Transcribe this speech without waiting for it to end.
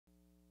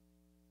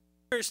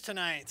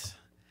Tonight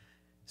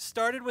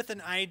started with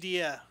an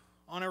idea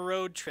on a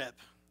road trip,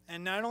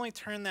 and not only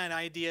turned that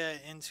idea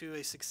into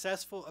a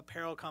successful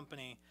apparel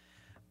company,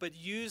 but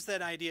used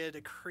that idea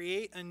to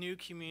create a new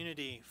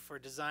community for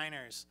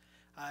designers,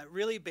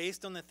 really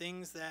based on the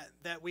things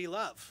that we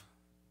love.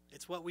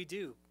 It's what we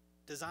do,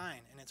 design,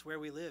 and it's where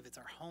we live. It's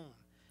our home.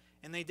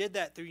 And they did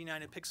that through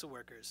United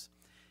Pixelworkers.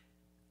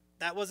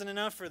 That wasn't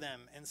enough for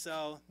them, and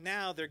so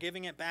now they're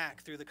giving it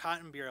back through the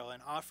Cotton Bureau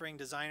and offering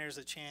designers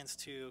a chance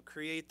to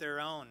create their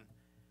own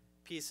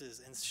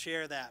pieces and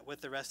share that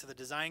with the rest of the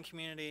design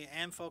community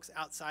and folks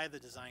outside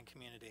the design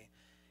community.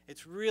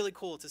 It's really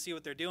cool to see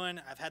what they're doing.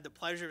 I've had the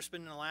pleasure of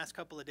spending the last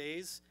couple of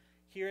days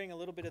hearing a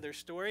little bit of their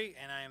story,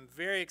 and I am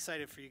very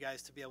excited for you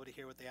guys to be able to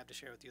hear what they have to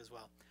share with you as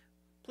well.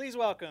 Please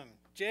welcome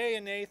Jay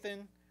and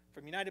Nathan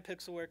from United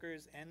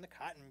Pixelworkers and the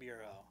Cotton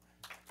Bureau.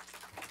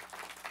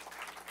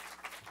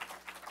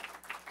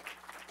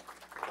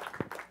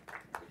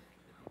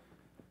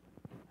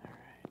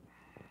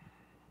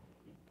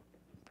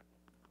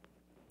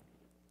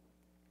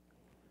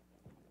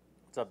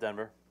 What's up,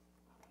 Denver?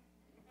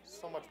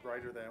 So much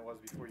brighter than it was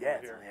before you were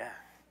here.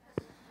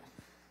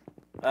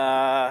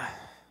 Yeah.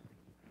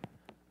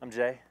 I'm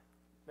Jay.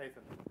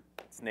 Nathan.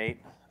 It's Nate.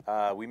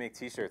 We make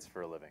T-shirts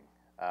for a living.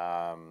 We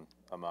don't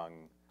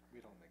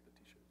make the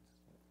T-shirts.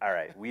 All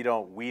right, we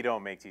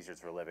don't make T-shirts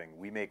for a living.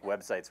 We make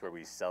websites where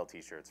we sell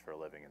T-shirts for a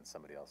living, and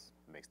somebody else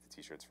makes the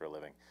T-shirts for a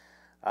living.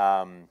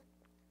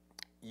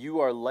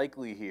 You are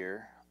likely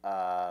here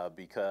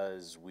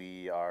because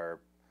we are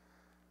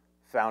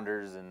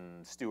founders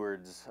and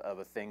stewards of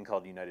a thing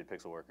called United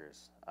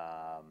Pixelworkers.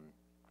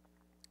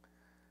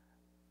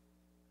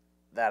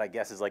 That, I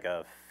guess, is like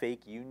a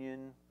fake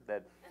union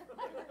that,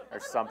 or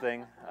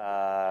something,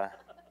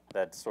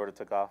 that sort of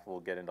took off.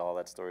 We'll get into all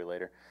that story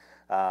later.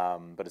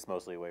 But it's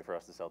mostly a way for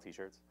us to sell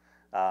T-shirts.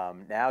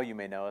 Now you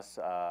may know us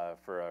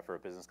for a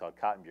business called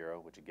Cotton Bureau,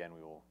 which again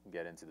we will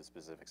get into the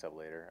specifics of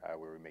later,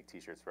 where we make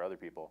T-shirts for other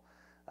people.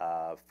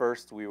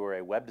 First, we were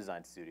a web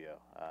design studio.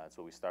 That's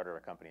what we started our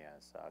company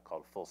as,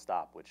 called Full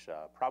Stop, which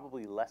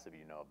probably less of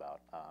you know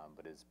about,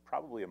 but is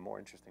probably a more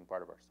interesting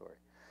part of our story,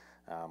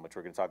 which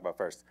we're going to talk about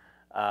first.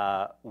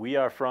 We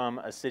are from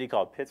a city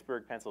called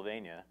Pittsburgh,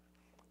 Pennsylvania.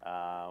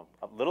 A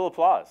little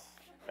applause.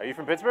 Are you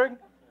from Pittsburgh?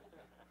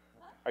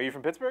 Are you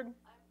from Pittsburgh? I'm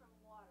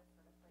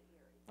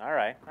from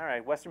Waterford, All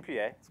right, Western PA.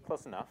 It's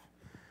close enough.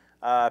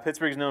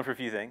 Pittsburgh's known for a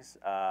few things.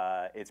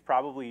 It's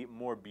probably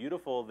more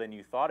beautiful than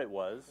you thought it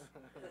was.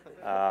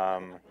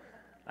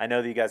 I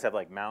know that you guys have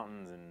like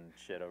mountains and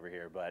shit over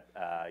here, but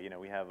you know,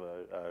 we have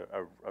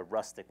a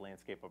rustic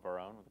landscape of our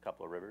own with a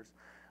couple of rivers.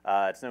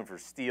 It's known for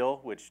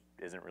steel, which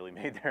isn't really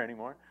made there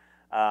anymore.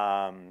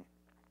 Got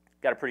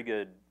a pretty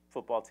good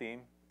football team,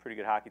 pretty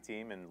good hockey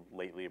team, and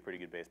lately a pretty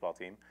good baseball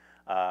team.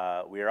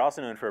 We are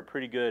also known for a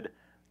pretty good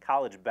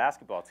college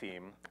basketball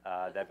team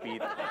that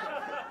beat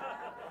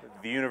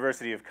the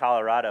University of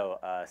Colorado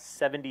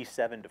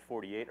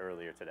 77-48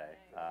 earlier today.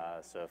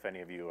 So if any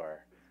of you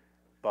are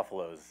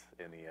Buffaloes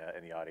in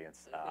the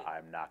audience,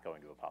 I'm not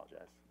going to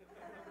apologize.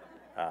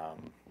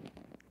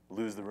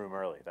 Lose the room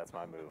early. That's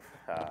my move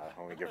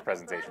when we give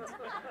presentations.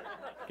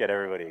 Get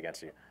everybody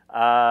against you.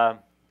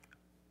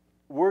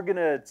 We're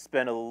gonna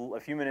spend a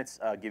few minutes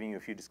giving you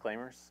a few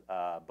disclaimers,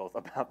 both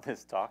about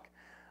this talk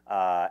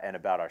and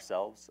about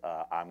ourselves.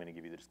 I'm gonna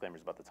give you the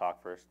disclaimers about the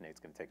talk first. Nate's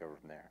gonna take over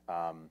from there.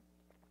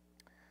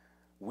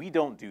 We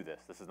don't do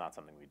this. This is not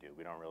something we do.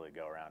 We don't really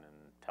go around and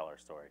tell our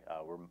story.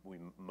 We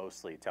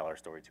mostly tell our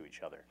story to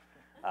each other.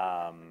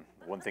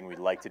 One thing we'd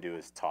like to do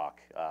is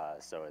talk,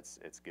 so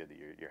it's good that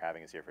you're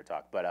having us here for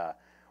talk. But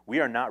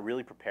we are not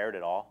really prepared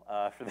at all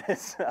for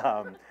this.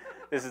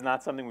 This is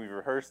not something we've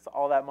rehearsed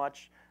all that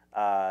much.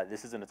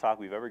 This isn't a talk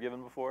we've ever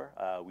given before.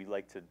 We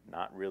like to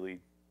not really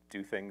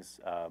do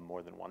things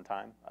more than one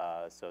time.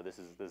 So this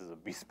is a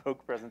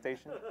bespoke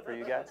presentation for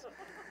you guys.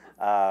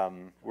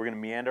 We're going to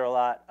meander a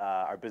lot.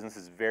 Our business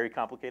is very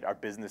complicated. Our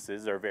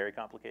businesses are very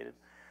complicated.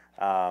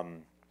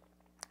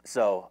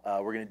 So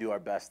we're going to do our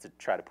best to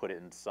try to put it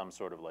in some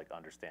sort of like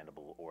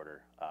understandable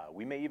order.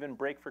 We may even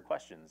break for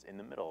questions in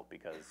the middle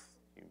because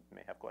you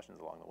may have questions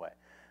along the way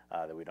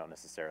that we don't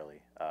necessarily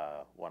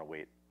want to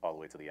wait all the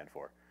way to the end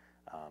for.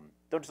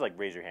 Don't just like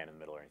raise your hand in the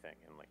middle or anything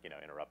and like, you know,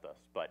 interrupt us.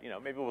 But, you know,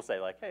 maybe we'll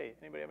say like, hey,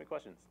 anybody have any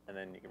questions? And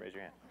then you can raise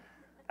your hand.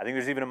 I think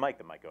there's even a mic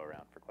that might go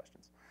around for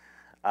questions.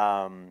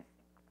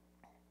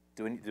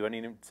 Do I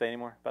need to say any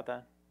more about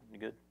that? You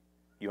good?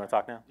 You want to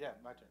talk now? Yeah,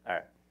 my turn. All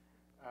right.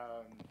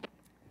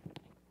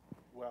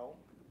 Well,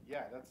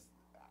 yeah,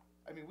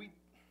 I mean,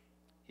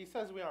 he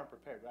says we aren't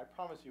prepared, but I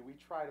promise you, we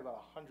tried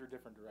about 100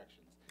 different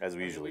directions. As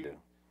we usually do.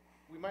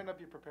 We might not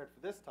be prepared for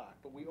this talk,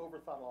 but we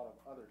overthought a lot of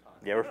other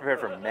talks. Yeah, we're prepared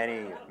for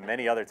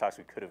many other talks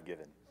we could have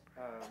given.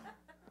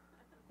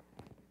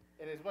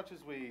 And as much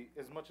as we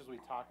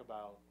talk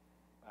about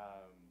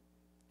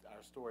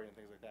our story and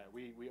things like that,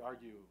 we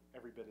argue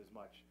every bit as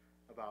much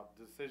about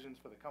decisions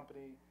for the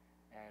company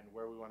and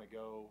where we want to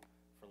go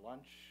for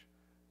lunch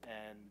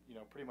and, you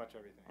know, pretty much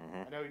everything.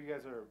 I know you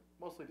guys are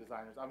mostly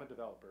designers. I'm a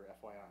developer,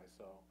 FYI,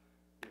 so,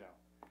 you know,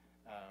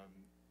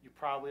 you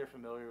probably are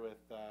familiar with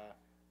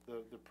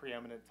the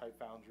preeminent type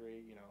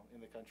foundry, you know,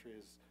 in the country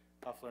is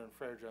Huffler and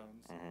Frere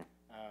Jones.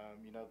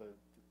 You know, their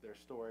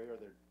story, or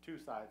their two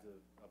sides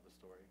of the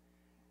story.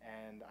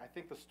 And I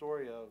think the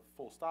story of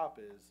Full Stop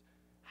is,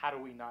 how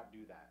do we not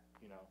do that?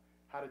 You know,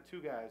 how do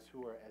two guys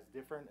who are as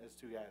different as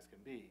two guys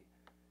can be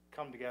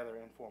come together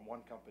and form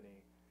one company,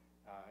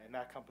 and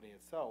that company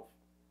itself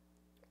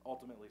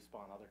ultimately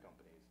spawn other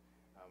companies?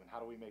 And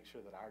how do we make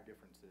sure that our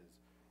differences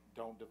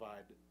don't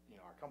divide, you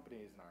know, our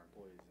companies and our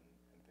employees and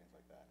things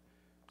like that?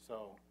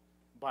 So,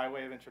 by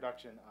way of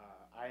introduction,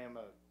 I am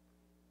a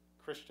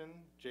Christian.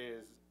 Jay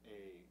is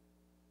a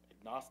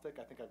agnostic.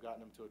 I think I've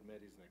gotten him to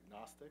admit he's an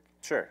agnostic.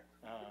 Sure.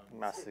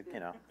 Agnostic, you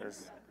know,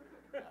 there's,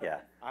 yeah.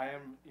 I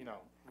am, you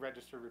know,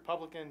 registered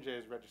Republican. Jay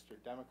is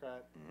registered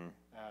Democrat.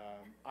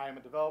 I am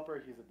a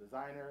developer. He's a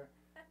designer.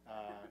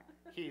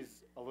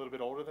 He's a little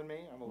bit older than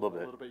me. I'm a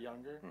little bit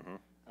younger.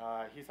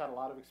 He's had a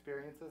lot of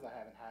experiences. I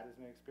haven't had as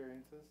many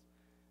experiences.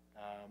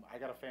 I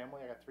got a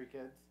family. I got 3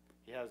 kids.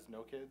 He has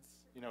no kids.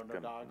 You know, no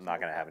dogs. I'm not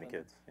going to have any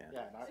kids. Yeah,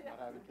 not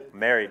having kids.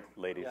 Married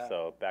ladies,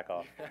 so back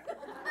off.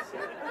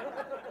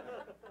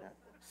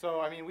 So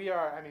I mean, we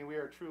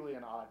are truly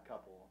an odd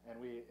couple, and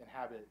we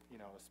inhabit, you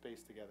know, a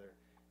space together,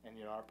 and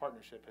you know, our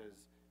partnership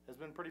has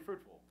been pretty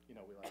fruitful. You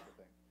know, we like to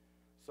think.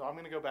 So I'm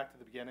going to go back to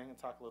the beginning and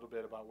talk a little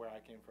bit about where I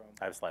came from.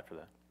 I have a slide for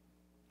that.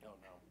 Oh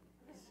no.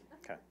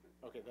 Okay.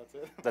 Okay, that's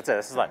it. That's it.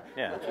 That's a slide.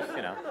 Yeah, just,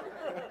 you know.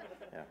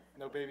 Yeah.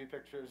 No baby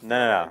pictures.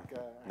 No.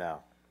 Like,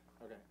 No.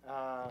 Okay.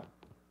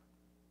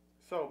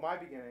 So my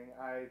beginning,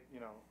 I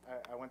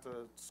went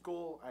to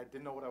school. I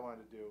didn't know what I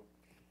wanted to do,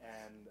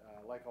 and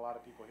like a lot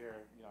of people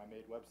here, you know, I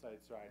made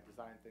websites or I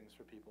designed things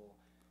for people,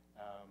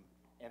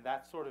 and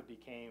that sort of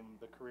became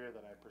the career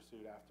that I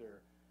pursued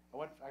after.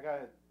 I got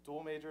a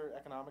dual major,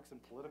 economics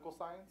and political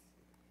science,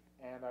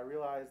 and I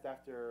realized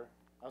after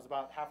I was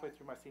about halfway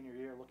through my senior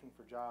year looking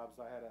for jobs.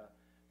 I had a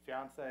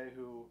fiance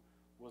who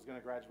was going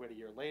to graduate a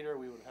year later.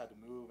 We would have had to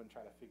move and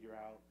try to figure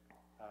out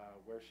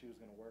where she was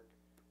going to work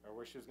or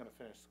where she was going to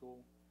finish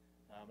school.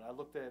 And I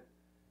looked at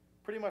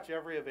pretty much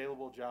every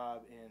available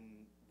job in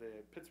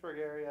the Pittsburgh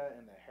area,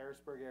 in the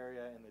Harrisburg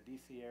area, in the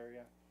DC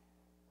area.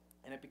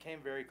 And it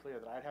became very clear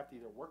that I'd have to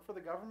either work for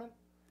the government,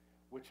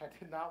 which I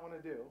did not want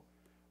to do,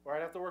 or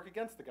I'd have to work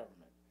against the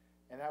government.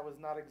 And that was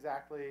not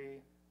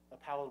exactly a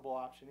palatable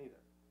option either.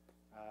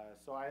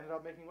 So I ended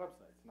up making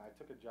websites, and I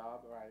took a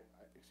job, or I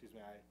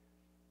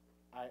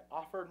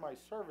offered my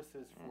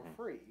services for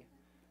free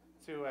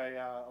to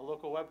a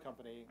local web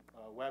company,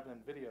 a web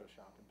and video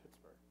shop in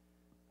Pittsburgh.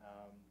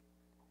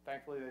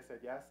 Thankfully, they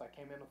said yes. I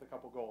came in with a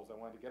couple goals. I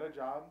wanted to get a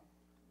job,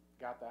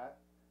 got that.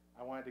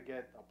 I wanted to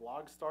get a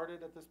blog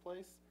started at this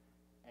place,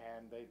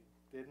 and they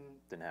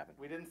didn't happen.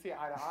 We didn't see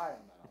eye to eye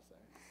on that, I'll say.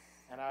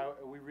 And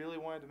we really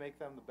wanted to make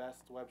them the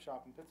best web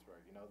shop in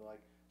Pittsburgh. You know,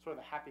 like sort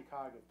of the happy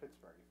cog of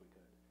Pittsburgh, if we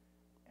could.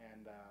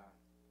 And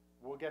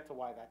we'll get to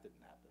why that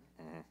didn't happen.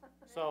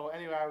 So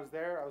anyway, I was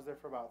there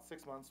for about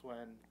 6 months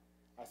when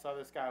I saw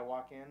this guy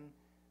walk in.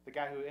 The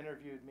guy who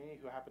interviewed me,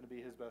 who happened to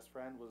be his best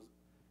friend, was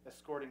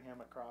escorting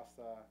him across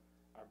our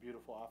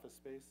beautiful office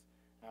space.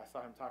 And I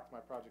saw him talk to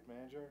my project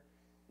manager.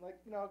 Like,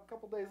 you know, a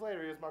couple days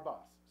later, he was my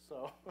boss.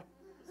 So,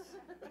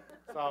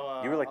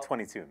 you were like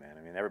 22, man.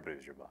 I mean, everybody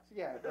was your boss.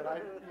 Yeah, but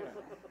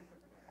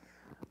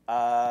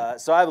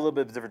so I have a little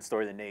bit of a different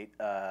story than Nate.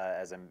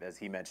 As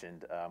he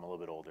mentioned, I'm a little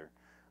bit older.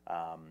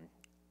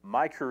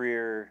 My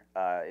career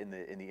in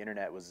the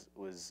internet was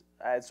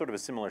I had sort of a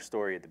similar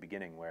story at the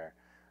beginning where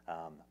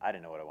I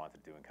didn't know what I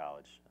wanted to do in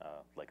college,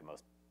 like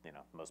most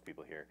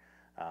people here.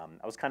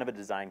 I was kind of a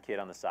design kid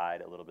on the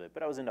side a little bit,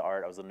 but I was into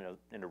art. I was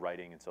into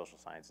writing and social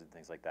sciences and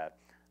things like that.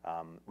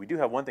 We do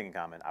have one thing in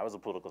common. I was a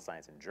political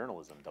science and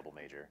journalism double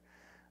major.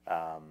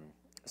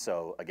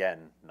 So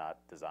again, not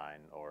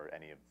design or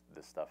any of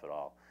this stuff at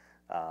all.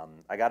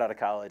 I got out of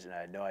college and I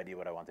had no idea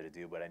what I wanted to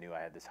do, but I knew I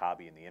had this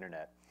hobby in the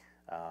internet.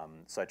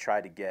 So I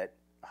tried to get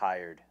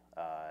hired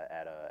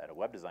at a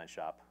web design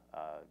shop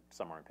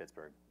somewhere in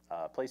Pittsburgh.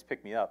 A place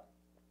picked me up,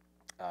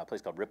 a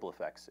place called Ripple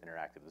Effects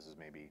Interactive. This is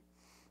maybe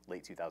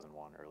late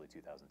 2001, early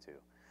 2002.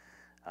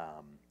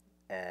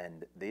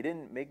 And they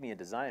didn't make me a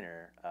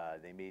designer.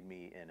 They made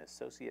me an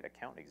associate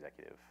account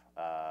executive,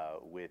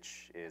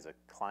 which is a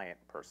client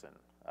person,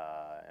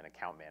 an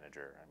account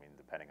manager. I mean,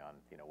 depending on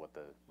what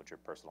your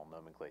personal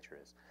nomenclature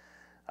is.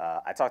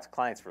 I talked to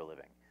clients for a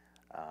living.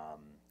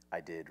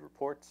 I did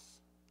reports.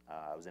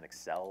 I was in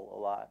Excel a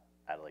lot.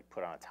 I had to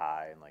put on a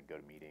tie and go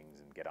to meetings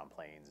and get on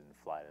planes and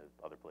fly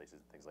to other places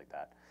and things like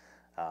that.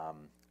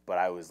 But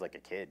I was like a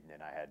kid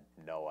and I had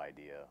no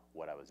idea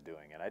what I was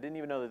doing, and I didn't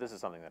even know that this is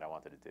something that I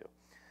wanted to do.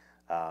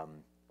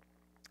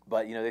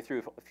 But they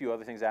threw a few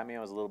other things at me. I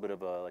was a little bit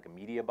of a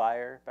media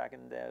buyer back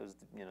in the day. I was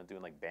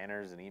doing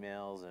banners and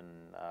emails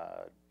and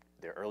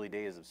the early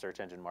days of search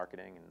engine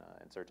marketing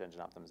and search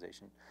engine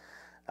optimization.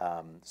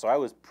 So I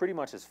was pretty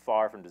much as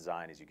far from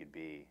design as you could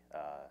be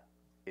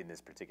in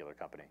this particular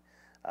company.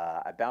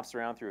 I bounced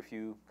around through a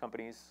few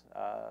companies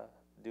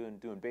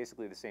doing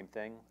basically the same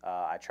thing.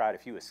 I tried a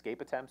few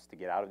escape attempts to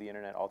get out of the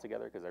internet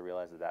altogether because I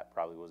realized that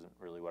probably wasn't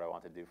really what I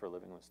wanted to do for a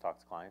living, was talk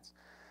to clients.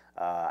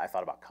 I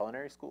thought about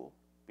culinary school,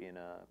 being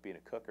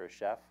a cook or a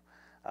chef.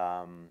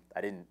 I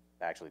didn't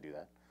actually do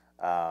that.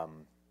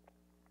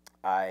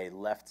 I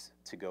left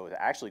to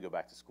actually go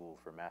back to school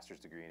for a master's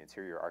degree in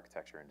interior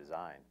architecture and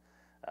design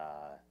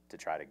to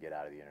try to get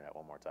out of the internet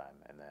one more time,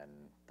 and then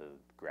the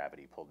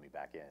gravity pulled me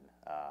back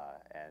in,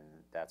 and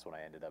that's when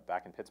I ended up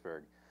back in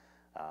Pittsburgh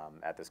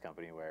at this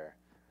company where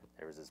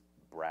there was this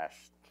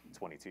brash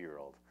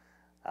 22-year-old.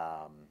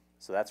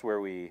 So that's where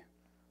we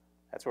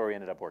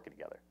ended up working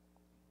together.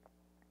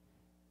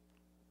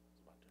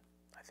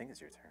 I think it's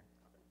your turn.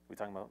 We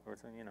talking about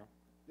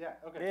Yeah.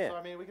 Okay. Yeah. So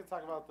I mean, we can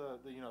talk about the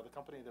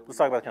company that. Let's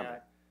talk about the company.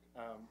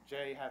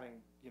 Jay,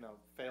 having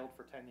failed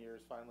for 10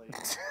 years, finally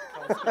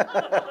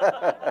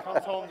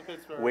comes home to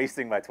Pittsburgh.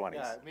 Wasting my 20s.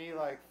 Yeah, me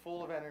like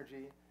full of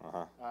energy.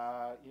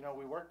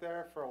 We worked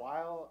there for a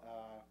while.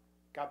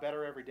 Got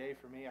better every day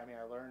for me. I mean,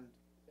 I learned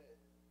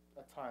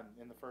a ton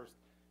in the first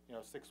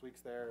 6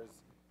 weeks there.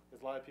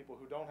 There's a lot of people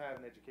who don't have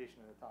an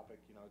education in the topic.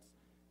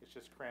 It's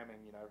just cramming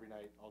every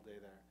night, all day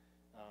there.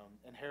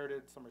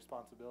 Inherited some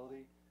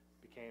responsibility.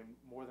 Became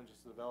more than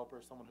just a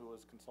developer, someone who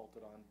was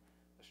consulted on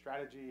the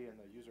strategy and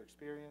the user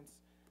experience.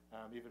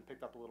 Even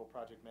picked up a little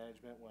project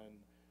management when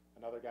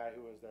another guy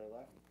who was there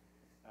left.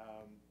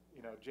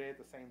 Jay at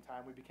the same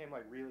time, we became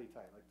like really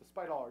tight. Like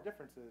despite all our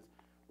differences,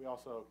 we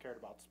also cared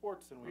about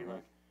sports, and we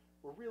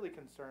were really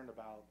concerned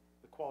about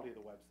the quality of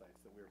the websites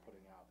that we were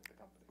putting out at the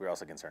company. We were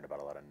also concerned about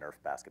a lot of Nerf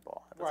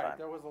basketball at the Right, time.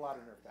 there was a lot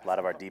of Nerf basketball. A lot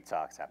of our deep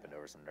talks happened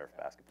over some Nerf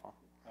basketball.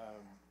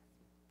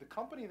 The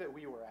company that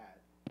we were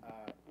at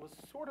was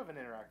sort of an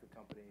interactive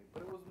company,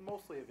 but it was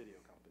mostly a video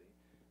company.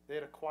 They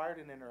had acquired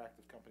an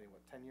interactive company,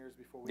 10 years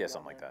before we got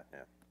Something there? like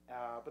that,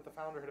 yeah. But the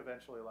founder had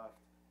eventually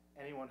left.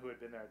 Anyone who had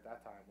been there at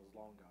that time was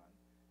long gone.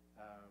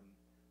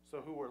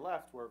 So who were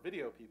left were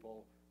video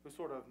people who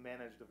sort of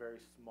managed a very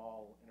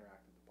small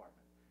interactive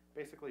department.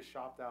 Basically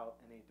shopped out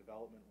any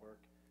development work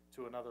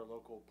to another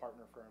local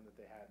partner firm that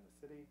they had in the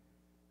city.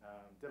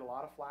 Did a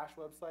lot of Flash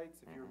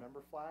websites, if you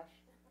remember Flash.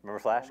 Remember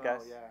Flash,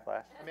 guys? Yeah.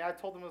 Flash? I mean, I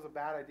told them it was a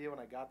bad idea when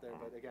I got there,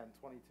 but again,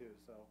 22,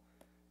 so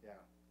yeah.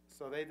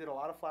 So they did a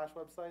lot of Flash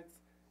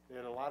websites. They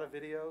did a lot of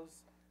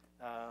videos.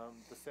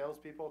 The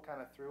salespeople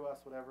kind of threw us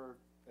whatever,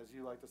 as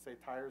you like to say,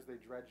 tires they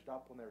dredged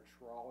up when they were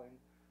trawling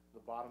the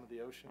bottom of the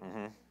ocean.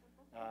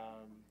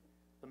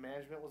 The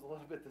management was a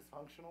little bit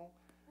dysfunctional.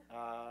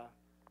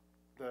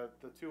 The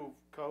two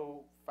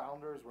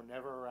co-founders were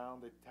never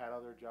around. They had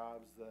other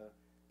jobs. The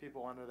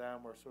people under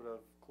them were sort of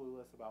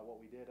clueless about what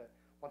we did.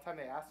 One time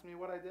they asked me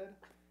what I did,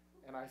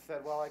 and I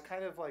said, well, I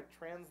kind of like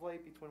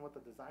translate between what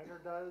the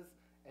designer does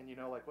and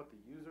like what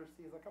the user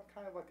sees. Like I'm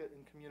kind of like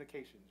in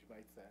communications, you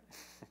might say.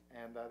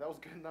 And that was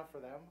good enough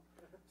for them.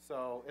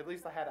 So at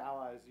least I had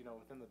allies,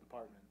 within the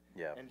department.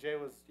 Yeah. And Jay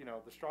was,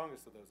 the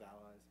strongest of those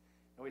allies.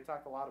 And we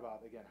talked a lot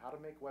about, again, how to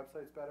make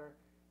websites better,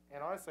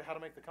 and honestly, how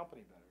to make the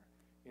company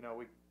better.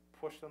 We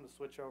pushed them to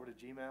switch over to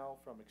Gmail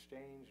from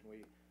Exchange,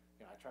 and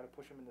I try to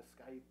push them into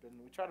Skype, and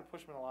we try to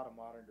push them in a lot of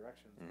modern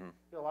directions.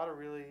 We had a lot of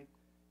really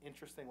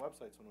interesting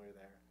websites when we were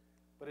there.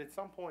 But at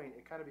some point,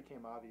 it kind of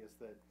became obvious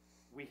that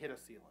we hit a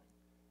ceiling.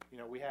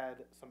 We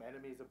had some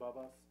enemies above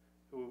us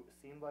who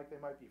seemed like they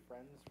might be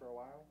friends for a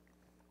while,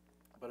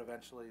 but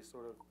eventually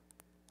sort of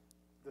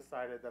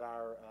decided that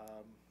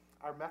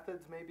our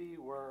methods maybe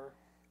were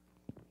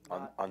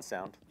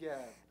unsound.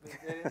 Yeah,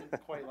 they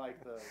didn't quite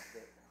like the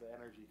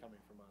energy coming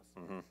from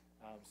us.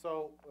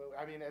 So,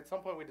 I mean, at some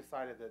point we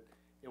decided that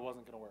it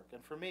wasn't going to work.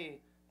 And for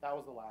me, that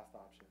was the last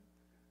option.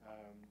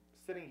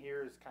 Sitting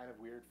here is kind of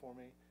weird for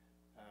me.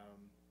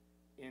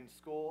 In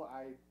school,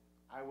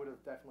 I would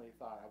have definitely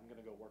thought I'm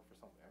going to go work for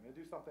something. I'm going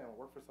to do something, I'm going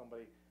to work for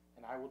somebody,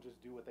 and I will just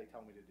do what they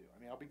tell me to do.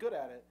 I mean, I'll be good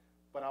at it,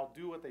 but I'll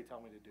do what they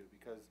tell me to do,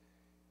 because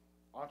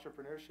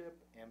entrepreneurship,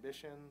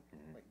 ambition,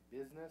 like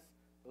business,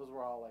 those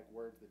were all like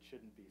words that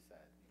shouldn't be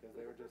said, because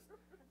they were just,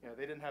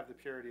 they didn't have the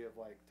purity of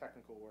like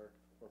technical work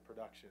or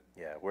production.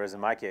 Yeah, whereas in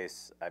my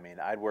case, I mean,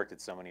 I'd worked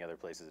at so many other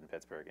places in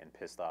Pittsburgh and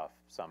pissed off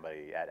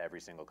somebody at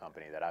every single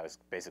company that I was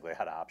basically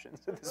out of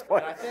options at this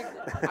point.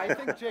 And I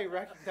think Jay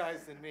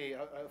recognized in me,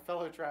 a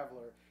fellow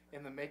traveler,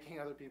 in the making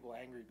other people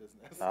angry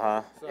business.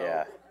 So,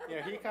 yeah.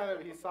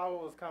 He saw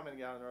what was coming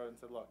down the road and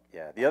said, look.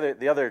 Yeah,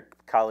 the other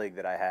colleague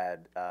that I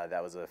had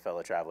that was a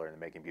fellow traveler in the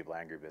making people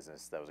angry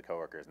business, that was a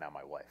coworker, is now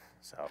my wife.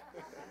 So.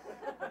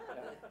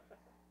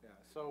 Yeah.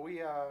 So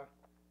we,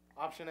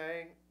 option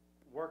A,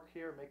 work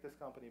here, make this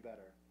company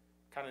better.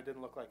 Kind of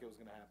didn't look like it was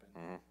going to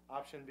happen.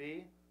 Option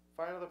B,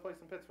 find another place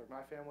in Pittsburgh.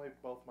 My family,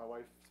 both my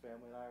wife's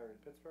family and I, are in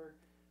Pittsburgh.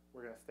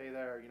 We're going to stay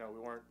there. We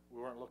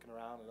weren't looking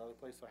around at other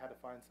places, so I had to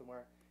find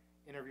somewhere.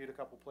 Interviewed a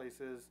couple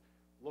places,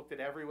 looked at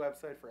every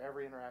website for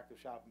every interactive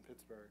shop in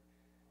Pittsburgh,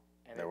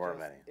 and there weren't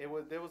many. It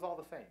was all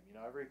the same.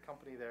 Every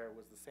company there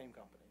was the same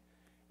company,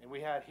 and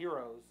we had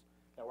heroes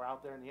that were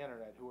out there in the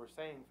internet who were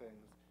saying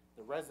things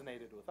that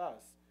resonated with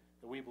us,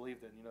 that we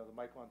believed in. You know, the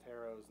Mike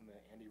Monteros and the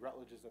Andy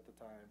Rutledges at the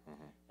time,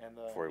 and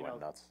the Before he went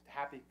nuts.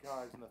 Happy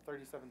Cars and the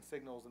 37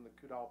 Signals and the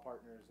Kudal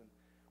Partners, and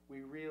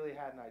we really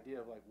had an idea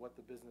of like what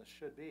the business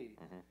should be,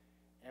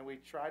 and we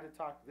tried to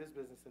talk this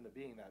business into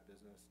being that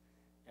business,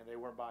 and they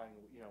weren't buying,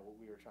 you know, what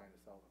we were trying to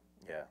sell them.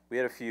 Yeah, we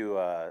had a few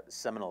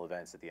seminal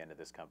events at the end of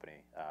this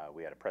company.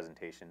 We had a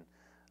presentation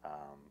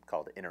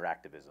called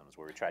Interactivisms,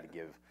 where we tried to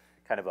give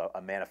kind of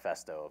a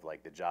manifesto of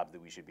like the jobs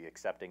that we should be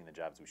accepting and the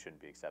jobs we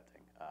shouldn't be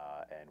accepting.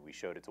 And we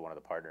showed it to one of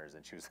the partners,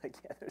 and she was like,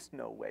 yeah, there's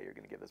no way you're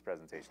going to give this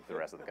presentation to the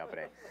rest of the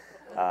company.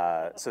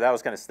 So that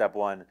was kind of step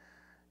one.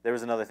 There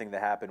was another thing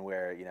that happened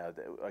where, you know,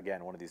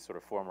 again, one of these sort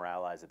of former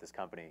allies at this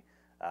company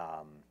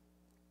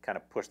kind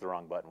of pushed the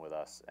wrong button with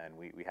us, and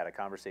we had a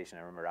conversation.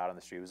 I remember out on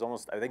the street. It was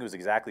almost, I think it was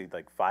exactly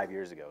like 5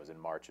 years ago. It was in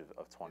March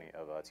of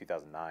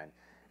 2009,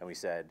 and we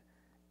said,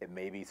 it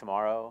may be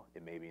tomorrow,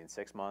 it may be in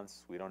 6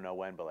 months. We don't know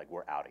when, but like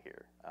we're out of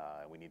here.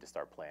 We need to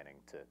start planning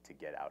to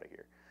get out of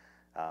here.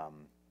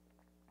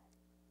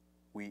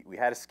 We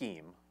had a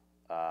scheme.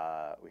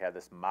 We had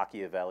this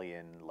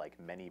Machiavellian, like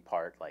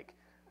many-part, like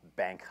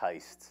bank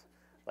heist,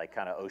 like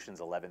kind of Ocean's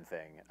 11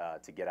 thing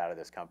to get out of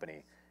this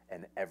company,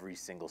 and every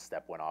single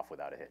step went off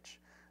without a hitch.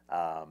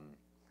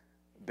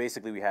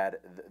 Basically, we had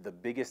the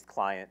biggest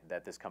client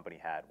that this company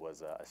had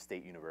was a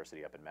state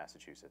university up in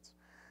Massachusetts.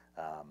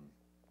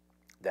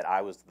 That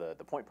I was the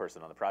point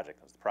person on the project.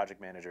 I was the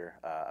project manager.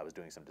 I was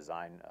doing some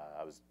design.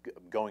 I was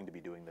going to be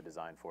doing the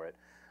design for it.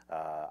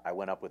 I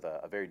went up with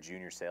a very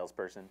junior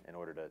salesperson in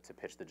order to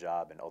pitch the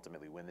job and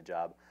ultimately win the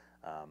job.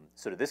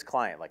 So to this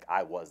client, like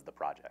I was the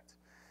project.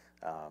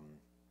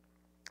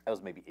 That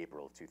was maybe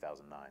April of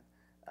 2009.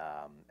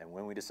 And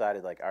when we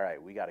decided, like, all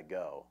right, we got to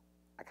go,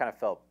 I kind of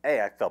felt,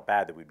 I felt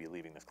bad that we'd be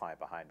leaving this client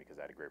behind because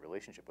I had a great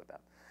relationship with them.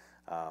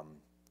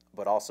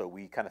 But also,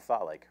 we kind of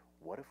thought, like,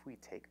 what if we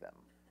take them?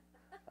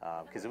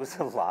 Because it was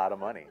a lot of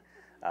money.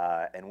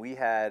 And we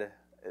had,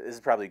 this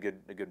is probably a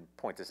good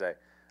point to say,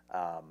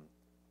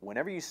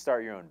 whenever you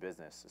start your own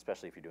business,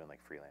 especially if you're doing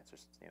like freelance or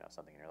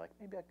something, and you're like,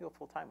 maybe I can go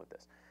full time with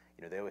this.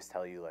 You know, they always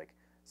tell you like,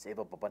 save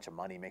up a bunch of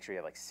money, make sure you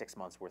have like 6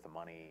 months worth of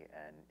money,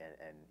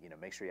 and you know,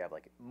 make sure you have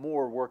like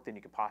more work than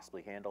you could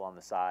possibly handle on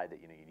the side,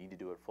 that you know you need to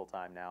do it full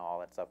time now, all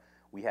that stuff.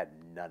 We had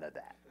none of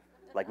that.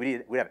 Like we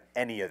didn't have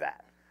any of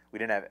that. We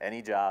didn't have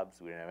any jobs.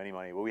 We didn't have any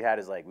money. What we had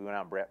is like we went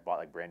out and bought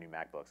like brand new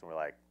MacBooks, and we're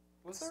like,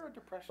 was there a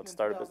depression in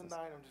start 2009?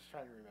 I'm just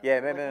trying to remember. Yeah,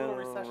 maybe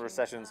like a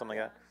recession, something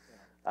like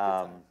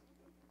Yeah. that.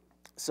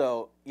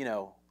 So you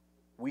know,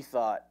 we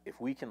thought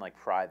if we can like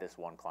pry this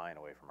one client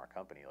away from our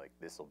company, like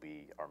this will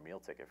be our meal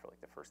ticket for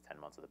like the first 10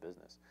 months of the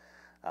business.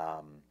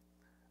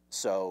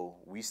 So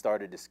we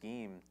started to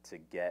scheme to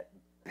get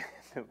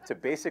to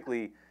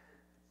basically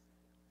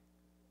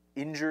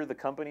injure the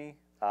company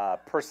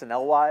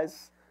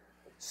personnel-wise,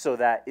 so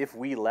that if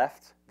we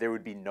left, there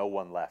would be no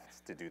one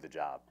left to do the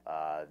job.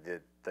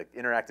 The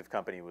interactive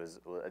company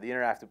the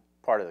interactive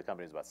part of the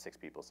company was about 6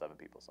 people, 7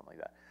 people, something like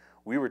that.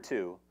 We were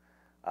 2.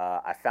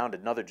 I found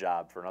another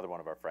job for another one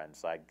of our friends.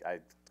 So I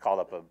called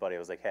up a buddy. I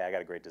was like, hey, I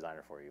got a great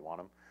designer for you. You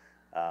want him?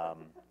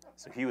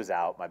 So he was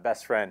out. My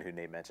best friend, who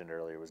Nate mentioned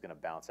earlier, was going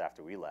to bounce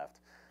after we left.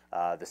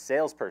 The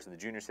salesperson, the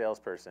junior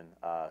salesperson,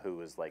 who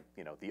was like,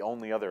 you know, the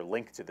only other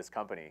link to this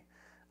company,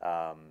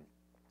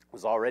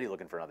 was already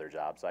looking for another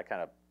job. So I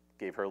kind of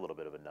gave her a little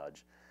bit of a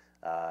nudge.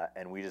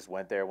 And we just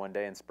went there one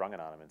day and sprung it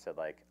on him and said,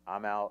 like,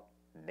 I'm out,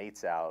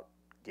 Nate's out,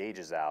 Gage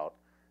is out,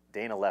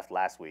 Dana left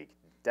last week,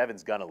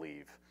 Devin's gonna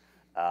leave.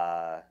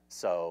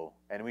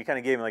 And we kind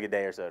of gave him like a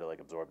day or so to like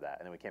absorb that.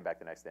 And then we came back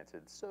the next day and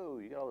said, so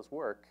you got all this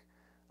work,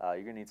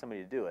 you're gonna need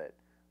somebody to do it.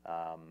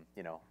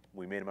 You know,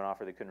 we made him an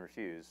offer they couldn't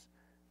refuse,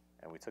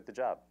 and we took the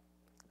job.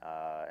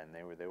 And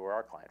they were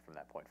our client from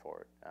that point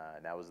forward.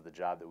 And that was the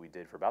job that we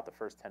did for about the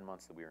first 10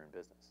 months that we were in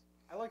business.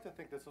 I like to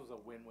think this was a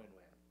win-win-win.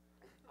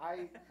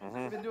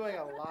 I've been doing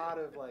a lot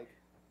of like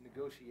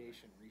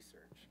negotiation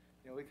research.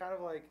 You know, we kind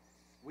of like,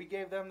 we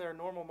gave them their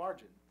normal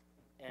margin,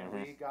 and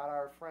we got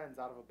our friends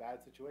out of a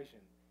bad situation,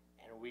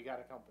 and we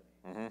got a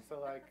company. So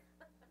like,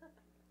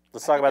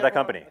 let's talk about that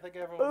company. I think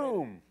everyone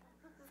Boom.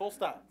 Full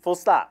stop. Full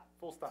stop.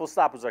 Full stop. Full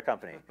stop was our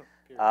company.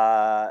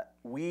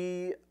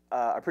 We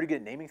are pretty good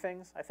at naming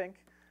things, I think.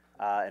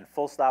 And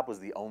Full Stop was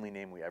the only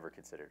name we ever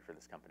considered for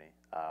this company,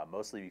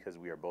 mostly because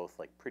we are both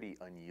like pretty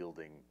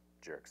unyielding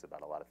jerks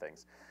about a lot of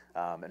things.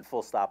 And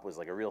Full Stop was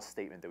like a real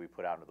statement that we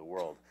put out into the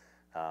world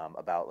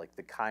about like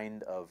the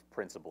kind of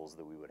principles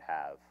that we would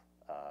have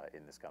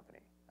in this company.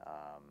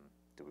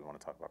 Do we want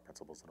to talk about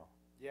principles at all?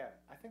 Yeah,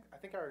 I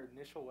think our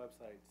initial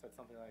website said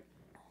something like,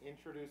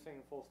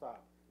 introducing Full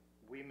Stop.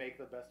 We make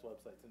the best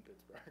websites in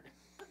Pittsburgh.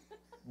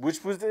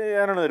 Which was,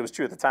 I don't know that it was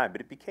true at the time,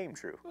 but it became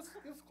true. It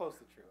was close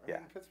to true. I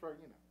mean, Pittsburgh,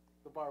 you know,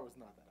 the bar was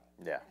not that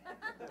high.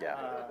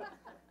 Yeah.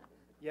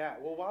 Yeah,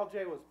 well, while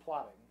Jay was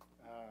plotting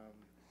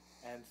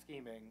and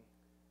scheming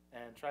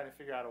and trying to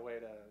figure out a way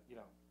to, you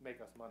know, make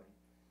us money,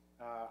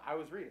 I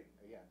was reading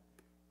again.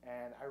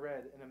 And I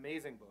read an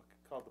amazing book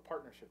called The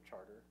Partnership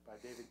Charter by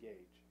David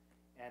Gage.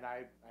 And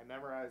I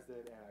memorized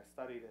it, and I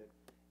studied it,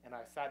 and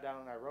I sat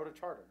down and I wrote a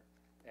charter.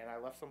 And I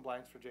left some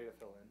blanks for Jay to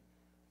fill in.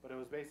 but it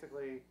was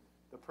basically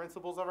the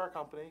principles of our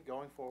company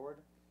going forward.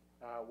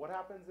 What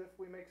happens if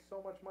we make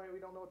so much money we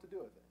don't know what to do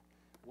with it?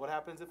 What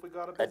happens if we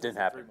got a business That didn't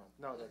in happen. 3 months?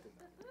 No, that didn't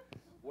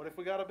happen. What if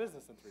we got a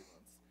business in 3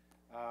 months?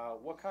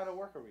 What kind of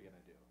work are we going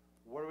to do?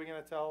 What are we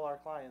going to tell our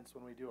clients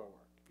when we do our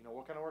work? You know,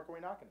 what kind of work are we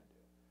not going to do?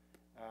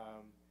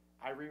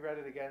 I reread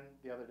it again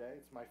the other day.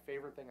 It's my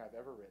favorite thing I've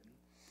ever written.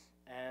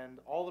 And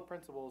all the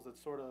principles that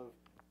sort of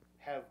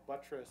have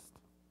buttressed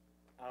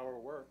our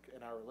work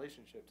and our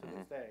relationship to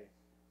this day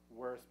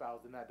were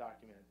espoused in that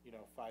document,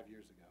 5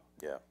 years ago.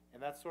 Yeah.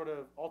 And that sort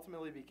of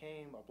ultimately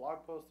became a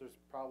blog post. There's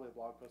probably a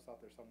blog post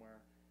out there somewhere.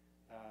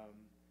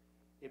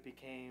 It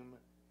became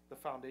the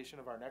foundation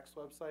of our next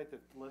website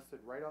that listed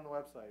right on the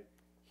website,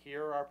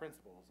 here are our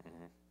principles.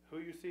 Who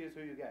you see is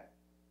who you get.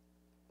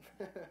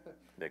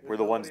 Like, we're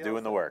the ones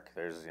doing the work.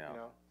 There's,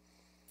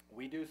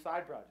 we do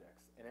side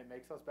projects, and it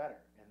makes us better.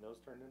 And those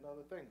turn into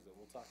other things that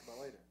we'll talk about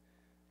later.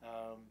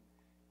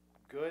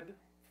 Good,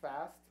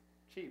 fast,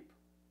 cheap.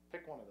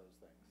 Pick one of those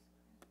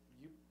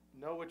things.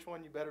 You know which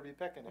one you better be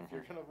picking if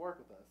you're going to work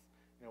with us.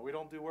 We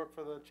don't do work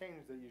for the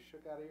change that you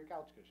shook out of your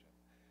couch cushion.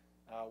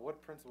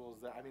 What principles?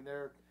 I mean,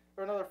 there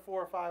are another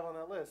 4 or 5 on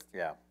that list.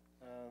 Yeah.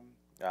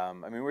 I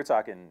mean, we were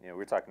talking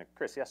to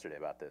Chris yesterday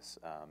about this.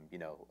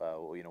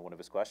 One of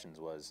his questions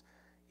was,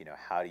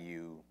 how do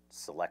you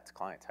select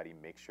clients? How do you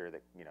make sure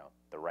that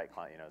the right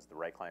client, is the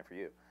right client for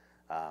you?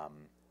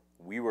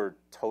 We were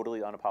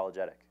totally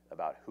unapologetic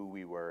about who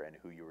we were and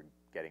who you were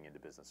getting into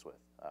business with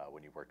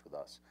when you worked with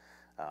us.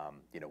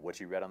 What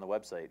you read on the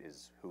website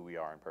is who we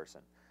are in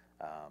person.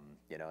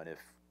 And if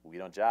we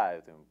don't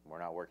jive, then we're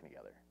not working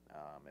together.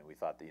 And we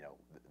thought that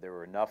there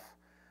were enough.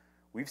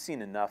 We've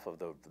seen enough of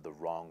the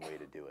wrong way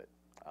to do it,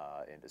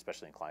 and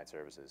especially in client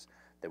services,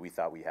 that we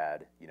thought we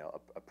had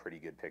a pretty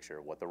good picture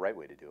of what the right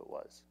way to do it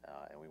was.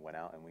 And we went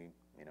out and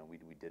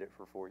we did it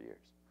for 4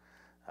 years,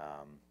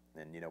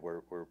 and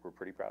we're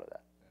pretty proud of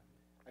that.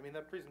 Yeah. I mean,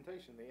 that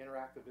presentation, the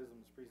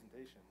interactivisms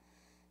presentation,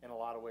 in a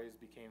lot of ways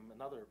became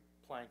another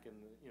plank in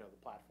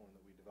the platform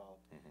that we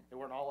developed. They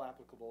weren't all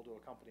applicable to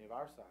a company of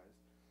our size,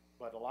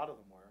 but a lot of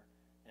them were.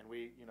 And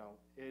we,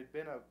 it had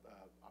been a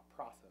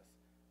process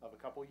of a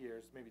couple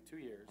years, maybe 2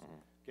 years,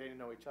 getting to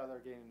know each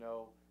other, getting to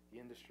know the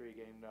industry,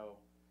 getting to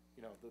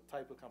know, the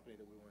type of company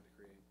that we wanted to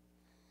create.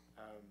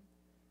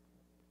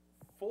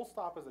 Full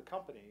Stop as a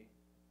company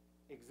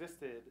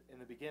existed in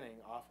the beginning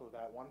off of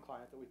that one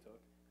client that we took.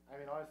 I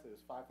mean, honestly, it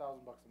was $5,000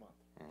 a month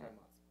for 10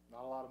 months.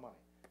 Not a lot of money.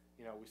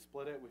 We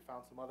split it. We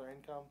found some other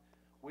income.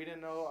 We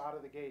didn't know out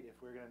of the gate if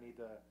we were going to need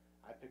to.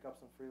 I'd pick up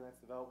some freelance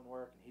development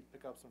work, and he'd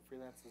pick up some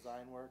freelance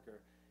design work, or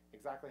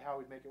exactly how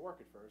we'd make it work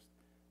at first.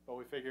 But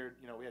we figured,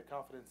 we had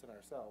confidence in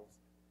ourselves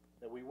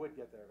that we would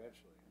get there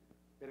eventually.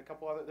 We had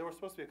there were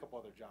supposed to be a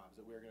couple other jobs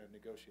that we were going to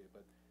negotiate,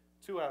 but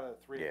 2 out of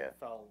the 3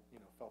 fell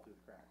through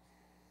the cracks.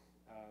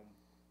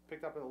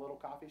 Picked up at a little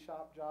coffee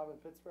shop job in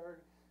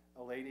Pittsburgh.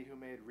 A lady who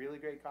made really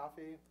great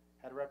coffee,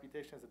 had a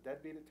reputation as a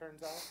deadbeat, it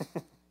turns out.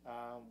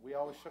 We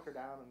always shook her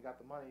down and got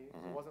the money.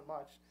 It wasn't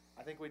much.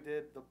 I think we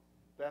did the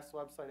best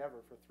website ever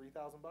for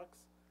 $3,000,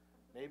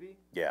 maybe.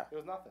 Yeah. It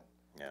was nothing.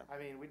 Yeah.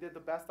 I mean, we did the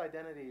best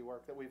identity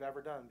work that we've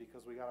ever done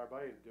because we got our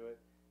buddy to do it.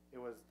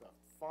 It was a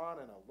font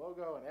and a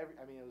logo and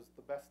it was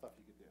the best stuff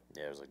you could do.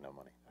 Yeah, it was like no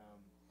money.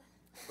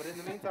 But in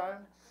the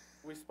meantime,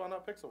 we spun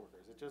up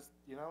Pixelworkers. It just,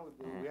 we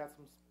had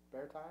some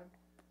spare time.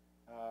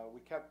 We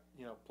kept,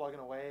 plugging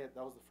away.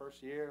 That was the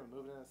first year. We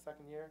moved into the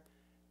second year.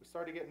 We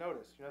started to get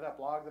noticed. That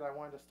blog that I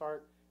wanted to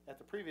start at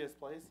the previous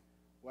place,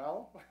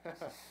 well,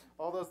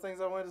 all those things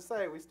I wanted to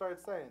say, we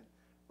started saying.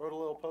 Wrote a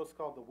little post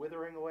called The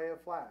Withering Away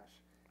of Flash.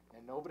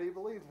 And nobody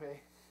believed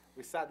me.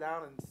 We sat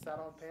down and sat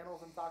on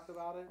panels and talked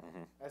about it.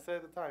 I said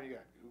at the time, you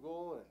got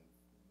Google and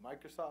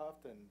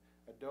Microsoft and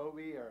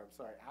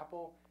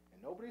Apple,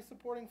 and nobody's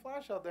supporting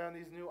Flash out there on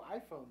these new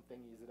iPhone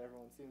thingies that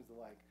everyone seems to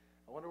like.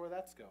 I wonder where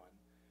that's going.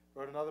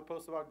 Wrote another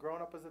post about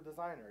growing up as a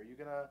designer. Are you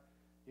gonna,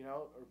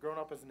 or growing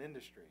up as an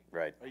industry?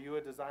 Right. Are you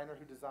a designer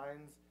who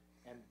designs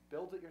and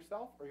builds it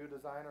yourself? Or are you a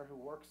designer who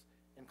works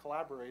and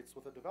collaborates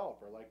with a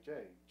developer like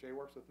Jay? Jay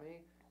works with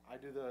me. I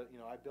do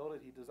I build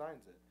it. He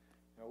designs it.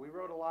 We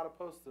wrote a lot of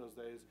posts those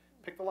days.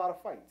 Picked a lot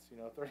of fights.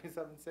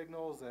 37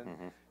 Signals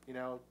and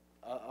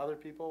other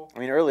people. I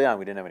mean, early on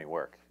we didn't have any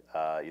work.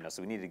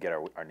 So we needed to get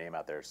our name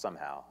out there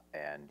somehow.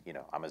 And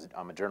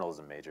I'm a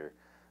journalism major.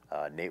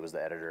 Nate was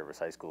the editor of his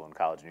high school and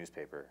college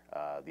newspaper,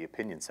 the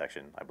opinion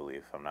section, I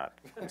believe, if I'm not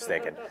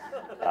mistaken.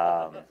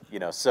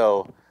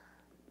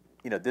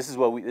 This is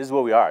what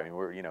we are. I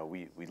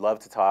mean, we love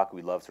to talk,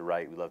 we love to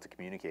write, we love to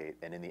communicate,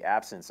 and in the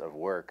absence of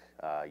work,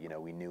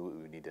 we knew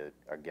we would need to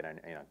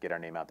get our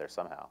name out there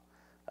somehow,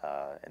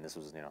 and this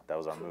was that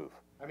was our move.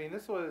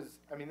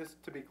 This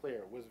to be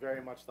clear was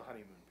very much the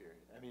honeymoon period.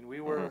 I mean,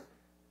 we were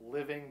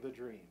living the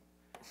dream.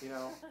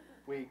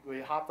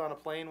 We hopped on a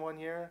plane one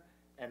year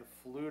and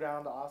flew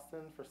down to Austin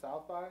for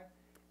South by,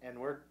 and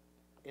we're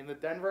in the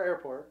Denver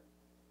airport,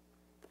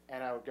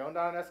 and I was going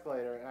down an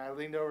escalator, and I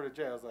leaned over to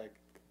Jay. I was like,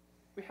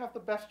 we have the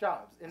best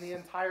jobs in the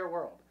entire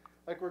world.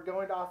 Like, we're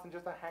going to Austin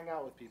just to hang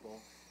out with people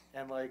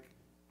and,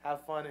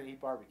 have fun and eat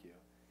barbecue.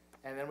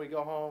 And then we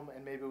go home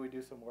and maybe we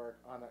do some work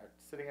on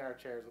sitting in our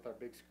chairs with our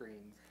big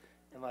screens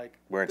and like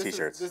wearing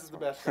t-shirts. This is the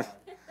best time.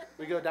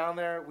 We go down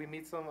there, we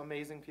meet some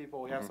amazing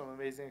people, we have some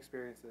amazing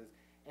experiences,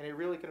 and it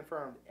really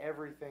confirmed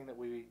everything that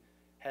we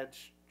had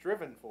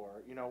striven for.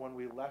 You know, when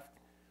we left,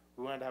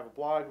 we wanted to have a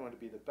blog, we wanted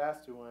to be the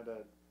best, we wanted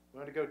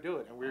to go do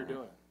it, and we were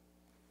doing it.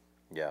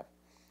 Yeah.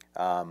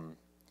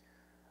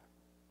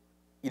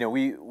 You know,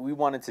 we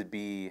wanted to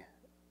be,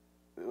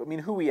 I mean,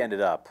 who we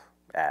ended up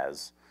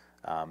as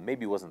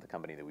maybe wasn't the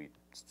company that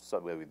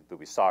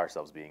we saw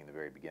ourselves being in the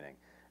very beginning.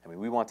 I mean,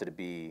 we wanted to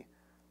be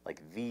like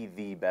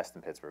the best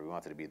in Pittsburgh. We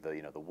wanted to be the,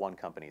 you know, the one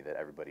company that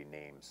everybody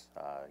names,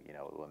 you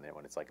know,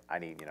 when it's like, I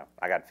need, you know,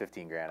 I got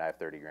 15 grand, I have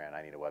 30 grand,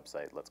 I need a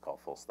website, let's call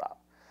full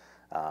stop.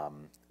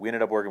 We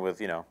ended up working with,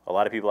 you know, a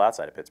lot of people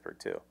outside of Pittsburgh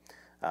too.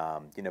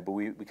 You know, but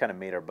we kind of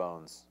made our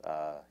bones,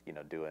 you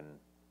know,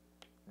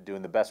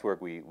 doing the best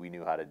work we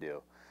knew how to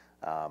do.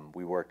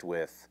 We worked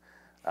with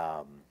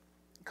a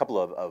couple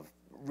of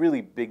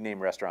really big name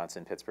restaurants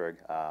in Pittsburgh.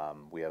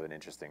 We have an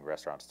interesting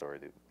restaurant story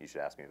that you should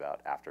ask me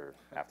about after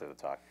the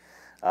talk.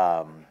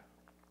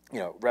 You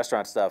know,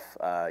 restaurant stuff,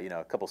 you know,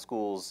 a couple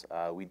schools.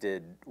 We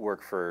did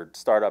work for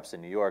startups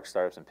in New York,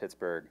 startups in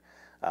Pittsburgh.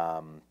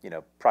 You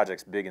know,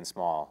 projects big and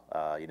small.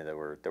 You know, that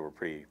we're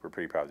pretty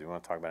proud of. Do you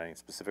want to talk about any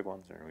specific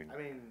ones? Or I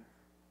mean,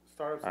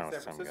 startups in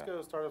San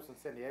Francisco, startups in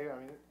San Diego. I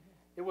mean,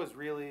 it was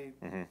really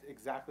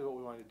exactly what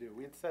we wanted to do.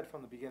 We had said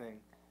from the beginning,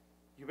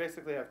 you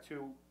basically have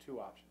two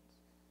options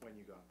when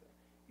you go out there.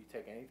 You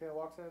take anything that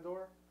walks in the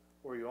door,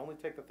 or you only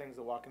take the things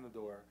that walk in the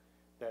door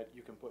that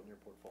you can put in your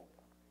portfolio.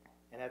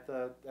 And at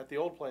the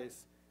old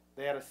place,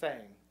 they had a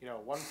saying, you know,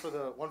 one for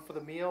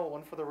the meal,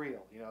 one for the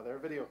real. You know, they're a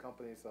video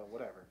company, so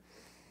whatever.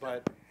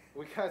 But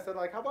we kind of said,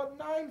 like, how about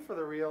 9 for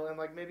the real, and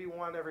like maybe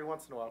 1 every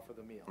once in a while for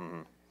the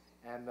meal.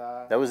 And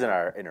that was in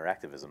our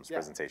interactivisms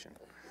presentation.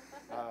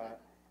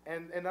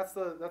 And that's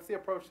the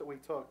approach that we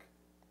took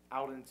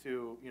out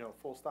into, you know,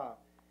 full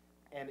stop.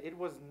 And it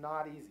was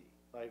not easy.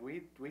 Like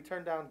we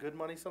turned down good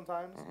money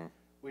sometimes.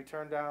 We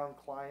turned down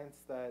clients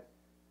that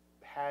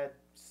had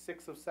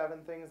 6 of 7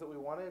 things that we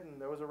wanted,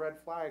 and there was a red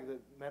flag that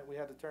meant we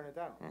had to turn it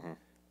down.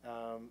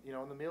 You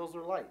know, and the meals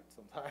are light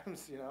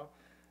sometimes, you know.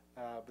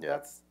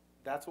 But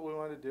that's what we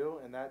wanted to do,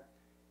 and that,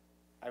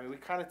 I mean, we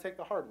kind of take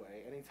the hard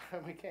way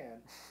anytime we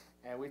can,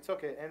 and we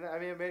took it. And I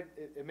mean,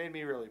 it made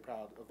me really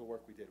proud of the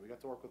work we did. We got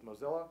to work with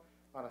Mozilla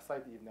on a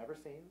site that you've never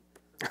seen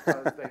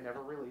because they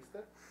never released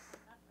it.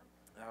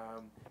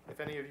 If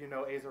any of you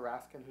know Asa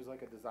Raskin, who's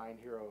like a design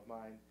hero of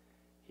mine,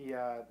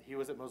 he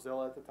was at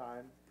Mozilla at the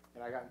time,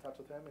 and I got in touch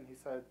with him, and he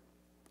said,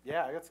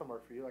 "Yeah, I got some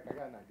work for you. Like, I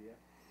got an idea."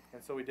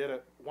 And so we did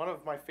it. One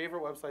of my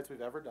favorite websites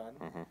we've ever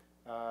done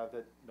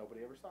that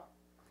nobody ever saw.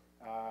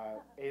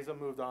 Asa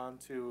moved on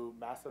to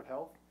Massive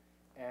Health,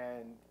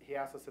 and he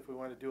asked us if we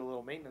wanted to do a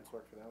little maintenance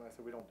work for them. I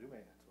said, "We don't do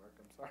maintenance work,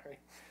 I'm sorry."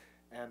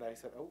 And I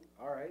said, "Oh,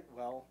 all right,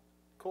 well,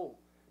 cool."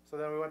 So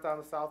then we went down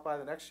to South by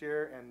the next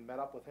year and met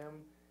up with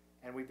him,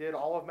 and we did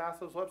all of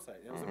Massive's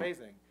website. It was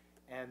amazing.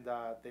 And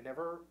they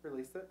never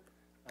released it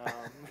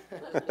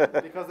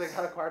because they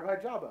got acquired by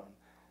Jawbone.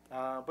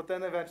 But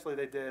then eventually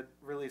they did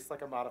release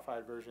like a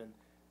modified version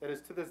that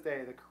is to this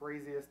day the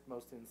craziest,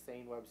 most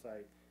insane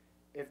website.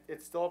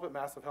 It's still up at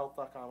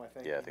massivehealth.com, I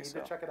think. Yeah, I you think need so.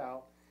 to check it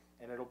out,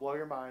 and it'll blow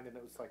your mind, and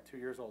it was like 2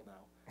 years old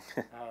now.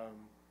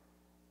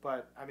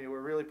 But, I mean,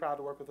 we're really proud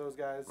to work with those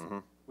guys.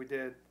 We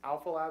did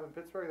Alpha Lab in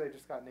Pittsburgh. They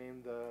just got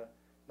named the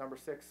number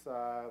 6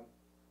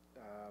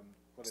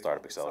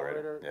 Startup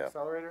accelerator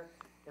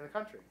in the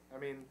country. I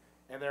mean,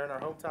 and they're in our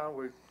hometown.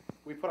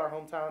 We put our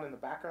hometown in the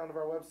background of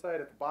our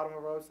website. At the bottom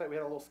of our website, we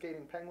had a little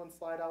skating penguin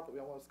slide out that we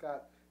almost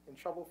got in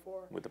trouble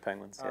for. With the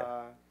Penguins,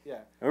 yeah.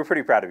 And we're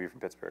pretty proud of you from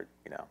Pittsburgh,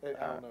 you know.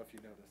 I don't know if you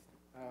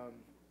noticed.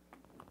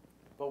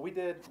 But we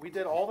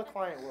did all the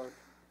client work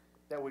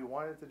that we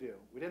wanted to do.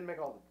 We didn't make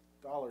all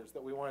the dollars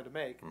that we wanted to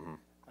make,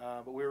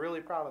 but we were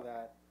really proud of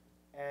that.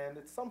 And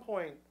at some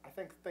point, I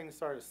think things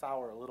started to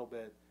sour a little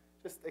bit.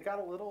 Just it got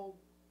a little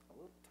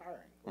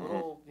tiring. A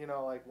little, you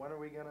know, like, when are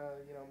we gonna,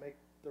 you know, make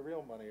the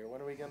real money, or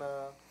when are we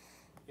gonna,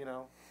 you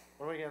know,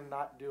 when are we gonna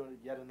not do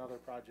yet another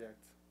project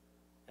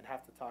and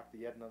have to talk to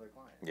yet another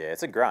client? Yeah,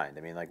 it's a grind.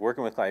 I mean, like,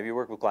 working with clients, if you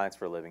work with clients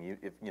for a living,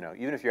 you know,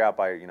 even if you're out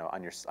by, you know,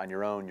 on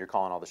your own, you're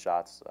calling all the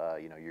shots.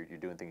 You know, you're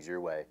doing things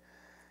your way.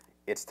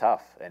 It's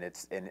tough, and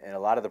a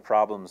lot of the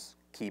problems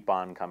keep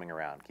on coming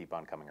around.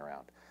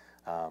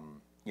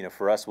 You know,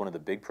 for us, one of the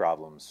big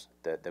problems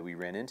that we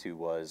ran into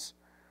was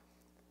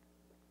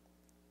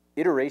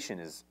iteration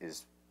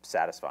is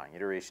satisfying.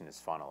 Iteration is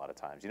fun a lot of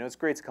times. You know, it's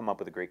great to come up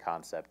with a great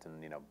concept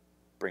and, you know,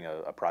 bring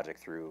a project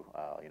through,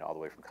 you know, all the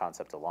way from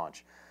concept to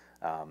launch.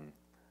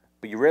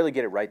 But you rarely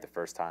get it right the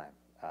first time.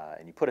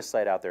 And you put a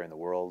site out there in the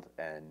world,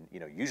 and, you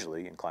know,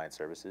 usually in client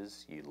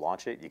services, you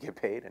launch it, you get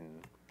paid,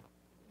 and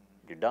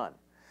you're done.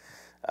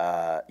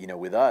 You know,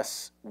 with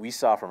us, we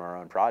saw from our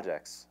own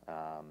projects,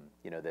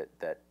 you know,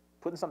 that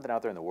putting something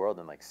out there in the world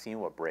and, like, seeing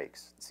what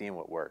breaks, seeing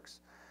what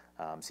works,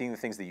 seeing the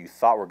things that you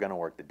thought were going to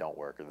work that don't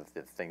work, or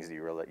the things that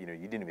you really, you know,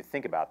 you didn't even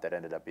think about that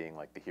ended up being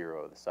like the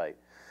hero of the site.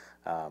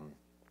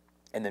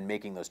 and then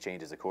making those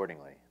changes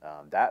accordingly.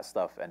 That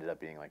stuff ended up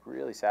being like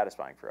really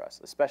satisfying for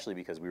us, especially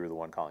because we were the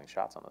one calling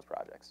shots on those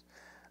projects.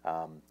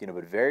 You know,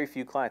 but very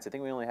few clients. I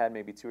think we only had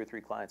maybe 2 or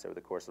 3 clients over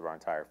the course of our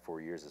entire 4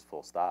 years as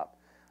full stop.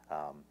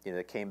 You know,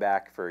 that came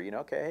back for, you know,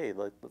 okay, hey,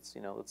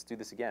 let's do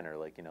this again, or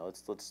like, you know,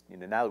 let's you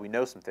know, now that we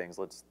know some things,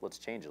 let's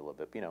change it a little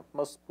bit. But, you know,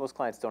 most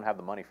clients don't have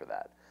the money for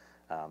that.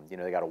 You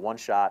know, they got a one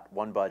shot,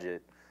 one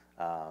budget,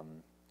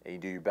 and you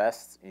do your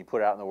best, and you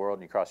put it out in the world,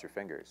 and you cross your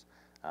fingers.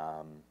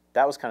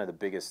 That was kind of the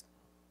biggest,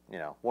 you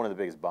know, one of the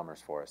biggest bummers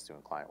for us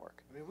doing client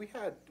work. I mean, we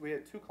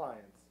had 2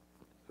 clients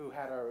who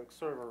had a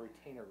sort of a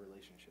retainer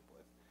relationship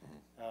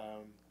with.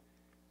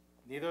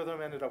 Neither of them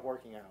ended up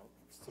working out.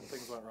 Some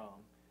things went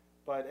wrong.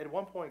 But at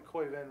one point,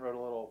 Coy Vin wrote a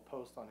little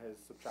post on his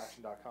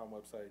subtraction.com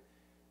website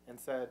and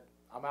said,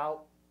 "I'm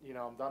out. You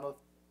know, I'm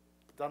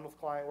done with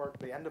client work.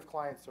 The end of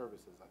client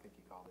services," I think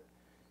he called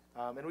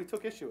it. And we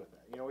took issue with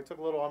that. You know, we took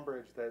a little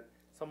umbrage that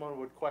someone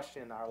would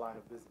question our line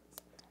of business.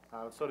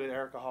 So did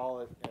Erica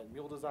Hall at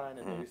Mule Design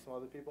and maybe some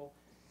other people.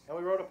 And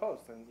we wrote a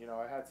post, and you know,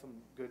 I had some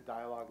good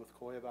dialogue with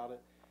Coy about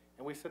it.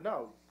 And we said,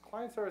 no,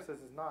 client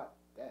services is not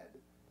dead.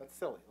 That's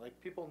silly. Like,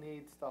 people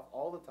need stuff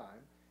all the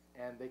time,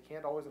 and they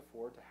can't always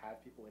afford to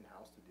have people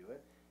in-house to do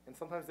it. And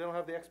sometimes they don't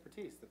have the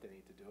expertise that they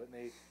need to do it,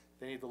 and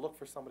they need to look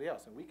for somebody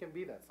else. And we can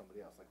be that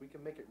somebody else. Like, we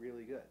can make it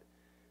really good.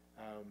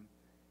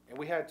 And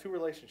we had 2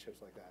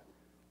 relationships like that.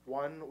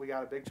 One, we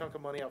got a big chunk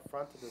of money up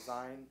front to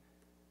design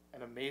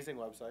an amazing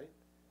website.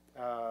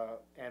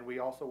 And we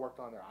also worked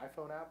on their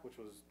iPhone app, which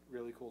was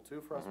really cool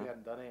too for us. We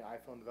hadn't done any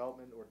iPhone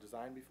development or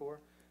design before,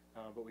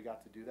 but we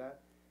got to do that.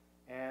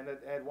 And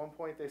at one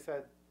point they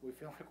said, "We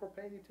feel like we're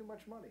paying you too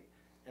much money,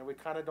 and we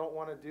kind of don't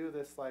want to do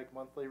this like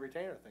monthly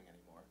retainer thing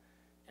anymore."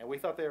 And we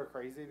thought they were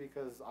crazy,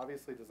 because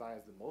obviously design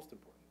is the most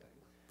important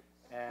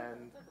thing,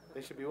 and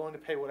they should be willing to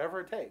pay whatever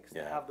it takes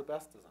to have the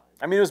best design.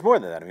 I mean, it was more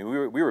than that. I mean,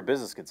 we were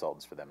business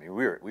consultants for them. I mean,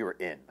 we were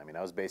in. I mean,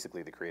 I was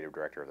basically the creative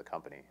director of the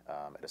company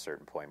at a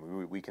certain point.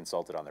 We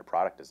consulted on their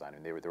product design,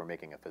 and they were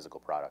making a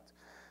physical product.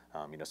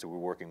 You know, so we were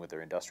working with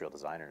their industrial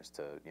designers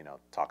to, you know,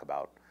 talk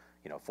about,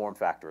 you know, form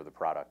factor of the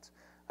product.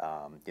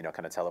 You know,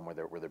 kind of tell them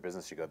where their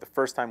business should go. The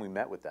first time we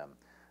met with them,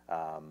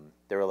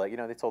 they were like, you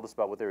know, they told us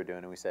about what they were doing,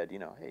 and we said, you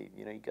know, hey,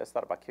 you know, you guys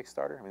thought about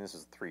Kickstarter? I mean, this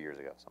was 3 years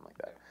ago, something like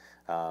that.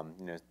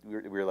 You know,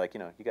 we were like, you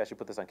know, you guys should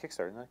put this on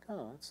Kickstarter. And they're like,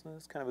 oh,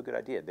 that's kind of a good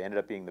idea. They ended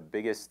up being the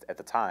biggest, at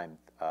the time,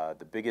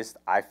 the biggest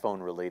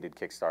iPhone-related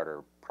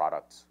Kickstarter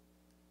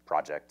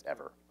project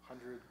ever.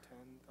 110.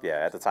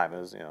 Yeah, at the time, it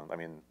was, you know, I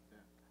mean,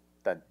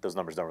 those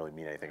numbers don't really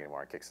mean anything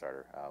anymore on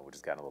Kickstarter, which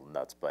has gotten a little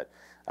nuts. But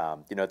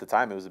you know, at the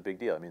time, it was a big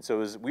deal. I mean, so it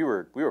was, we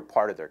were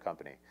part of their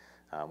company.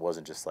 It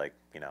wasn't just like,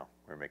 you know,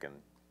 we were making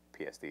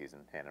PSDs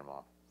and handing them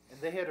off. And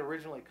they had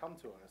originally come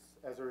to us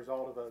as a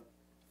result of a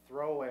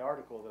throwaway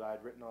article that I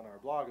had written on our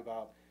blog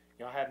about,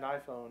 you know, I had an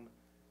iPhone,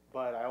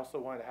 but I also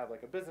wanted to have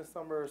like a business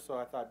number, so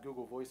I thought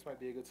Google Voice might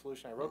be a good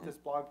solution. I wrote this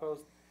blog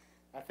post.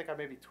 I think I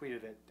maybe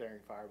tweeted it during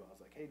Fireball. I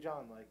was like, "Hey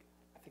John, like,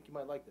 I think you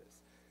might like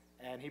this."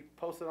 And he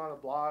posted on a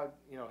blog,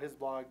 you know, his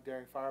blog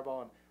during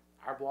Fireball, and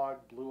our blog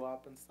blew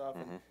up and stuff.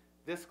 And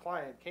this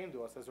client came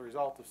to us as a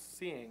result of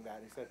seeing that.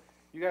 And he said,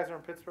 "You guys are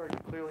in Pittsburgh. You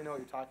clearly know what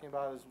you're talking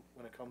about is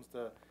when it comes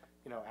to,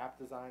 you know, app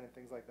design and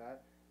things like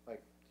that.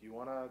 Like, do you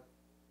want to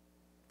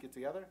get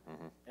together?"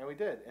 And we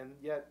did. And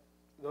yet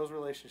those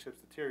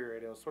relationships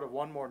deteriorated. It was sort of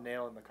one more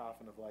nail in the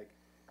coffin of like,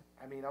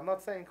 I mean, I'm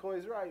not saying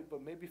Coy's right,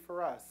 but maybe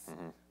for us,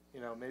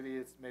 you know, maybe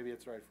it's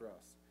right for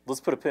us. Let's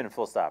put a pin and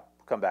full stop.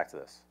 We'll come back to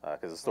this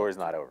because the story's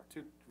not over.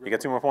 You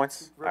got 2 more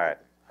points? All right.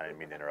 I didn't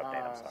mean to interrupt,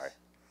 Nate. I'm sorry.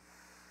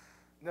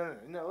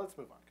 No. Let's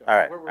move on. Go all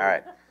right. All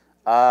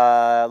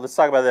right. Let's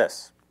talk about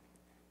this.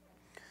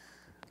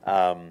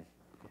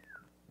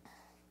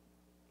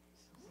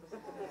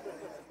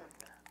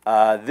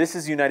 This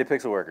is United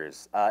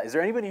Pixelworkers. Is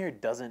there anybody here who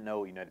doesn't know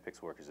what United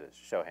Pixelworkers is?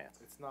 Show of hands.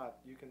 It's not.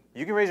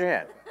 You can raise your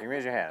hand. You can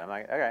raise your hand. I'm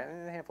like, okay,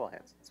 a handful of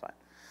hands. It's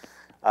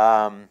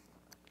fine.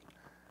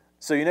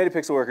 So United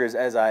Pixelworkers,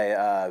 as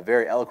I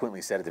very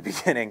eloquently said at the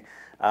beginning,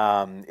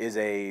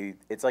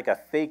 it's like a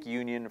fake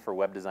union for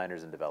web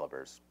designers and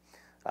developers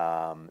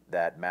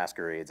that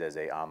masquerades as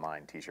a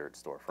online T-shirt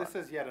storefront. This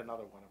is yet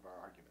another one of our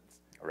arguments.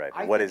 Right.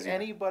 I think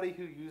anybody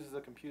who uses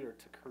a computer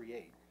to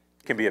create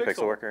can be a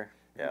pixel worker.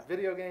 Yeah.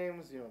 Video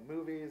games, you know,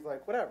 movies,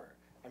 like whatever.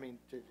 I mean,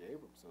 J.J.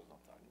 Abrams knows what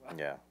I'm talking about.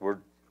 Yeah, we're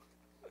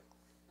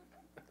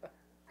a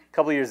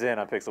couple years in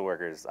on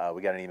Pixelworkers.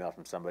 We got an email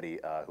from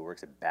somebody who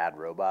works at Bad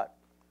Robot,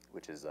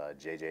 which is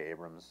J.J.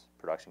 Abrams'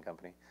 production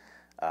company,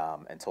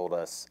 and told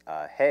us,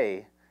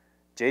 "Hey,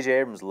 J.J.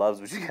 Abrams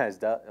loves what you guys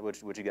do.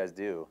 What you guys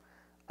do.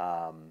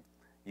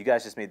 You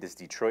guys just made this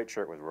Detroit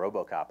shirt with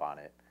RoboCop on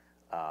it.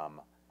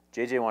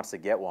 J.J. wants to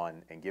get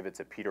one and give it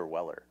to Peter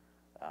Weller,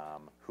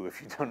 who,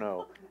 if you don't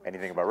know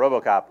anything about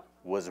RoboCop,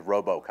 was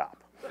RoboCop."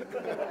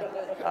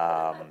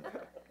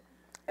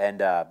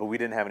 But we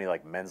didn't have any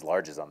like men's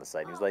larges on the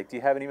site. And he was like, "Do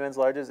you have any men's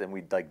larges?" And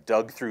we like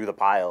dug through the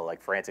pile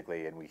like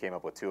frantically, and we came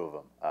up with 2 of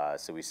them.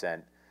 So we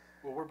sent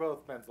Well, we're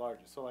both men's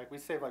largest, so like we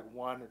save like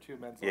 1 or 2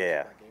 men's largest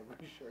Yeah. in that game.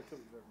 Pretty sure that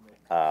we've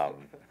ever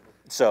made.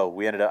 So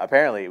we ended up,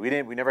 apparently, we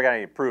never got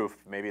any proof.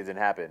 Maybe it didn't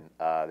happen.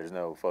 There's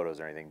no photos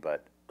or anything,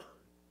 but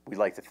we'd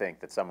like to think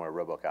that somewhere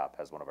RoboCop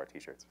has one of our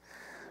T-shirts.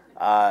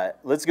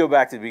 Let's go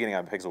back to the beginning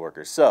on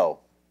Pixelworkers. So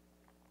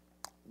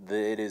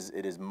it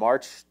is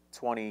March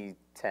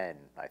 2010,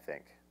 I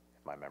think,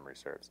 if my memory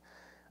serves.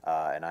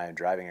 And I am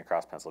driving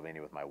across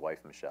Pennsylvania with my wife,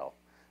 Michelle.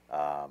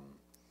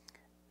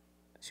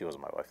 She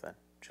wasn't my wife then.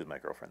 She was my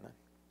girlfriend then.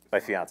 My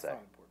fiance,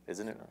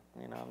 isn't it?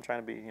 You know, I'm trying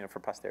to be, for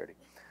posterity.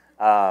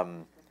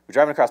 We're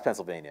driving across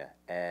Pennsylvania,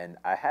 and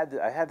I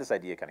had this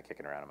idea kind of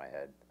kicking around in my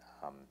head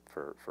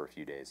for a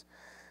few days.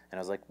 And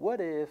I was like, what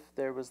if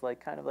there was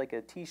like kind of like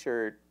a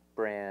T-shirt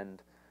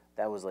brand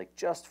that was like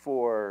just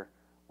for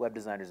web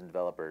designers and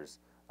developers?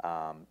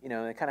 And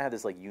it kind of had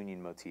this like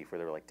union motif where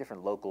there were like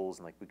different locals,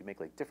 and like we could make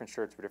like different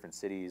shirts for different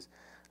cities,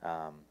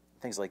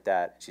 things like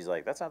that. She's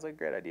like, that sounds like a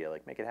great idea.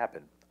 Like, make it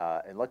happen.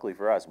 And luckily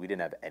for us, we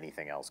didn't have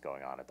anything else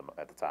going on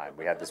at the time.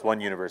 We had this one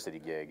university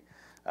gig.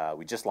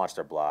 We just launched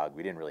our blog.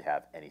 We didn't really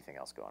have anything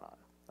else going on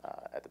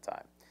at the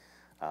time.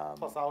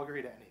 Plus, I'll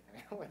agree to anything.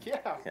 I'm like, yeah,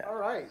 all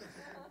right,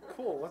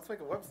 cool. Let's make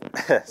a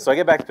website. So I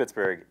get back to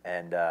Pittsburgh,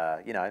 and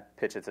I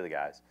pitch it to the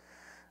guys.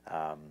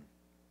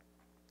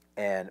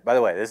 And by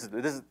the way,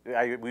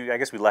 I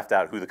guess we left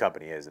out who the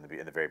company is in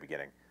the very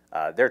beginning.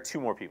 There are 2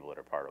 more people that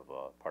are part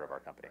of our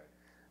company.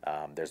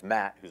 There's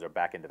Matt, who's our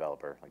back-end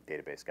developer, like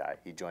database guy.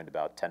 He joined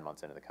about 10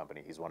 months into the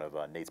company. He's one of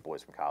Nate's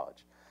boys from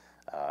college.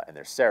 And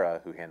there's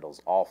Sarah, who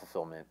handles all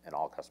fulfillment and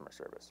all customer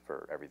service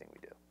for everything we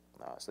do.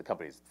 So the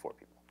company's 4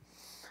 people.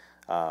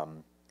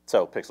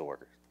 So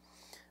Pixelworkers.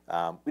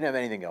 We didn't have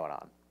anything going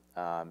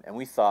on. And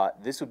we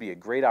thought this would be a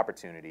great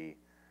opportunity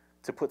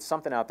to put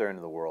something out there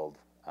into the world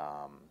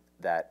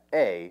that,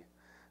 A,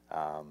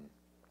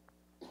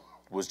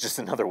 was just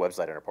another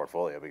website in our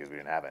portfolio because we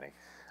didn't have any.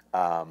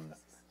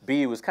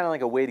 B, was kind of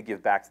like a way to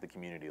give back to the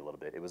community a little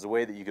bit. It was a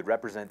way that you could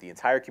represent the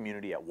entire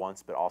community at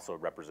once, but also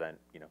represent,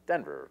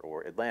 Denver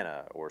or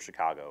Atlanta or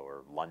Chicago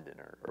or London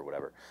or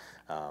whatever.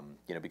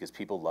 Because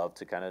people love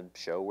to kind of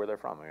show where they're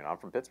from. I mean, I'm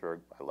from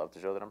Pittsburgh. I love to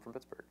show that I'm from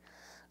Pittsburgh.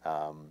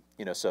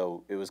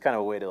 So it was kind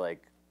of a way to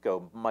like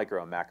go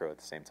micro and macro at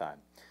the same time.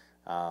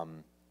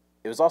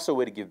 It was also a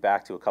way to give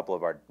back to a couple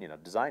of our,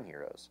 design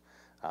heroes.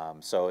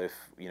 So if,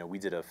 we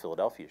did a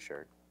Philadelphia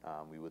shirt,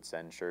 we would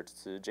send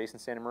shirts to Jason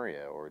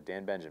Santamaria or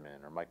Dan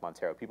Benjamin or Mike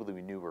Montero, people that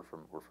we knew were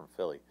from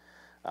Philly.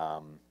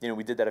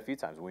 We did that a few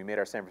times. When we made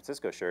our San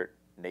Francisco shirt,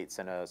 Nate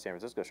sent a San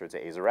Francisco shirt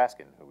to Aza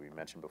Raskin, who we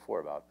mentioned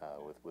before about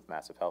with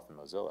Massive Health and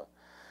Mozilla.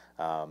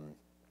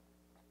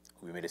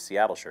 We made a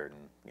Seattle shirt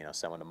and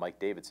sent one to Mike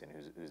Davidson,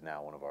 who's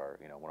now one of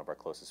our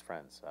closest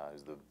friends,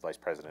 who's the vice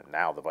president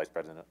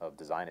of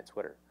design at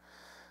Twitter,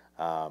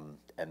 and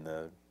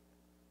the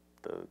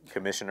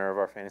commissioner of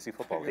our fantasy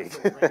football league.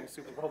 Reigning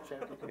Super Bowl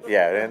champion.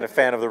 Yeah, and a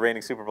fan of the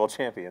reigning Super Bowl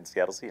champion,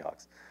 Seattle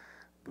Seahawks.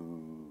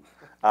 Boo.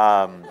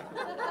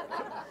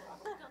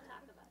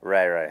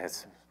 Right.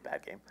 It's a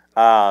bad game.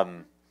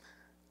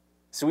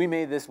 So we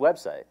made this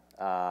website.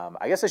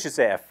 I guess I should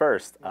say at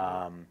first,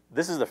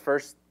 this is the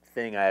first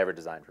thing I ever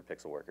designed for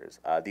Pixelworkers.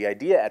 The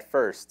idea at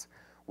first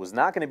was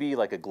not going to be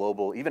like a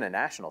global, even a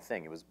national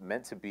thing. It was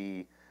meant to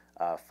be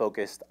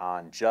focused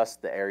on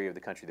just the area of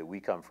the country that we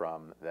come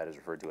from that is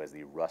referred to as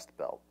the Rust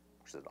Belt,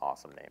 which is an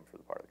awesome name for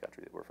the part of the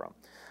country that we're from.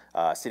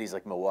 Cities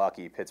like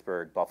Milwaukee,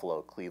 Pittsburgh,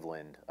 Buffalo,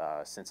 Cleveland,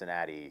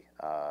 Cincinnati,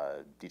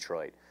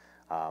 Detroit.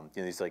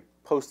 These like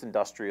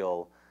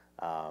post-industrial,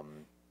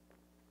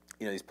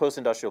 these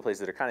post-industrial places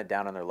that are kind of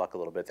down on their luck a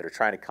little bit, that are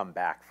trying to come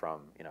back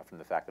from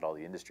the fact that all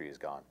the industry is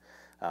gone.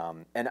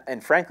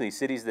 And frankly,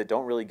 cities that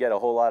don't really get a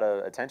whole lot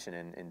of attention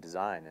in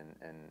design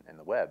and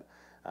the web.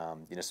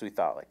 So we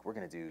thought, like, we're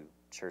going to do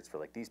shirts for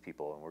like these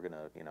people, and we're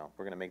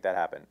going to make that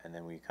happen. And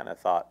then we kind of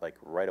thought, like,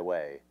 right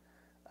away,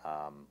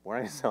 we're not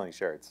going to sell any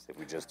shirts if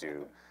we just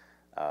do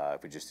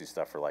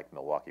stuff for like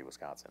Milwaukee,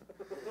 Wisconsin.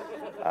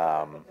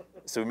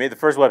 So we made the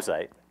first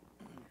website.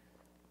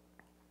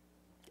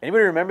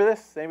 Anybody remember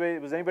this?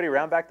 Was anybody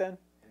around back then?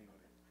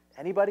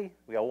 Anybody?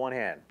 We got one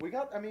hand.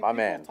 People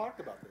talked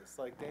about this.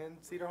 Like Dan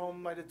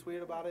Cederholm might have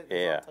tweeted about it.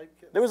 Yeah.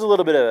 There was a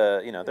little bit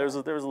of there was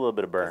a little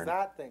bit of burn.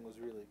 That thing was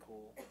really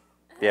cool.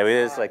 Yeah, we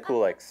did this like cool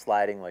like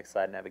slide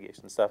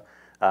navigation stuff.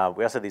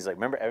 We also had these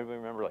everybody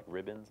remember like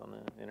ribbons on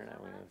the internet?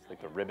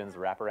 Like the ribbons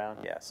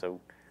wraparound. Yeah.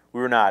 So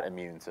we were not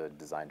immune to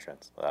design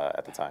trends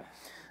at the time.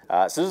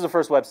 So this is the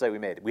first website we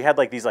made. We had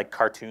like these like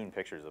cartoon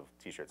pictures of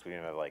T-shirts. We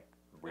didn't have like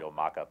real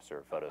mock-ups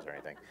or photos or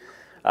anything.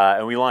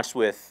 And we launched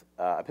with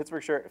a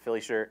Pittsburgh shirt, a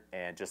Philly shirt,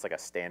 and just like a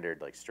standard,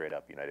 like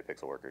straight-up United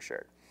Pixelworkers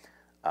shirt.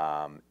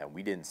 And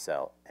we didn't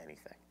sell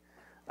anything.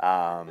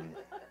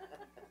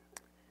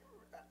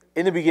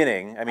 In the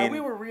beginning,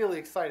 we were really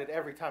excited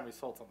every time we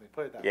sold something.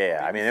 Put it that way.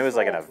 Yeah, it was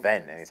like an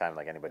event anytime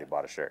like anybody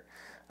bought a shirt.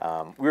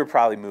 We were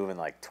probably moving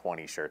like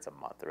 20 shirts a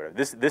month or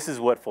whatever. This is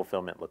what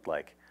fulfillment looked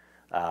like.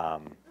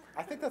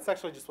 I think that's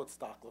actually just what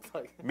stock looked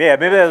like. Yeah,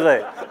 maybe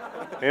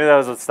that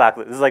was what stock.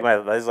 This is like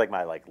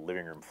my like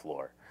living room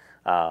floor.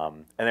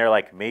 And there are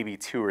like maybe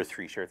 2 or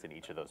 3 shirts in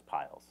each of those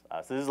piles.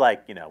 So this is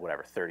like,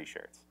 whatever, 30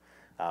 shirts.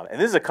 And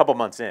this is a couple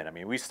months in. I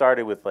mean, we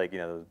started with like,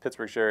 the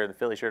Pittsburgh shirt and the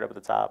Philly shirt up at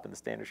the top and the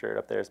standard shirt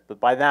up there. But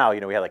by now,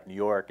 we had like New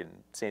York and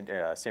San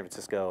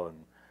Francisco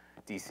and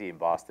DC and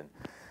Boston.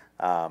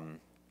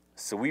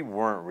 So we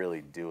weren't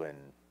really doing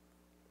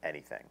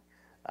anything.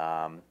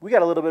 We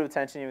got a little bit of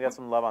attention. We got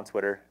some love on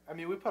Twitter. I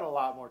mean, we put a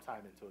lot more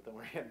time into it than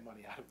we're getting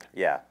money out of it.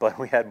 Yeah, but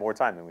we had more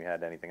time than we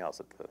had anything else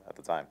at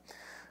the time.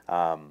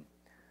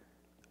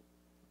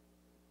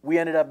 We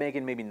ended up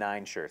making maybe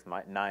 9 shirts,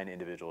 9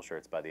 individual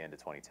shirts by the end of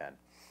 2010.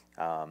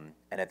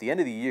 And at the end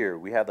of the year,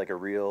 we had like a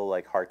real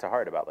like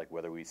heart-to-heart about like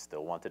whether we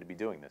still wanted to be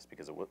doing this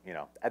because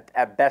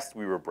at best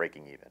we were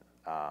breaking even.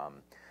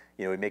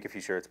 We'd make a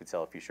few shirts, we'd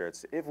sell a few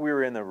shirts. If we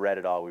were in the red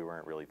at all, we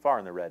weren't really far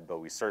in the red, but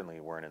we certainly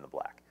weren't in the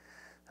black.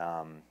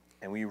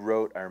 And we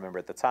wrote, I remember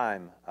at the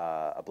time,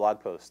 a blog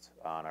post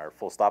on our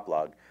Full Stop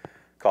blog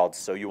called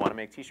 "So You Want to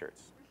Make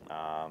T-Shirts?"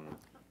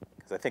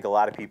 Because I think a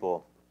lot of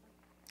people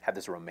have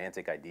this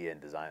romantic idea in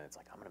design. It's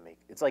like, I'm going to make,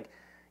 it's like,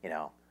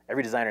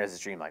 every designer has this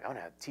dream, like, I'm going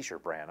to have a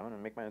T-shirt brand. I'm going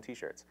to make my own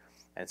T-shirts.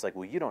 And it's like,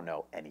 well, you don't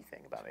know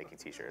anything about making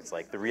T-shirts.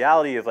 Like, the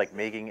reality of, like,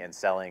 making and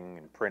selling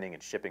and printing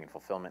and shipping and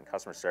fulfillment and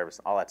customer service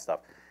and all that stuff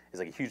is,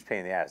 like, a huge pain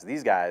in the ass.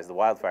 These guys, the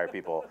Wildfire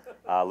people,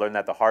 learned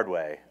that the hard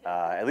way.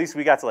 At least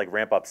we got to, like,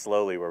 ramp up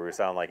slowly where we were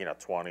selling, like,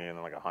 20 and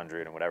then, like,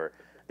 100 and whatever.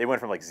 They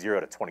went from, like, 0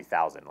 to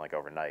 20,000, like,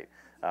 overnight.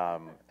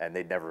 And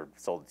they'd never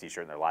sold a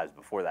T-shirt in their lives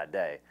before that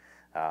day.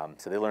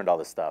 So they learned all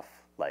this stuff.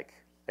 Like,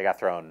 they got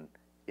thrown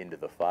into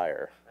the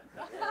fire.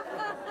 There's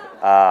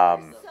so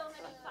many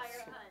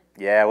fire hunts.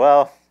 Yeah,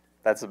 well,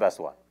 that's the best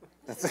one.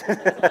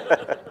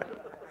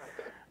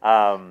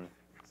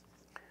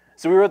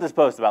 So we wrote this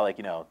post about like,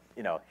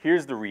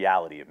 here's the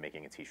reality of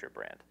making a T-shirt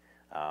brand.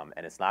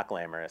 And it's not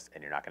glamorous,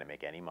 and you're not going to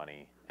make any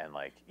money. And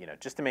like,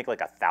 just to make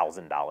like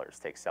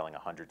 $1,000 takes selling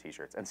 100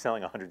 T-shirts, and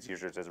selling 100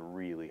 T-shirts is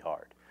really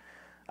hard.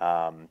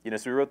 So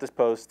we wrote this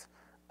post,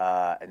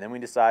 and then we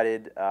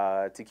decided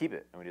to keep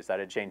it, and we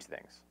decided to change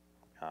things.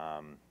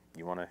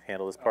 You want to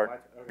handle this part?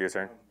 Okay. Your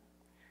turn.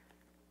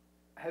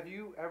 Have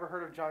you ever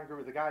heard of John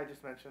Gruber, the guy I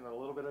just mentioned a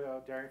little bit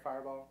ago, Daring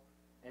Fireball?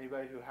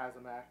 Anybody who has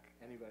a Mac?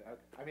 Anybody?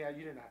 I mean,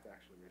 you didn't have to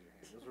actually raise your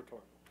hand. It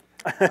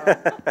was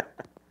rhetorical.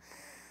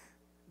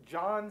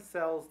 John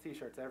sells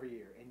T-shirts every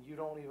year, and you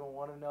don't even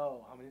want to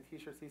know how many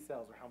T-shirts he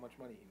sells or how much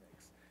money he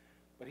makes.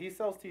 But he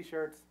sells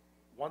T-shirts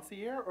once a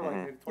year, or like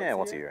maybe twice a year? Yeah,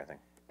 once a year, I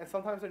think. And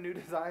sometimes they're new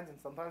designs, and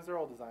sometimes they're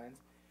old designs.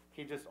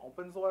 He just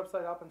opens the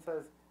website up and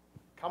says,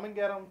 come and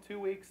get them 2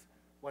 weeks.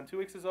 When 2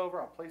 weeks is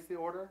over, I'll place the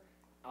order.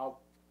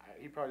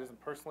 He probably doesn't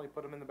personally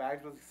put them in the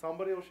bags, but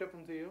somebody will ship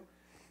them to you,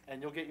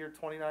 and you'll get your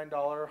 $29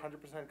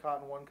 100%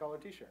 cotton one-color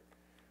T-shirt.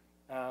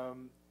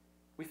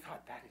 We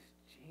thought, that is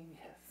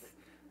genius.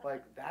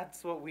 Like,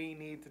 that's what we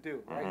need to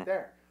do right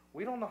there.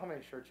 We don't know how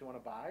many shirts you want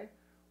to buy.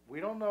 We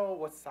don't know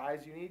what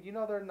size you need.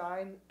 There are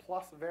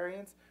 9+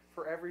 variants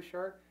for every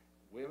shirt.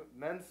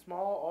 Men's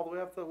small all the way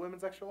up to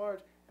women's extra large,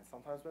 and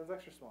sometimes men's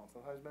extra small, and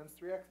sometimes men's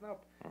 3X and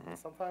up, and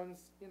sometimes,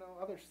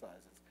 other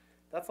sizes.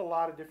 That's a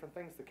lot of different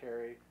things to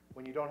carry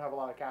when you don't have a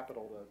lot of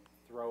capital to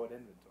throw at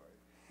inventory.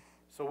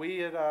 So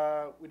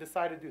we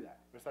decided to do that.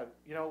 We decided,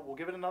 we'll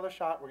give it another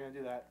shot. We're going to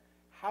do that.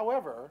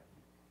 However,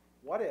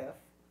 what if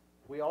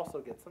we also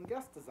get some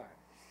guest designers?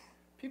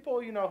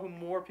 People, who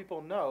more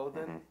people know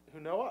than who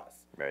know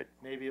us. Right.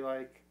 Maybe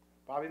like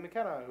Bobby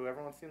McKenna, who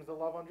everyone seems to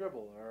love on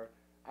Dribble, or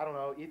I don't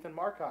know, Ethan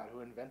Marcotte,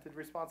 who invented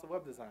responsive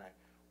web design,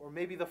 or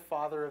maybe the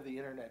father of the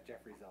internet,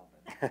 Jeffrey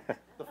Zellman,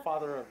 the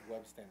father of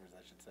web standards,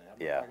 I should say. I'm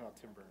not talking about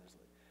Tim Berners-Lee.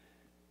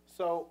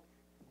 So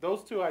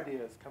those two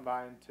ideas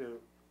combined to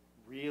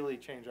really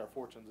change our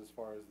fortunes as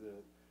far as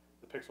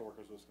the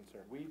Pixelworkers was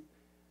concerned. We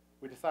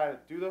decided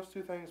to do those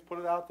two things, put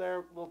it out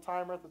there, little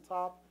timer at the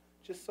top,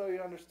 just so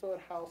you understood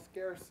how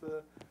scarce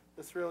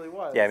this really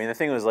was. Yeah, I mean, the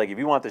thing was, like, if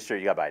you want this shirt,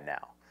 you got to buy it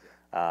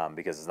now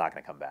because it's not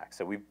going to come back.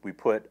 So we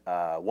put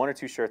 1 or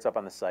 2 shirts up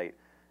on the site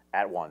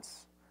at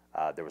once.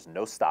 There was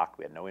no stock.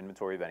 We had no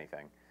inventory of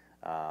anything.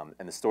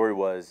 And the story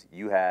was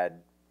you had,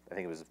 I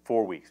think it was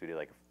 4 weeks. We did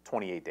like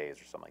 28 days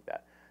or something like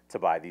that to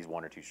buy these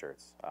 1 or 2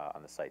 shirts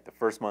on the site. The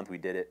first month we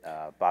did it,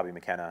 Bobby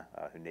McKenna,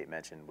 who Nate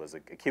mentioned, was a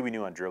kid we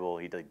knew on Dribble.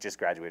 He just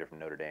graduated from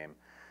Notre Dame.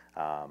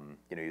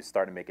 He was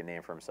starting to make a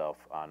name for himself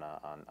on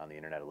the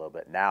internet a little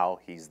bit. Now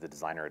he's the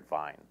designer at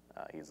Vine.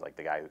 He's like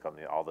the guy who comes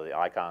in all the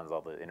icons,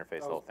 all the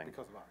interface, the whole thing.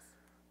 Because of us.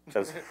 That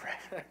was,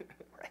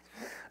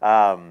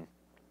 right.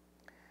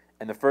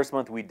 And the first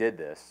month we did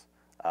this,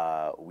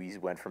 we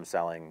went from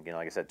selling,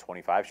 like I said,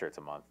 25 shirts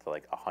a month to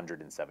like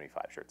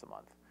 175 shirts a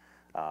month.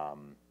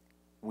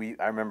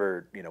 I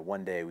remember,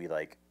 one day we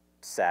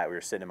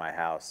were sitting in my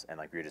house and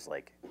we were just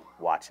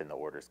watching the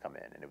orders come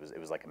in, and it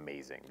was like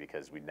amazing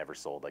because we'd never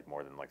sold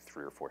more than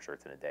 3 or 4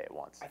 shirts in a day at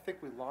once. I think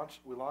we launched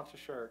a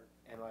shirt,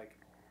 and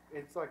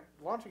it's like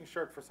launching a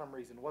shirt for some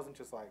reason wasn't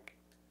just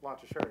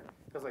launch a shirt,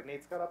 because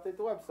Nate's got to update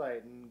the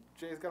website and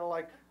Jay's got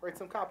to write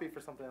some copy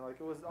for something.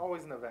 It was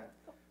always an event.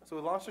 So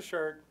we launched a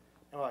shirt,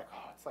 and we're like,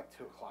 oh, it's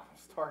 2 o'clock, I'm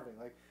starving.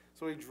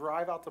 So we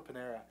drive out to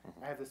Panera.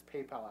 I have this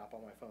PayPal app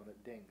on my phone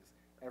that dings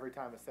every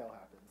time a sale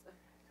happens.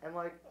 And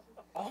like,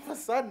 all of a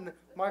sudden,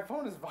 my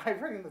phone is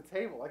vibrating the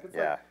table. Like it's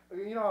like,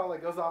 you know, how,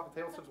 like goes off the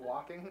table, starts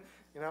walking,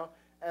 you know,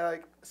 and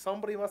like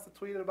somebody must have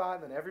tweeted about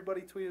it, and then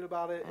everybody tweeted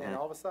about it, and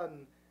all of a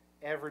sudden,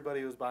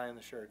 everybody was buying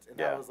the shirts,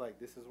 and I was like,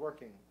 this is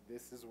working.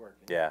 This is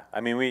working. Yeah,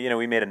 I mean,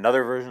 we made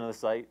another version of the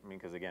site. I mean,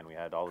 because again, we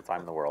had all the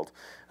time in the world,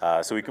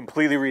 so we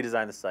completely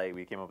redesigned the site.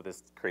 We came up with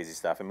this crazy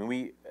stuff. I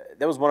mean,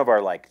 that was one of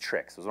our like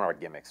tricks. It was one of our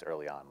gimmicks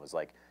early on. Was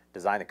like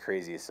design the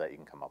craziest site you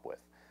can come up with.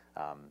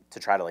 To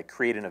try to like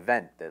create an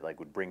event that like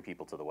would bring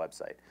people to the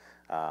website.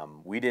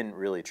 We didn't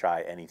really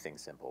try anything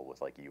simple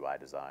with like UI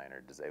design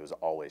or it was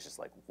always just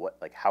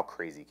like how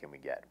crazy can we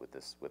get with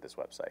this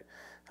website?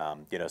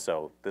 You know,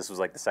 so this was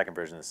like the second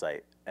version of the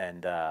site,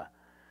 and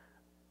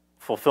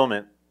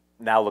fulfillment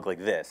now looked like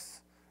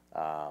this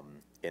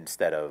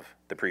instead of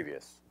the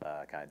previous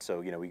kind.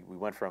 So you know, we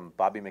went from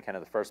Bobby McKenna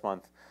the first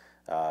month,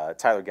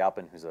 Tyler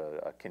Galpin, who's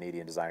a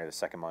Canadian designer, the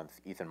second month,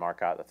 Ethan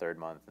Marcotte the third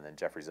month, and then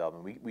Jeffrey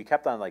Zeldman. We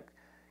kept on like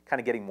kind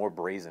of getting more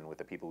brazen with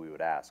the people we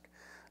would ask.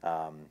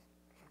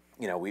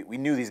 You know, we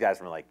knew these guys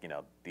from like, you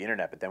know, the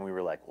internet, but then we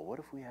were like, well, what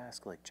if we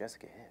ask like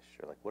Jessica Hish,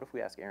 or like what if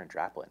we ask Aaron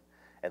Draplin?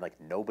 And like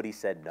nobody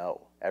said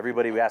no.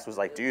 Everybody we asked was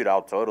like, dude,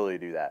 I'll totally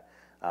do that.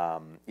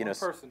 You know, one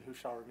person who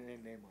shall remain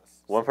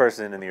nameless. One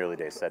person in the early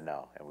days said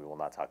no, and we will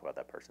not talk about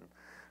that person.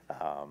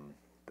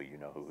 But you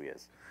know who he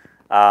is.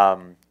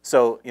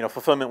 So you know,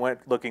 fulfillment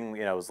went looking,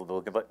 you know,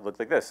 looked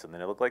like this, and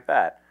then it looked like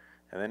that.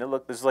 And then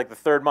this is like the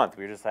third month.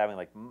 We were just having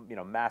like, you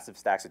know, massive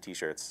stacks of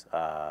T-shirts,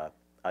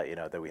 you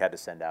know, that we had to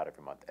send out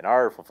every month. And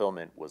our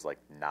fulfillment was like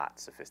not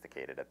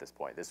sophisticated at this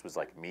point. This was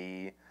like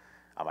me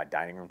on my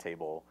dining room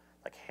table,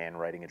 like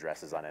handwriting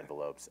addresses on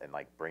envelopes and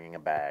like bringing a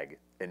bag,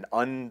 an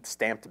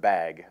unstamped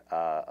bag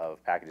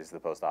of packages to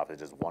the post office,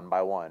 just one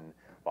by one,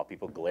 while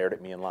people glared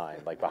at me in line,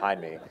 like behind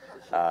me,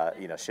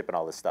 you know, shipping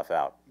all this stuff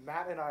out.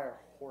 Matt and I are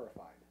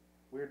horrified.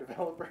 We're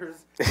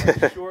developers.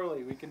 And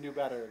surely we can do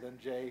better than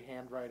Jay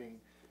handwriting.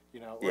 You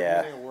know, or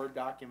using a Word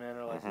document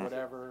or like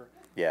whatever.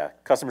 Yeah,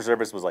 customer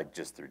service was like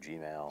just through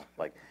Gmail.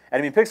 Like, and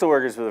I mean,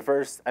 Pixelworkers for the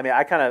first. I mean,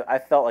 I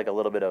felt like a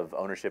little bit of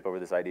ownership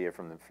over this idea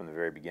from the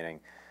very beginning,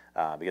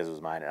 because it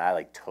was mine, and I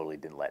like totally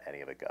didn't let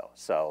any of it go.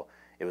 So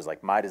it was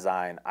like my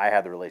design. I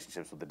had the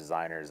relationships with the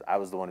designers. I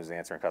was the one who was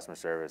answering customer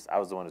service. I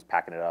was the one who was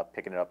packing it up,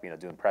 picking it up, you know,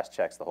 doing press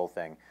checks, the whole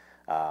thing.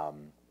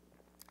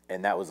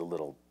 And that was a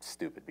little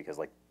stupid because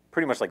like,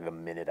 pretty much like the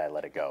minute I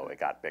let it go, it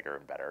got bigger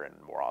and better and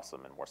more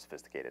awesome and more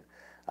sophisticated.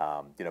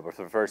 You know, but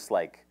for the first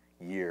like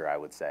year, I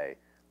would say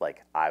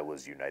like I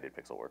was United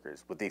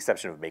Pixelworkers, with the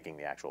exception of making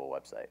the actual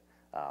website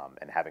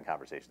and having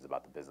conversations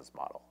about the business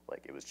model.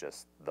 Like it was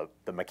just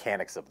the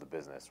mechanics of the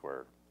business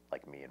were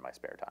like me in my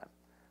spare time,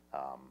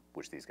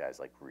 which these guys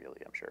like really,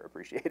 I'm sure,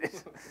 appreciated.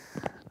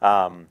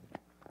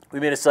 We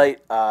made a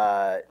site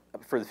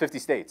for the 50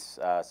 states.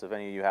 So if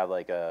any of you have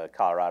like a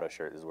Colorado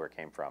shirt, this is where it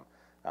came from.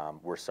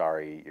 We're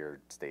sorry your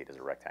state is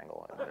a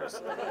rectangle, and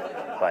there's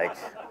like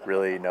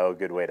really no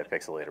good way to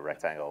pixelate a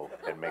rectangle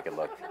and make it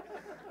look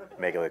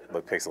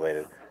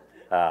pixelated.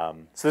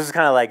 So this is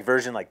kind of like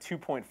version like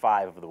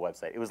 2.5 of the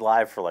website. It was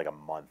live for like a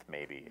month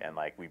maybe, and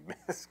like we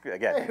missed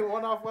again. Hey,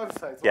 one-off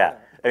websites. Yeah,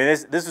 I mean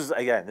this was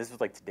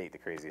like to date the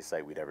craziest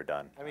site we'd ever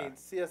done. I mean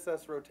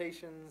CSS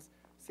rotations,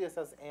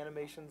 CSS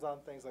animations on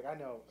things. Like I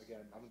know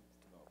again, I'm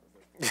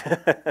a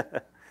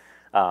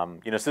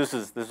developer. You know, so this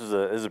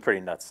is a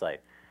pretty nuts site.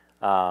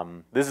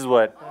 This is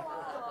what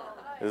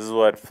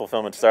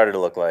fulfillment started to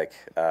look like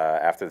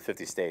after the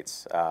 50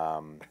 states.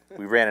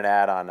 We ran an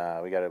ad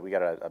on we got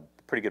a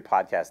pretty good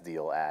podcast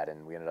deal ad,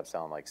 and we ended up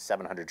selling like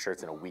 700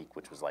 shirts in a week,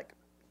 which was like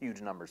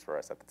huge numbers for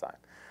us at the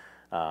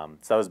time.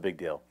 So that was a big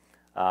deal.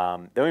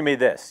 Then we made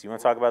this. You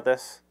want to talk about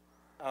this?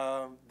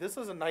 This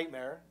was a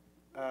nightmare.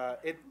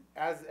 It,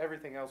 as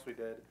everything else we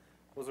did,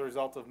 was a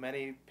result of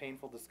many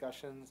painful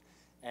discussions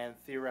and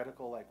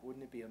theoretical, like,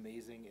 wouldn't it be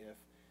amazing if...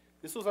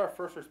 This was our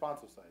first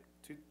responsive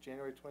site,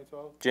 January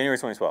 2012? January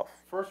 2012.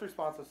 First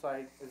responsive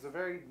site is a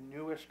very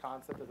newish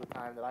concept at the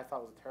time that I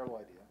thought was a terrible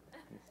idea.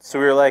 So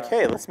we were like,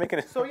 hey, let's make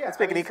an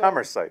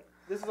e-commerce site.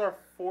 This is our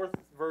fourth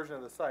version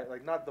of the site,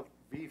 like not the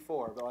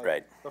V4, but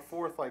like the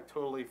fourth, like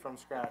totally from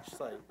scratch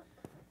site.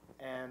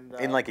 And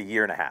in like a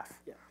year and a half.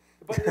 Yeah,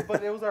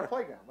 but it was our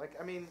playground. Like,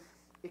 I mean,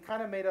 it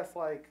kind of made us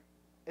like,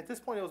 at this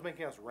point, it was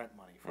making us rent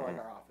money for like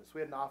our office.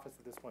 We had an office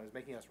at this point. It was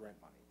making us rent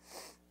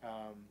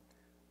money.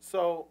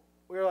 So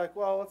we were like,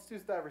 well, let's do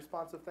that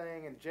responsive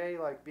thing. And Jay,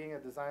 like being a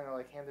designer,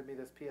 like handed me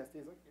this PSD.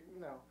 He's like, you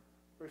know,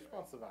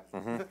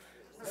 responsivize.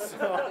 So,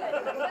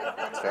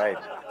 that's right.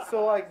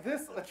 So like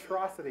this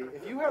atrocity,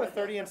 if you had a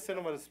 30-inch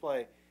cinema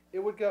display, it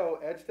would go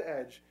edge to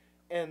edge,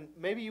 and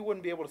maybe you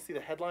wouldn't be able to see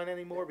the headline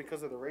anymore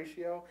because of the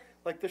ratio.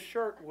 Like the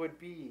shirt would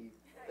be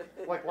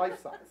like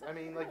life size. I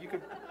mean, like you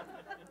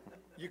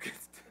could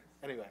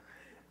anyway.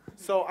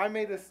 So I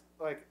made this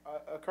like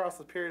across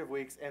the period of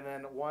weeks, and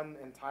then one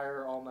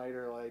entire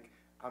all-nighter. Like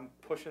I'm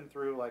pushing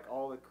through like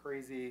all the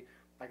crazy.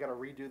 I got to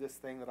redo this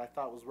thing that I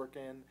thought was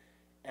working,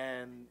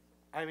 and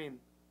I mean,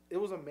 it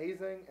was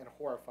amazing and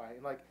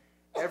horrifying. Like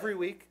every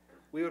week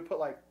we would put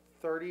like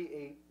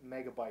 38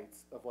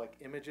 megabytes of like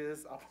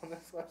images up on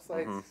this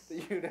website that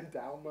you can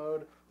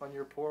download on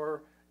your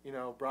poor,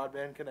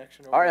 broadband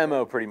connection. Our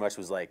MO pretty much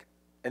was like,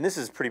 and this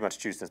is pretty much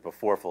true since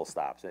before Full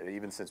Stops,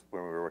 even since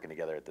when we were working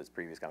together at this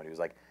previous company, it was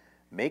like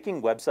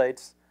making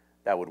websites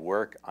that would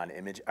work on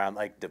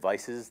like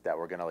devices that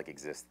were gonna like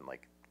exist in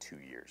like 2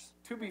 years.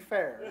 To be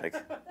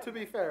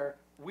fair,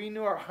 we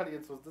knew our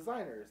audience was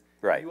designers.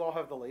 Right. You all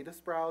have the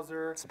latest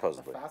browser,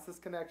 supposedly the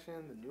fastest connection,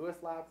 the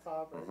newest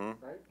laptop,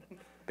 right?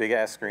 Big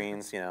ass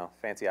screens,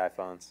 fancy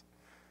iPhones,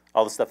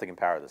 all the stuff that can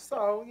power this stuff.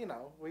 So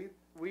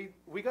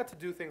we got to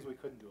do things we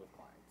couldn't do with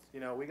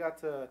clients. We got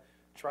to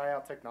try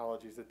out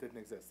technologies that didn't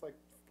exist. Like,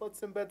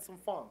 let's embed some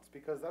fonts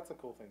because that's a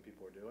cool thing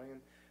people are doing.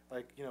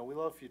 And we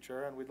love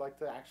Futura, and we'd like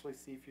to actually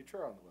see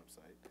Futura on the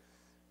website.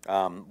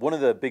 One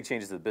of the big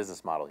changes to the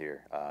business model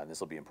here, and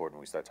this will be important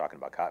when we start talking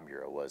about Cotton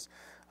Bureau, was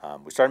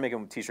we started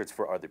making T-shirts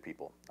for other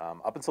people.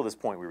 Up until this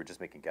point, we were just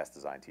making guest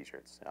design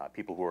T-shirts.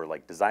 People who were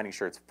like designing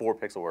shirts for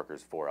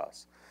Pixelworkers for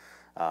us,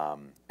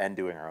 and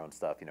doing our own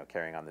stuff,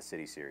 carrying on the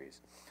City series.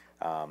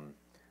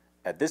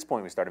 At this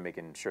point, we started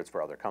making shirts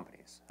for other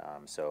companies.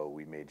 So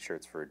we made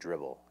shirts for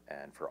Dribble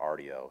and for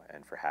Artio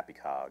and for Happy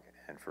Cog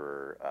and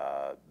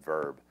for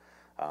Verb.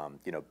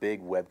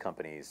 Big web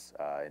companies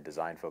and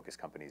design-focused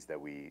companies that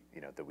we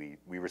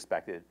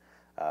respected,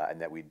 and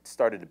that we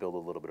started to build a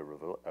little bit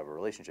of a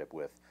relationship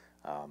with,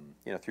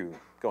 through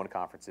going to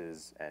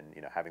conferences and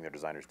having their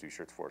designers do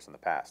shirts for us in the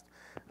past.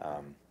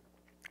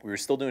 We were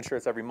still doing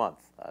shirts every month,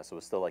 so it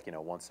was still like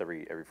once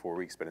every 4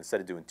 weeks. But instead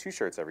of doing 2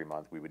 shirts every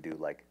month, we would do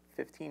like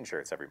 15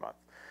 shirts every month,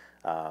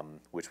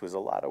 which was a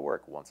lot of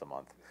work once a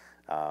month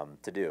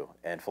to do.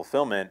 And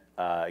fulfillment,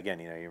 again,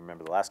 you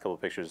remember the last couple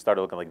of pictures, it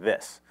started looking like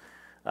this.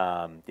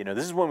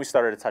 This is when we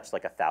started to touch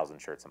like 1,000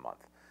 shirts a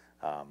month,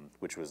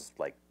 which was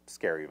like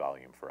scary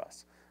volume for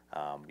us.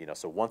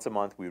 So once a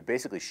month, we would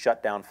basically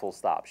shut down Full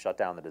Stop, shut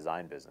down the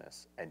design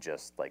business, and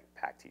just like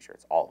pack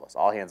T-shirts. All of us,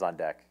 all hands on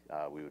deck,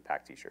 we would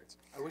pack T-shirts.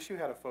 I wish you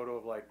had a photo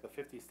of like the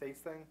 50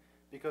 states thing,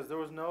 because there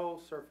was no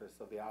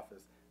surface of the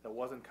office that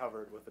wasn't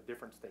covered with a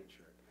different state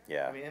shirt.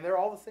 Yeah. I mean, and they're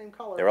all the same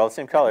color. They're all the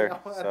same color.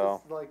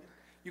 So like,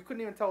 you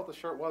couldn't even tell what the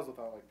shirt was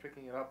without like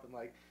picking it up and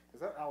like, is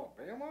that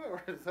Alabama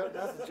or is that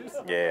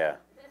Massachusetts? Yeah.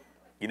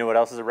 You know what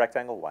else is a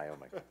rectangle?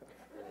 Wyoming.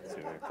 So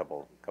a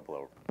couple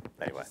of,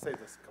 anyway. Just save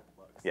this a couple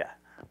bucks. Yeah.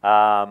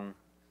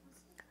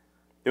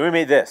 Then we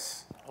made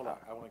this. Hold on,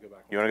 I want to go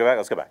back. You want to go back?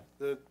 Let's go back.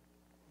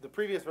 The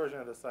previous version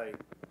of the site,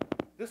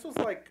 this was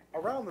like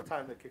around the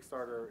time that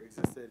Kickstarter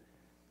existed,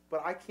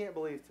 but I can't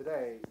believe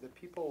today that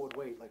people would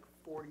wait like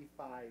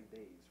 45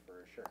 days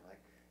for a shirt. Like,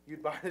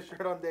 you'd buy the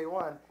shirt on day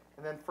one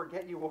and then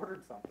forget you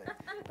ordered something,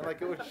 and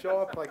like it would show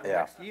up like the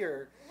next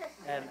year.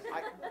 And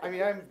I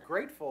mean, I'm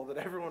grateful that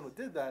everyone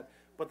did that.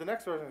 But the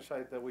next version of the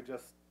site that we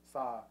just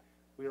saw,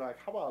 we were like,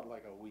 how about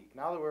like a week?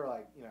 Now that we're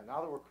like,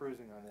 now that we're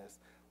cruising on this,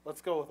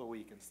 let's go with a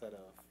week instead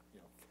of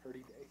 30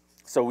 days.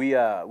 So we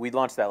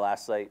launched that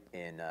last site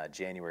in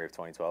January of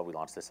 2012. We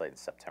launched this site in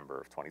September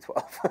of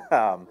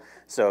 2012.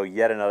 So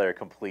yet another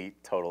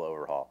complete total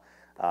overhaul.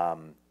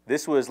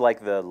 This was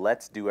like the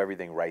let's do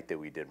everything right that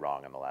we did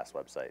wrong on the last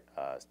website,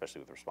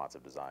 especially with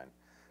responsive design.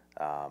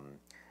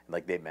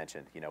 Like they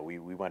mentioned, we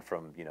went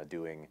from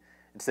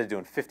instead of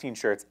doing 15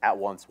 shirts at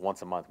once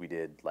a month, we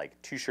did like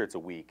 2 shirts a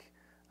week.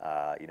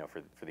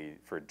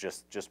 For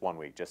just 1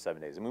 week, just 7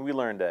 days. I mean, we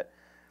learned that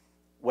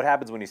what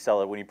happens when you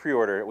sell it, when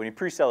you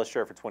pre-sell a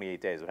shirt for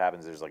 28 days, what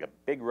happens, there's like a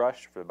big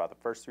rush for about the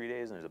first 3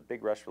 days, and there's a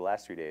big rush for the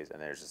last 3 days,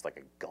 and there's just like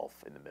a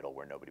gulf in the middle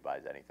where nobody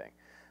buys anything.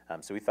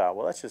 So we thought,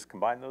 well, let's just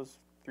combine those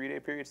 3-day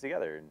periods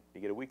together, and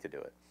you get a week to do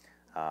it.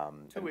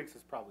 2 weeks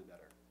is probably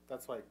better.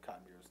 That's like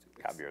Cotton Bureau's 2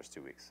 weeks. Cotton Bureau's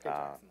 2 weeks.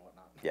 Paychecks and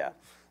whatnot. Yeah.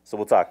 So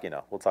we'll talk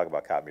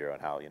about Cotton Bureau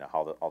and how,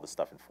 how all the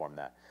stuff informed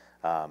that.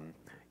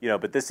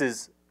 But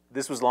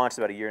this was launched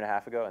about 1.5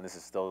 years ago, and this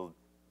is still,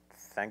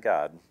 thank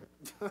God,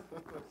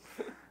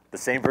 the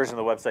same version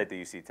of the website that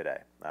you see today.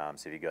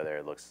 So if you go there,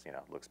 it looks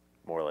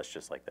more or less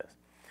just like this.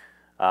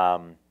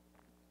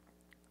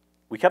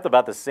 We kept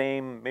about the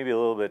same, maybe a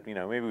little bit,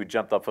 maybe we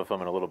jumped up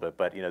fulfillment a little bit,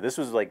 but this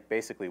was like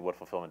basically what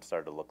fulfillment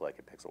started to look like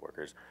at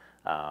Pixelworkers.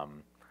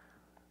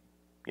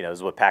 This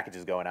is what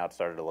packages going out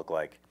started to look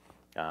like.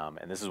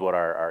 And this is what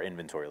our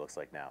inventory looks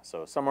like now.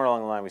 So somewhere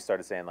along the line, we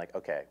started saying like,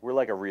 okay, we're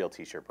like a real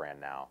T-shirt brand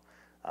now.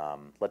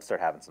 Let's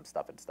start having some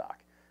stuff in stock.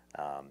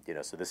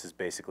 So this is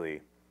basically,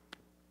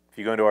 if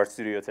you go into our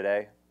studio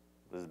today,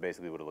 this is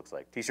basically what it looks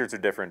like. T-shirts are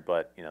different,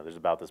 but there's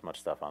about this much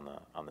stuff on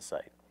the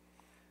site.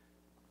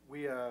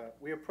 We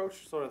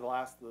approached sort of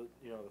the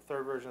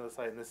third version of the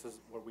site, and this is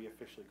what we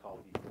officially call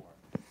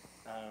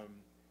V4,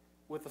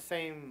 with the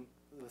same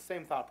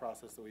thought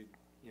process that we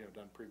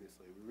done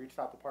previously. We reached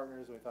out to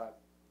partners, and we thought,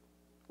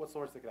 what's the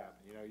worst that could happen?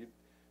 You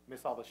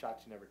miss all the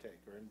shots you never take,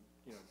 or in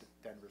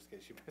Denver's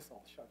case, you miss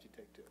all the shots you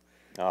take too.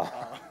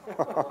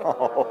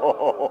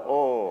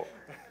 Oh.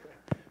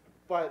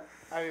 But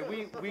I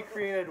mean, we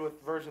created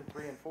with version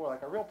 3 and 4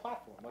 like a real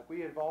platform. Like,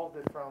 we evolved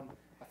it from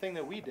a thing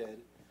that we did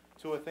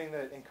to a thing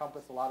that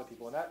encompassed a lot of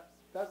people, and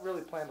that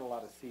really planted a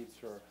lot of seeds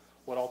for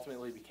what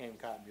ultimately became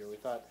Cotton Bureau. We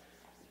thought,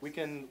 we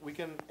can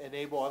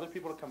enable other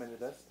people to come into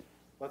this.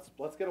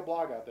 Let's get a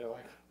blog out there.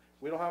 Like,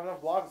 we don't have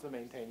enough blogs to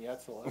maintain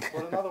yet, so let's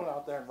put another one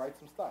out there and write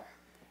some stuff.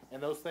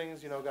 And those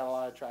things, got a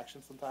lot of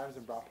traction sometimes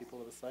and brought people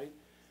to the site.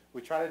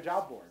 We tried a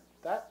job board.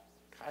 That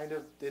kind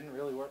of didn't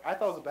really work. I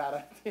thought it was a bad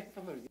idea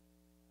from the beginning.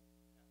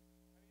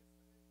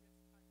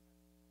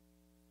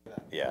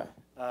 Yeah.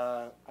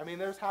 I mean,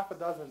 there's half a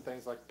dozen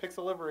things. Like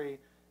Pixellivery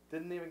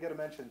didn't even get a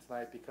mention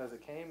tonight because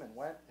it came and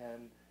went,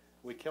 and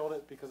we killed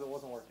it because it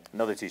wasn't working.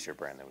 Another T-shirt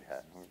brand that we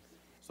had.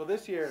 So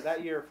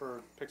that year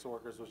for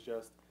Pixelworkers was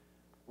just,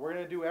 we're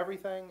gonna do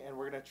everything, and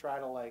we're gonna try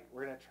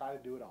to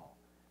do it all.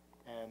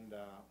 And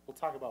we'll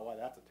talk about why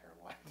that's a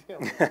terrible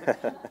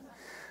idea.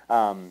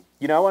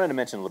 I wanted to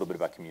mention a little bit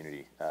about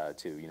community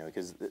too.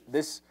 Because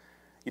this,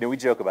 we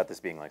joke about this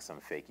being like some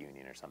fake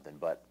union or something,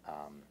 but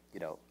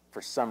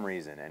for some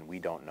reason, and we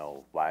don't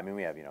know why. I mean,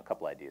 we have a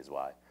couple ideas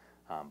why,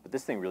 but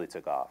this thing really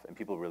took off, and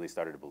people really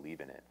started to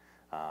believe in it.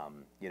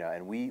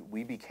 And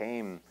we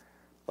became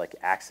like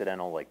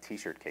accidental like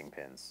T-shirt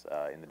kingpins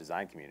in the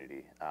design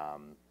community,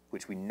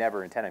 which we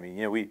never intended. I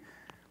mean,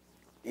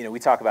 we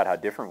talk about how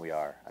different we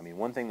are. I mean,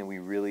 one thing that we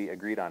really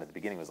agreed on at the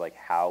beginning was like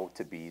how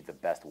to be the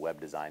best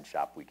web design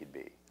shop we could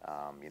be.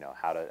 How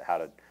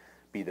to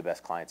be the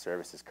best client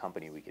services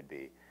company we could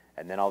be.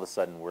 And then all of a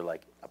sudden we're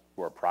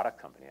a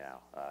product company now.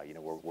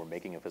 We're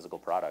making a physical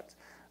product.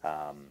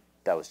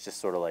 That was just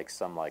sort of like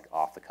some like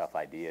off the cuff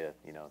idea,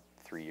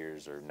 3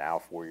 years or now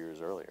 4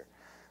 years earlier.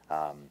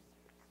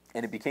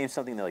 And it became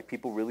something that like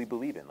people really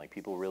believe in. Like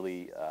people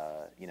really,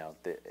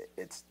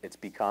 it's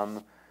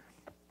become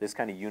this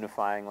kind of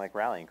unifying like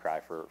rallying cry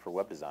for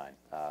web design,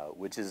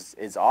 which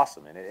is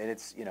awesome. And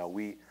it's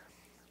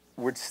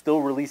we're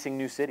still releasing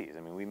new cities.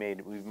 I mean, we've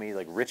made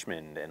like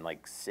Richmond and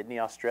like Sydney,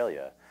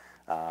 Australia.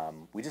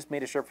 We just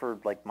made a shirt for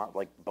like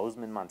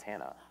Bozeman,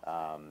 Montana.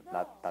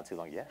 Not too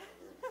long. Yeah,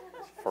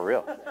 for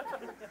real.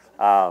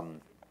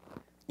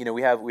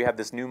 We have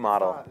this new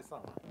model. It's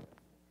not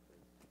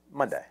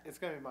Monday. It's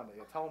gonna be Monday.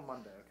 Yeah, tell them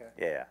Monday, okay?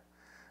 Yeah.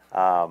 The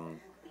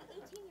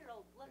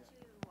 18-year-old loves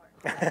you even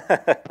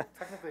more.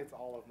 Technically, it's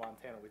all of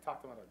Montana. We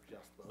talked about it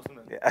just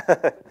Bozeman. Yeah.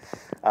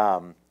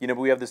 But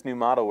we have this new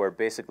model where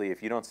basically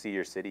if you don't see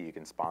your city, you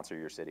can sponsor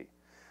your city.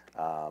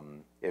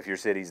 If your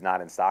city's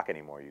not in stock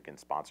anymore, you can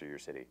sponsor your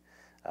city.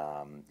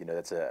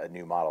 That's a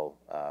new model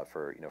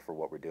for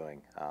what we're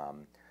doing.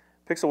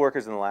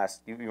 Pixelworkers in the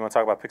last, you want to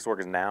talk about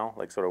Pixelworkers now,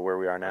 like sort of where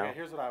we are now? Okay,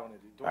 here's what I want to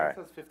do. All right.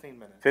 Says 15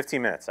 minutes.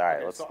 15 minutes, all right,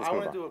 Okay, let's so move I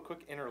want on. to do a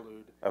quick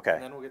interlude, Okay.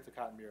 and then we'll get to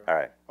Cotton Bureau. All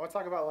right. I want to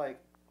talk about like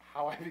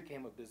how I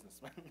became a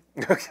businessman.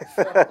 Okay.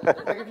 So,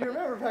 like if you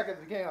remember back at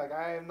the beginning, like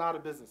I am not a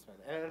businessman,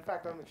 and in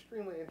fact I'm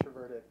extremely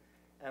introverted,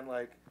 and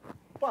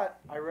but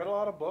I read a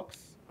lot of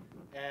books,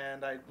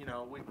 and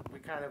we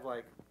kind of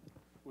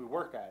we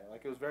work at it.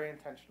 Like it was very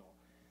intentional.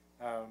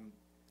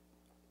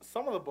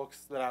 Some of the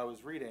books that I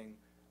was reading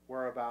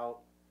were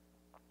about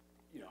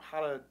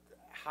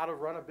how to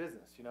run a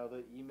business.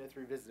 The E-Myth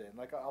Revisited, and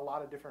like a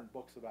lot of different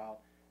books about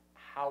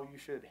how you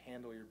should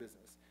handle your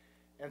business.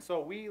 And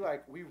so we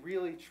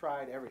really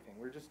tried everything.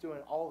 We were just doing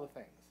all the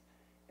things.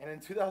 And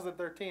in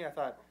 2013, I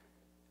thought,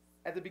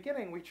 at the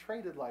beginning, we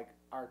traded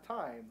our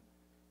time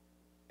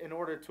in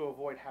order to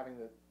avoid having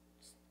to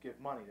give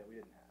money that we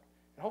didn't have.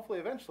 And hopefully,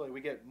 eventually,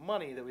 we get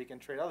money that we can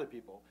trade other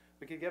people.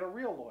 We could get a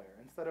real lawyer.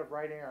 Instead of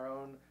writing our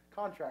own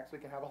contracts, we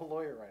can have a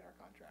lawyer write our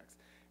contracts.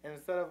 And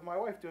instead of my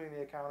wife doing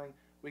the accounting,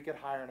 we could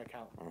hire an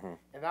accountant. Mm-hmm.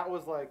 And that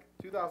was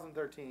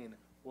 2013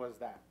 was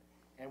that.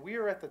 And we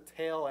were at the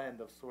tail end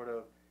of sort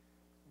of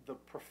the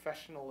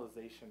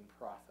professionalization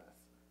process.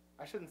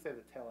 I shouldn't say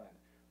the tail end.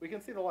 We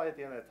can see the light at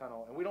the end of the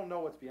tunnel, and we don't know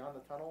what's beyond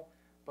the tunnel,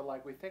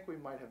 but we think we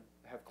might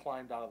have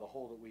climbed out of the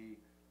hole that we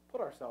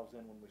put ourselves in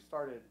when we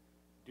started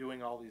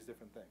doing all these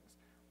different things.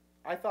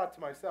 I thought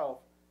to myself,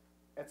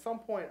 at some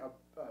point a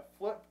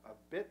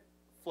bit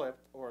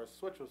flipped, or a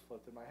switch was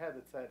flipped in my head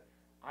that said,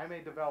 I'm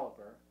a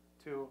developer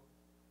to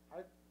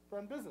I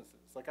run businesses.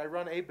 I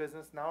run a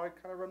business, now I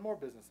kind of run more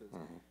businesses.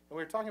 Mm-hmm. And we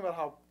were talking about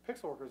how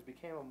Pixelworkers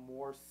became a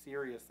more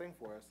serious thing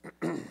for us.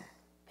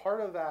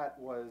 Part of that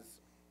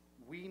was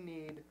we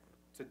need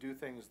to do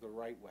things the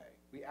right way.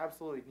 We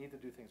absolutely need to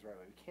do things the right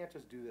way. We can't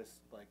just do this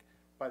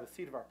by the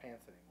seat of our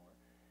pants anymore.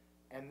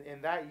 And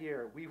in that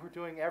year, we were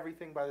doing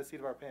everything by the seat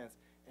of our pants.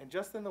 And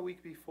just in the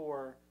week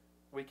before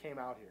we came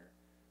out here,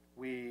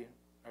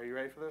 are you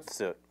ready for this?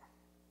 So,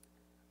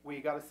 we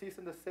got a cease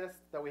and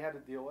desist that we had to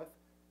deal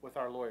with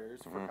our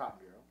lawyers for Cotton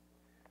Bureau.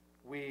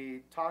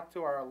 We talked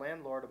to our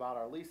landlord about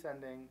our lease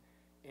ending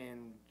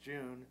in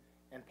June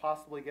and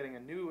possibly getting a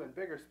new and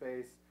bigger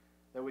space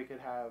that we could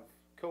have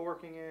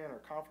co-working in or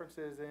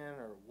conferences in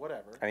or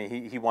whatever. I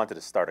mean, he wanted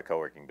to start a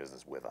co-working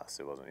business with us.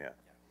 It wasn't yet.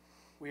 Yeah.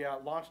 We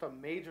launched a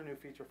major new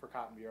feature for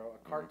Cotton Bureau,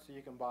 a cart so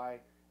you can buy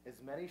as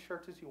many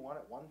shirts as you want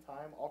at one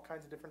time, all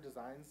kinds of different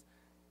designs.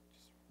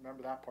 Just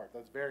remember that part.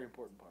 That's a very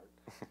important part.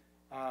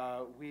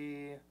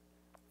 We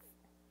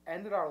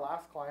ended our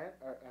last client.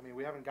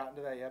 We haven't gotten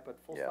to that yet, but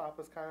Full Stop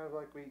is kind of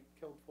we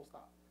killed Full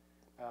Stop.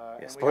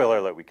 Spoiler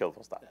alert, we killed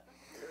Full Stop.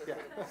 Yeah.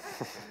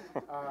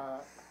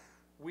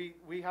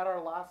 We had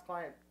our last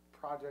client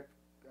project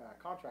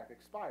contract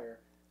expire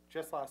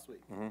just last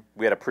week. Mm-hmm.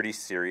 We had a pretty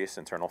serious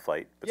internal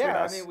fight between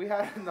us. I mean, we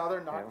had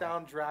another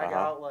knockdown, drag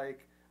out,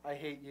 like, I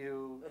hate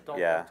you, don't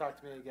want to talk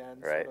to me again.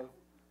 Right. Sort of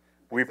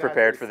we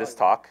prepared for this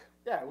talk.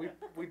 Yeah,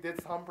 we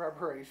did some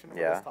preparation for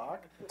this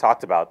talk.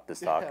 Talked about this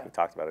talk. Yeah. We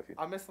talked about it a few.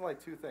 I'm missing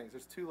like two things.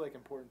 There's two like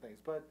important things,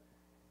 but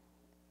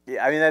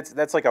yeah, I mean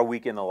that's like a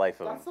week in the life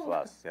of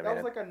us. That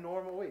was like a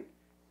normal week.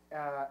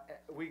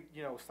 We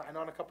signed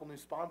on a couple new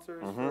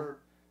sponsors for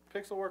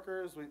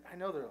Pixelworkers. I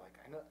know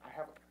I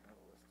have a list right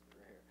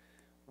here.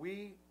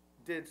 We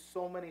did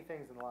so many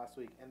things in the last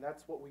week, and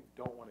that's what we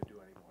don't want to do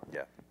anymore.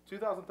 Yeah.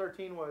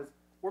 2013 was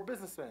we're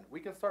businessmen. We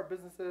can start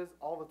businesses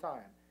all the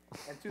time.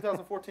 And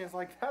 2014 is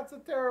like, that's a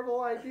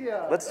terrible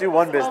idea. Let's do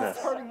one business.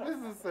 Stop starting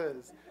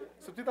businesses.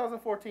 So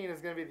 2014 is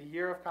going to be the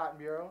year of Cotton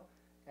Bureau,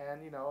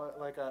 and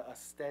like a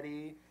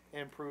steady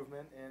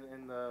improvement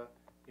in the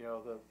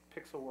the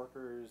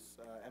Pixelworkers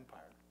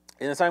empire.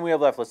 In the time we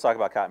have left, let's talk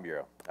about Cotton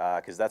Bureau,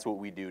 because that's what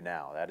we do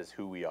now. That is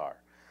who we are.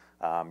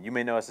 You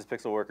may know us as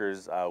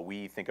Pixelworkers.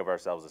 We think of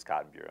ourselves as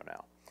Cotton Bureau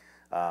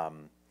now.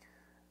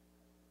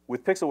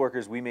 With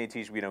Pixelworkers, we made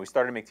t-shirts. We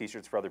started to make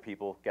t-shirts for other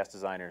people, guest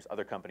designers,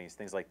 other companies,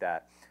 things like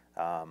that.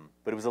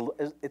 But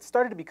it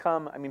started to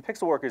become. I mean,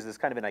 Pixelworkers is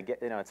kind of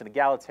it's an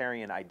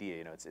egalitarian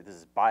idea. This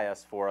is by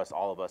us, for us,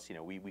 all of us.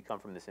 We come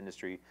from this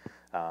industry.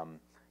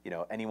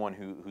 Anyone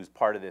who's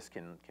part of this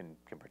can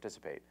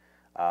participate.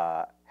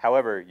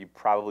 However, you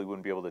probably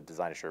wouldn't be able to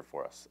design a shirt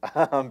for us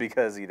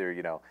because either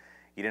you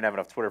didn't have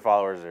enough Twitter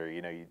followers, or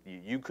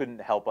you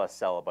couldn't help us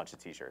sell a bunch of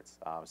t-shirts.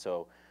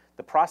 So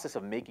the process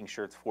of making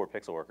shirts for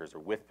Pixelworkers or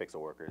with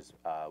Pixelworkers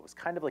was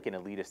kind of like an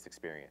elitist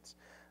experience.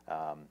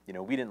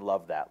 We didn't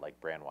love that, like,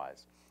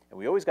 brand-wise. And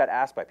we always got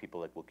asked by people,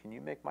 like, well, can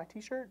you make my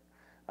t-shirt?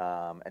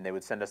 And they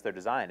would send us their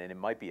design, and it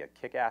might be a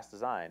kick-ass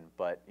design,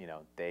 but,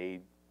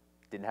 they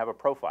didn't have a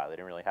profile. They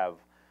didn't really have,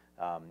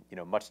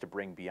 much to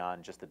bring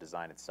beyond just the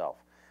design itself.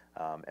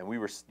 And we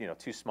were,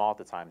 too small at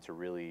the time to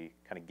really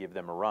kind of give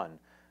them a run,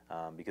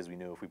 because we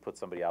knew if we put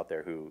somebody out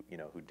there who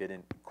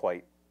didn't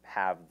quite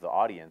have the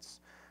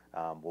audience,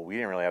 well, we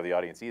didn't really have the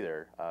audience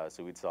either,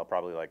 so we'd sell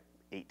probably like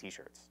 8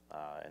 t-shirts,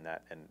 and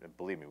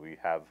believe me, we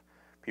have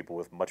people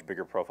with much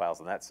bigger profiles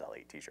than that sell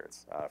 8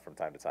 t-shirts from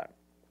time to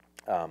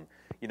time.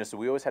 So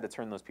we always had to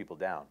turn those people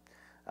down,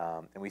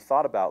 and we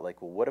thought about,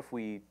 like, well, what if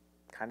we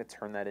kind of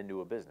turn that into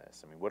a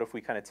business? I mean, what if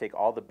we kind of take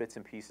all the bits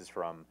and pieces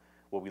from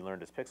what we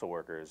learned as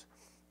Pixelworkers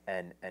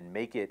and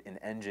make it an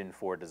engine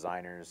for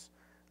designers?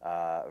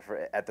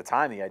 At the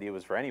time, the idea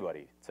was for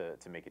anybody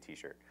to make a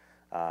t-shirt.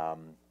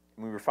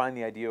 We refined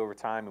the idea over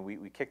time, and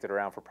we kicked it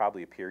around for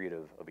probably a period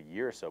of a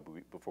year or so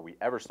before we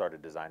ever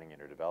started designing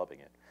it or developing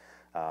it.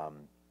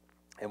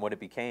 And what it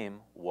became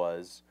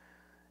was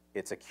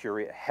it's a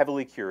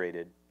heavily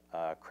curated,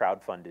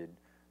 crowd-funded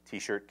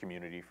t-shirt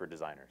community for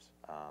designers.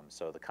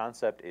 So the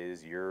concept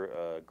is you're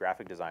a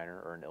graphic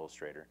designer or an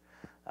illustrator,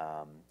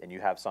 and you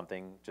have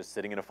something just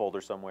sitting in a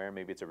folder somewhere.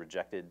 Maybe it's a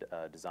rejected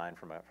design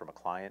from a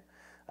client.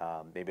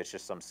 Maybe it's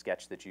just some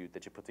sketch that you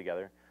put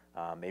together.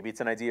 Maybe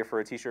it's an idea for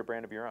a t-shirt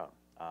brand of your own.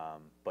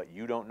 But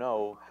you don't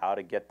know how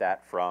to get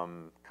that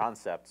from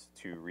concept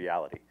to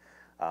reality,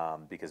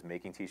 because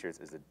making t-shirts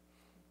is a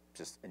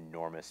just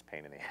enormous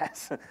pain in the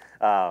ass.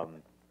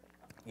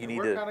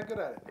 We're kind of good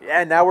at it.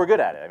 Yeah, now we're good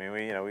at it. I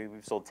mean,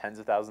 we've sold tens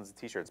of thousands of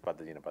t-shirts by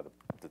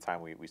the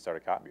time we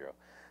started Cotton Bureau.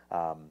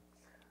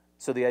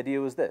 So the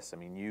idea was this. I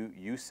mean,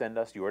 you send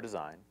us your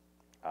design,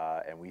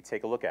 and we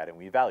take a look at it and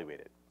we evaluate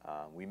it.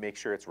 We make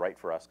sure it's right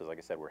for us because, like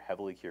I said, we're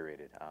heavily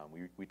curated.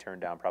 We turn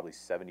down probably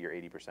 70 or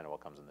 80% of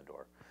what comes in the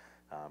door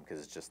because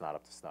it's just not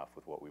up to snuff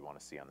with what we want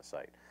to see on the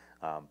site.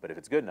 But if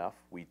it's good enough,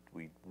 we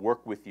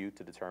work with you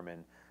to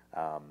determine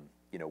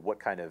what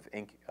kind of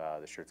ink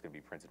the shirt's going to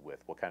be printed with,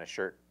 what kind of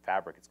shirt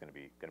fabric it's going to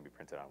be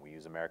printed on. We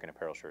use American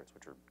Apparel shirts,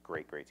 which are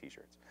great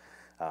t-shirts.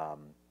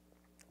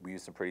 We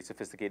use some pretty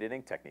sophisticated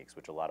ink techniques,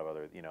 which a lot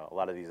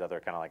of these other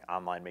kind of like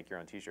online make your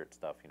own t-shirt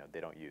stuff, they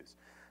don't use.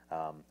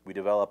 We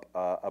develop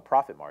a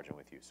profit margin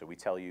with you. So we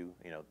tell you,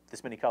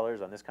 this many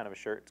colors on this kind of a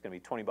shirt, it's going to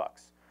be $20.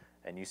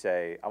 And you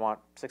say, I want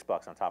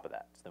 $6 on top of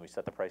that. So then we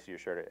set the price of your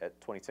shirt at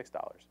 $26.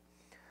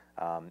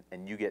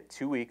 And you get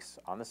 2 weeks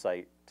on the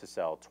site to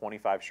sell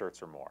 25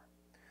 shirts or more.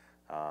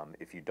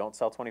 If you don't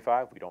sell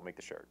 25, we don't make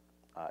the shirt.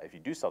 If you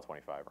do sell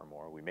 25 or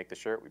more, we make the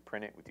shirt, we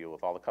print it, we deal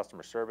with all the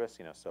customer service.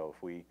 So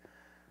if we,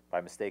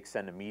 by mistake,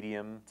 send a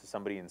medium to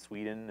somebody in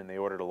Sweden and they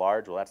ordered a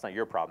large, well, that's not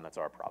your problem, that's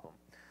our problem.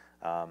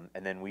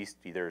 And then we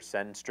either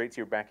send straight to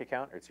your bank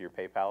account or to your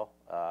PayPal.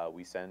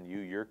 We send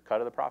you your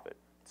cut of the profit.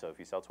 So if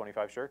you sell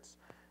 25 shirts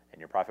and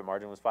your profit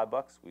margin was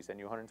 $5, we send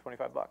you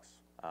 $125.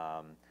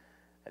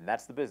 And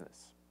that's the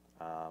business.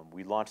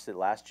 We launched it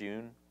last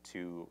June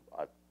to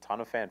a ton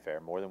of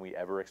fanfare, more than we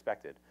ever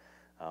expected.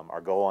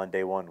 Our goal on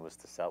day one was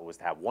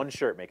to have one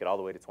shirt make it all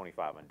the way to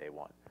 25 on day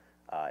one,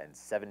 and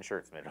 7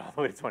 shirts made it all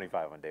the way to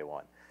 25 on day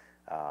one.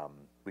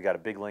 We got a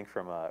big link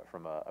from a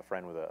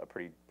friend with a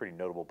pretty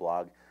notable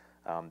blog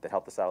that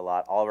helped us out a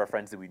lot. All of our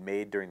friends that we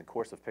made during the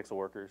course of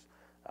Pixelworkers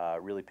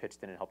really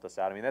pitched in and helped us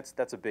out. I mean,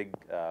 that's a big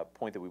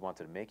point that we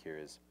wanted to make here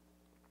is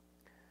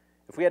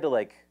if we had to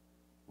like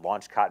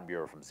launch Cotton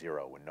Bureau from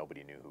zero when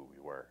nobody knew who we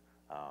were,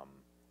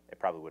 it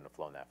probably wouldn't have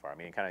flown that far. I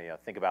mean, kind of, you know,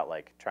 think about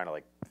like trying to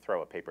like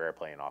throw a paper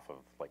airplane off of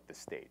like this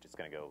stage. It's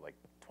going to go like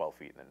 12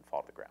 feet and then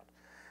fall to the ground.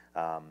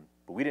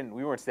 But we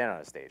weren't standing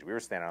on a stage. We were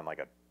standing on like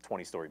a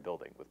 20-story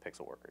building with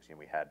Pixelworkers. You know,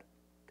 we had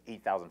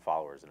 8,000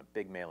 followers and a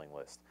big mailing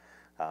list.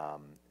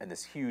 And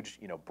this huge,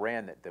 you know,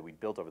 brand that we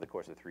built over the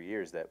course of 3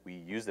 years, that we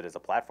used it as a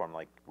platform.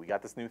 Like, we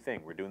got this new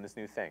thing. We're doing this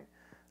new thing.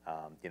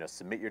 You know,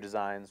 submit your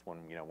designs.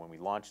 When we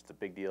launch, it's a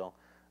big deal.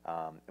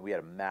 And we had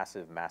a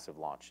massive, massive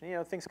launch. And, you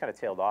know, things kind of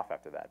tailed off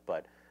after that.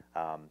 But,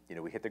 you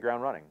know, we hit the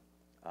ground running.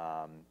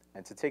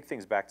 And to take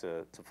things back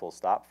to full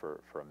stop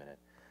for a minute,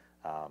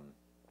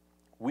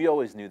 we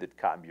always knew that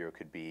Cotton Bureau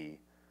could be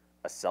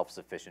a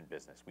self-sufficient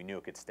business. We knew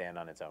it could stand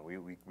on its own.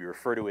 We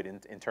refer to it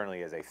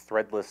internally as a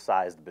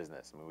threadless-sized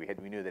business. I mean,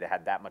 we knew that it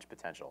had that much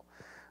potential,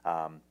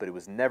 but it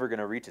was never going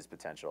to reach its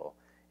potential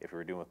if we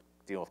were dealing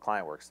with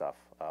client work stuff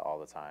all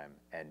the time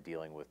and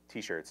dealing with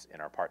T-shirts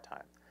in our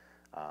part-time.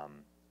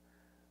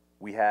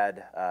 We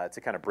had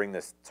to kind of bring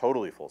this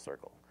totally full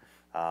circle.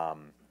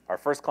 Our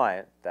first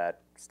client,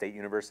 that State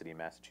University in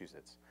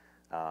Massachusetts,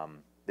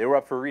 they were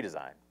up for a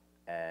redesign,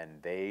 and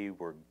they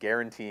were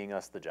guaranteeing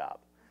us the job.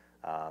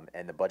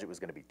 And the budget was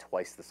going to be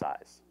twice the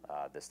size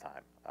this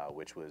time,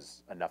 which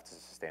was enough to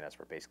sustain us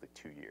for basically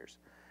 2 years.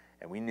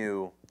 And we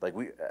knew, like,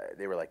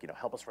 they were like, you know,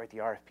 help us write the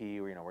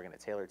RFP. We're going to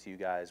tailor it to you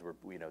guys.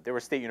 You know, they were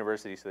state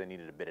universities, so they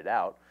needed to bid it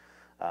out.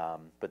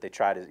 But they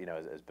tried,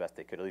 as best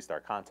they could. At least our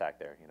contact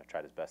there, you know,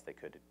 tried as best they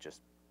could to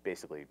just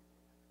basically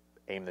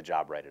aim the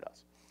job right at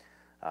us.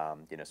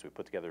 You know, so we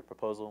put together a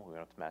proposal. We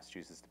went up to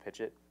Massachusetts to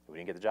pitch it. We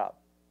didn't get the job.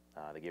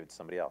 They gave it to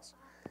somebody else.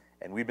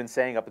 And we've been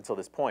saying up until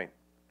this point,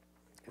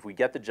 if we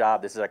get the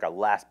job, this is like our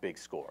last big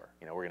score.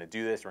 You know, we're going to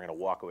do this. We're going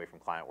to walk away from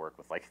client work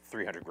with like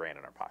 300 grand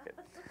in our pocket.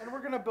 And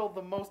we're going to build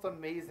the most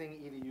amazing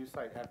EDU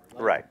site ever.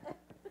 Like, Right.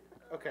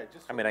 Okay.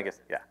 Just. I mean, I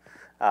guess, yeah.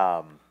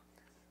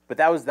 But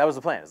that was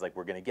the plan. It's like,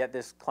 we're going to get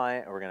this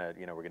client. And we're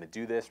going to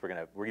do this.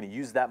 We're going to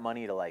use that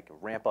money to like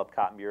ramp up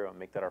Cotton Bureau and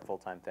make that our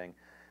full-time thing.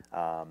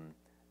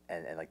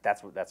 And like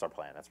that's our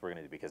plan. That's what we're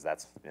going to do, because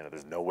that's, you know,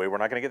 there's no way we're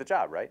not going to get the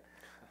job, right?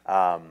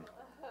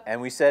 And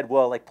we said,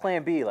 well, like,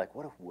 plan B, like,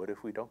 what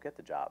if we don't get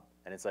the job?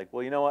 And it's like,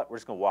 well, you know what? We're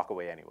just going to walk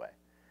away anyway.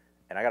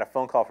 And I got a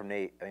phone call from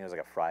Nate. I think it was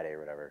like a Friday or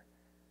whatever.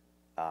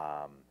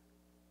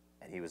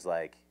 And he was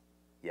like,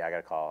 yeah, I got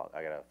a call.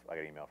 I got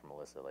an email from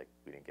Melissa. Like,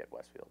 we didn't get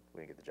Westfield.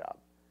 We didn't get the job.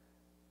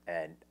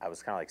 And I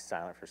was kind of like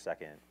silent for a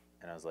second.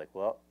 And I was like,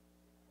 well,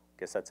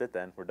 guess that's it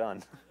then. We're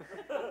done.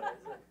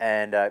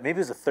 And maybe it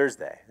was a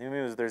Thursday.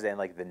 And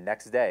like the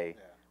next day,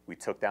 we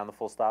took down the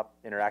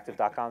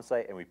fullstopinteractive.com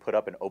site, and we put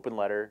up an open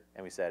letter,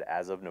 and we said,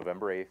 as of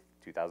November 8th,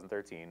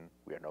 2013,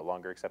 we are no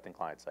longer accepting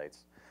client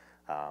sites.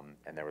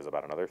 And there was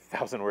about another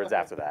 1,000 words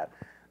after that,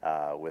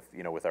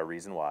 with our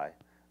reason why,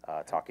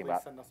 talking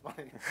about send us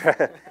money.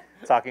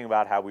 talking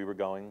about how we were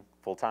going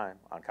full time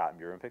on Cotton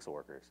Bureau and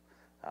Pixelworkers.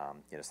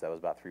 You know, so that was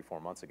about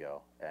 3-4 months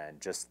ago,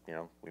 and just, you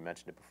know, we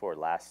mentioned it before.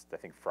 Last, I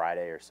think,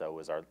 Friday or so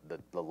was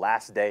the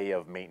last day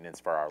of maintenance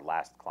for our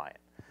last client.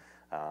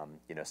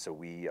 You know, so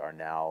we are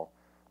now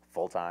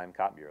full-time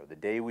Cotton Bureau. The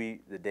day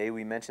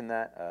we mentioned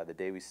that, the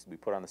day we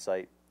put on the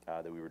site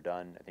that we were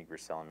done, I think we were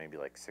selling maybe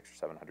like 600 or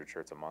 700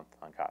 shirts a month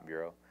on Cotton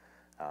Bureau.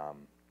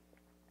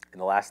 In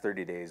the last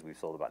 30 days, we've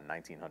sold about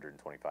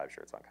 1,925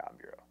 shirts on Cotton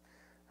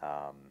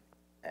Bureau.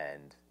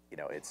 And, you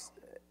know,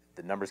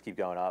 the numbers keep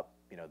going up.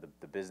 You know,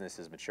 the business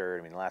has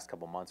matured. I mean, the last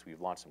couple months, we've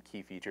launched some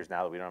key features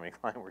now that we don't have any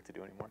client work to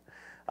do anymore.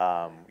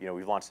 You know,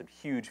 we've launched some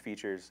huge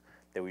features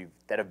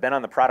that have been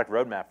on the product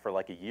roadmap for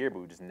like a year, but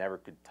we just never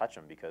could touch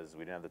them because we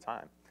didn't have the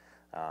time.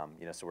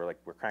 You know, so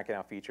we're cranking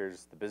out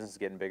features. The business is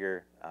getting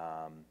bigger,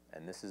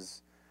 and this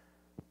is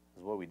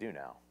what we do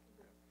now.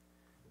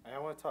 And I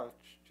want to touch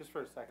just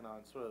for a second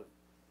on sort of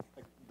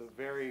like the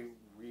very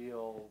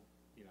real,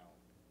 you know,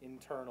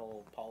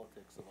 internal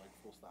politics of like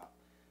Full Stop.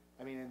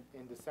 I mean,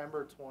 in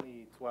December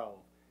 2012,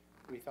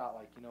 we thought,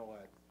 like, you know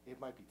what, it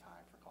might be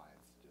time for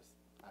clients.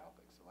 I don't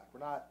think so.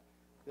 Like,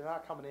 they're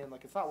not coming in.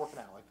 Like, it's not working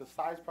out. Like, the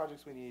size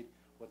projects we need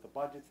with the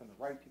budgets and the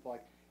right people,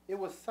 like, it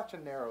was such a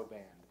narrow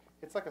band.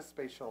 It's like a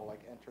space shuttle, like,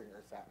 entering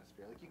Earth's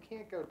atmosphere. Like, you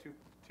can't go too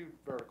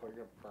vertical.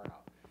 You're gonna burn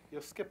out.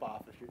 You'll skip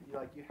off if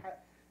you're like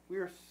we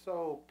were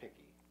so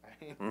picky. I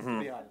mean, to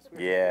be honest. We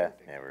were really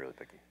picky. Yeah, we're really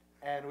picky.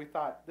 And we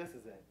thought, this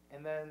is it.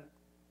 And then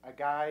a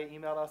guy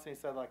emailed us and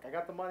he said, like, I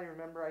got the money.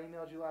 Remember I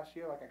emailed you last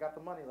year? Like, I got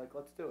the money. Like,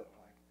 let's do it.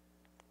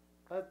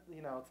 We're like,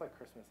 you know, it's like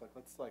Christmas.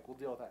 Like, we'll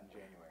deal with that in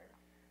January.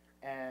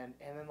 And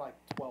then like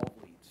 12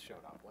 leads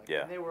showed up. Like,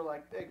 yeah. And they were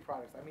like big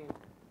products. I mean,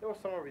 there was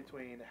somewhere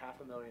between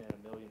 $500,000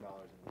 and $1 million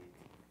in leads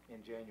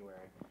in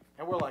January.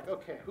 And we're like,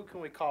 okay, who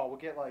can we call? We'll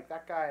get like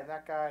that guy.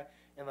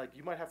 And like,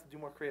 you might have to do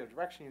more creative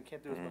direction. You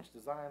can't do as much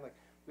design. Like,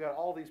 we got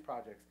all these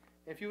projects.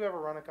 If you've ever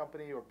run a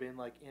company or been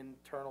like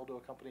internal to a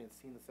company and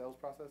seen the sales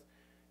process,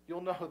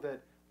 you'll know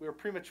that we were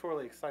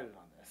prematurely excited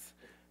on this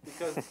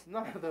because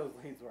none of those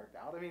leads worked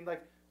out. I mean,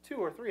 like 2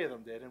 or 3 of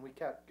them did, and we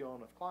kept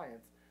going with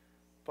clients.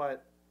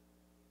 But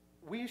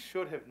we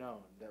should have known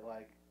that,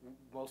 like,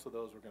 most of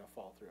those were going to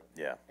fall through.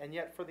 Yeah. And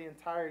yet for the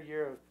entire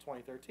year of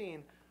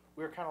 2013,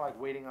 we were kind of like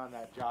waiting on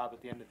that job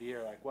at the end of the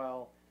year, like,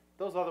 well,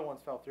 those other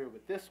ones fell through,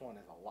 but this one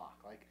is a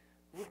lock.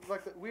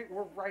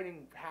 We're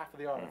writing half of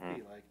the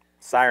RFP. Like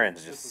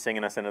Sirens just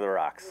singing us into the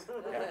rocks.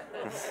 Yeah.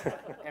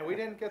 And we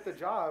didn't get the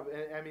job.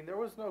 And, I mean, there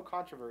was no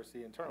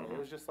controversy internally. It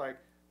was just like,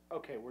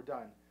 okay, we're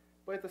done.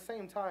 But at the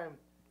same time,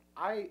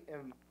 I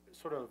am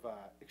sort of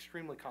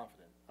extremely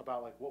confident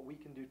about like what we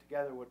can do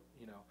together,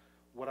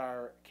 what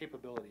our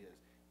capability is.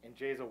 And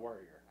Jay's a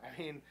warrior. I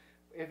mean,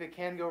 if it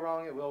can go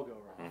wrong, it will go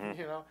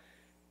wrong.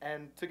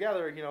 And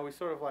together, we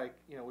sort of like,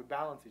 we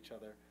balance each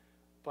other.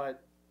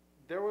 But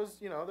there was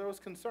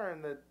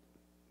concern that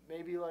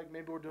maybe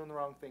we're doing the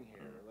wrong thing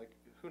here. Like,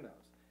 who knows?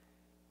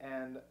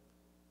 And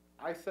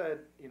I said,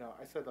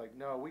 like,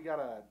 no, we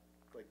gotta,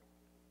 like,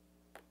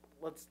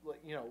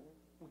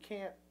 we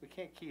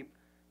can't keep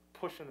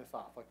pushing this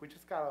off. Like, we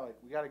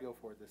gotta go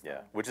for it this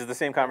time. Which is the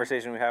same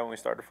conversation we had when we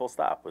started Full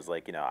Stop. Was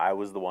like, I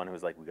was the one who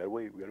was like, we gotta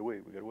wait.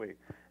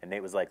 And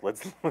Nate was like,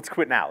 let's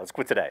quit now. Let's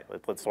quit today.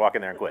 Let's walk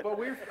in there and quit. But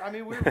we're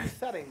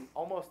resetting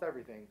almost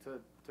everything to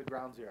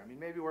ground zero. I mean,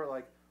 maybe we're at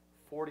like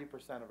 40%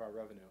 of our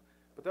revenue,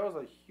 but there was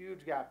a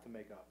huge gap to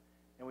make up.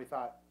 And we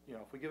thought,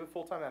 if we give it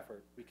full-time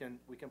effort, we can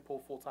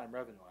pull full-time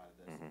revenue out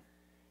of this.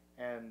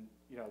 And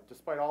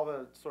despite all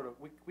the sort of,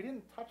 we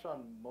didn't touch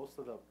on most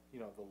of the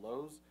the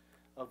lows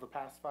of the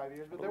past 5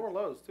 years, but there were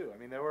lows too. I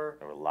mean, there were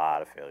a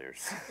lot of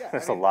failures. Yeah,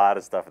 There's a lot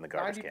of stuff in the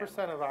garbage 90%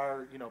 can. of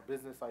our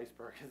business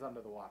iceberg is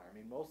under the water. I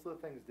mean, most of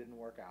the things didn't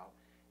work out,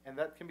 and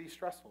that can be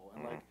stressful.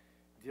 And like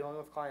dealing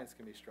with clients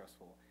can be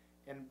stressful.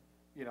 And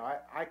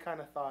I kind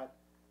of thought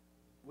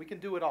we can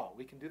do it all.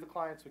 We can do the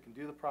clients. We can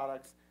do the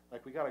products.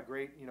 Like, we got a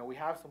great, we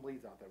have some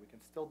leads out there. We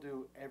can still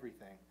do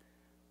everything.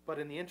 But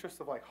in the interest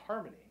of like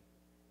harmony,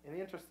 in the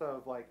interest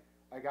of like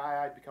a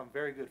guy I'd become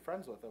very good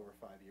friends with over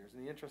 5 years,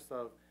 in the interest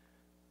of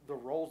the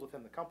roles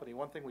within the company,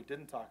 one thing we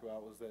didn't talk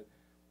about was that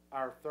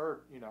our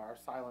third, our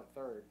silent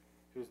third,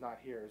 who's not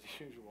here as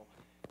usual,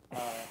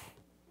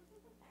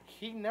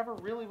 he never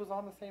really was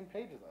on the same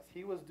page as us.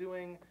 He was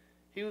doing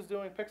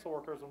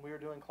Pixelworkers when we were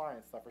doing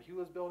client stuff, or he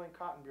was building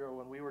Cotton Bureau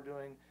when we were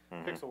doing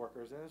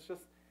Pixelworkers, and it's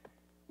just,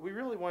 we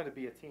really wanted to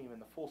be a team in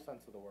the full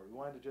sense of the word. We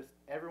wanted to just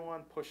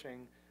everyone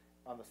pushing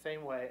on the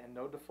same way and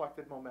no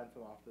deflected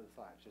momentum off to the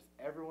sides. Just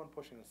everyone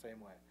pushing the same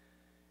way.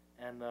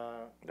 And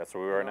that's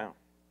where we are now.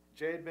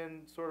 Jay had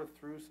been sort of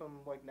through some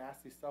like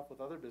nasty stuff with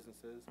other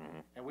businesses,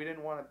 and we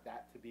didn't want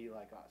that to be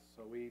like us.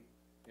 So we,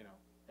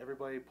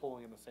 everybody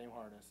pulling in the same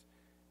harness.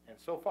 And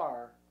so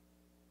far,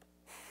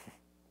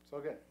 so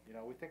good.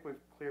 We think we've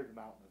cleared the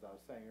mountain, as I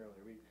was saying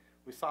earlier.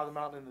 We saw the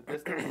mountain in the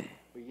distance.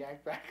 We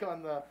yanked back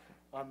on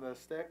the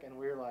stick, and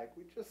we were like,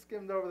 we just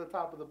skimmed over the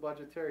top of the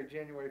budgetary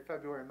January,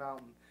 February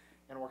mountain,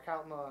 and we're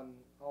counting on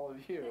all of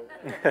you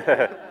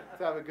to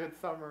have a good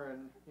summer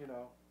and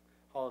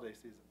holiday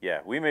season. Yeah,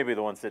 we may be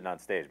the ones sitting on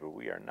stage, but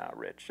we are not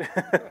rich.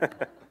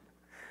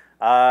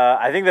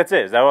 I think that's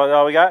it. Is that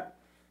all we got?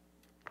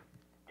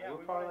 Yeah, we're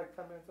probably like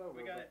 10 minutes over.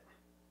 We got it.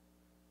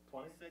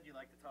 20? You said you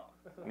like to talk.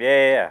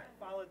 Yeah.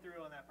 Followed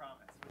through on that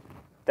promise.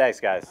 Thanks,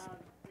 guys.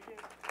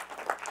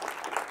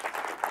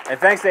 And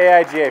thanks to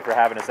AIGA for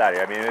having us out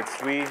here.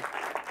 I mean,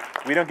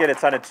 we don't get a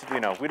ton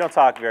of, we don't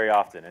talk very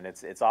often, and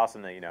it's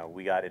awesome that,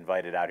 we got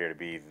invited out here to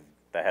be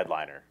the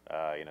headliner,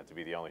 to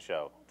be the only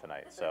show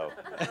tonight. So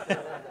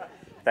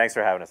thanks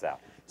for having us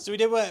out. So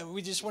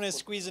we just want to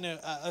squeeze in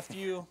a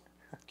few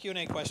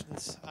Q&A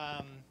questions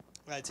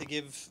to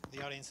give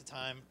the audience the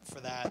time for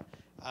that.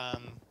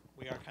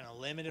 We are kind of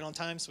limited on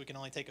time, so we can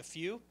only take a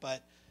few,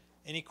 but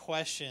any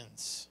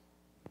questions?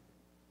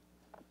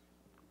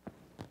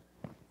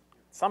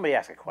 Somebody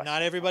ask a question.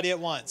 Not everybody at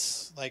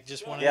once. Like,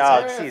 just one Yeah,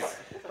 at a time.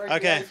 jeez.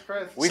 Okay. We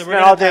So we're spent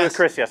gonna all day pass. with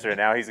Chris yesterday.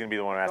 Now he's going to be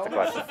the one who asked the Don't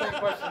question. ask the same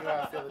question you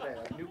asked the other day.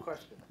 Like, new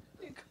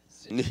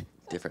question.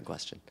 Different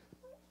question.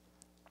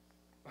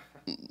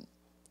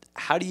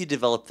 How do you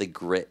develop the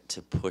grit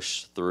to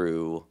push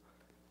through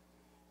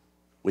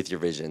with your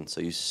vision? So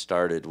you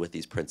started with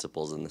these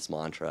principles and this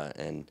mantra,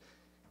 and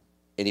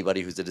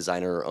anybody who's a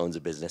designer or owns a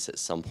business at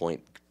some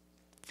point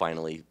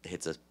finally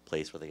hits a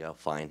place where they go,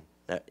 fine,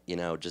 that,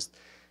 just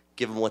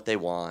give them what they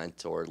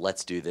want, or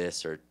let's do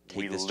this, or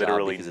take this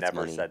job because it's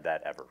money. We literally never said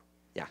that ever.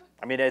 Yeah.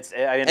 I mean,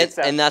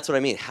 and that's what I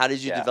mean. How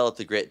did you Yeah. develop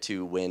the grit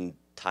to when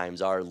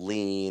times are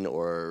lean,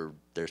 or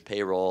there's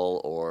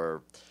payroll,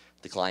 or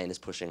the client is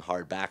pushing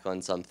hard back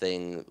on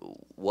something?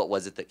 What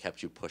was it that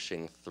kept you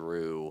pushing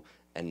through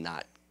and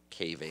not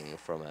caving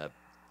from a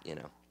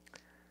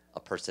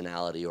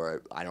personality,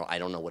 or I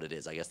don't know what it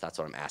is. I guess that's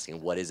what I'm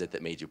asking. What is it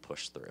that made you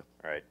push through?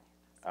 Right.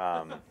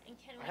 And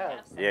can we have-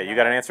 have some? Yeah, you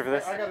got an answer for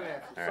this? I got an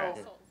answer. All right.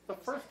 So the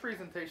first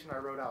presentation I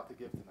wrote out to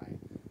give tonight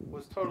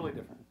was totally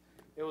different.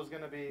 It was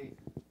going to be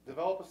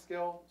develop a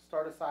skill,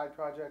 start a side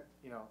project,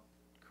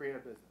 create a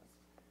business.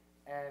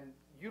 And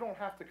you don't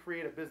have to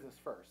create a business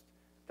first.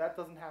 That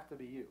doesn't have to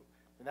be you.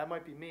 And that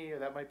might be me, or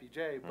that might be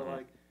Jay, but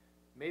like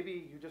maybe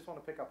you just want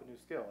to pick up a new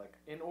skill. Like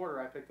in order,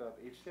 I picked up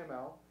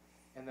HTML,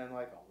 and then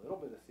like a little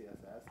bit of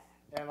CSS,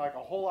 and like a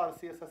whole lot of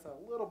CSS and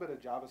a little bit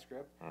of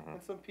JavaScript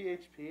and some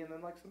PHP and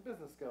then like some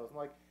business skills. And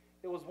like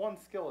it was one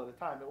skill at a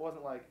time. It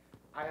wasn't like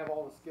I have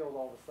all the skills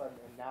all of a sudden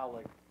and now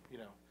like, you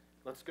know,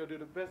 let's go do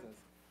the business.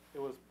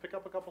 It was pick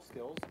up a couple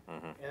skills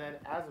and then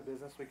as a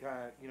business we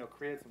kind of, you know,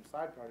 created some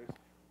side projects.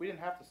 We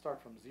didn't have to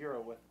start from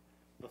zero with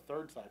the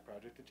third side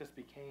project. It just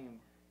became,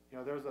 you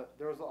know, there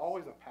was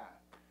always a path.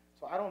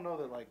 So I don't know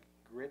that like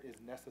grit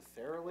is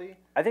necessarily.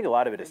 I think a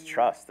lot of it is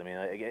trust. I mean,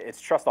 like,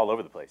 it's trust all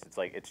over the place. It's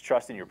like it's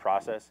trust in your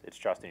process, it's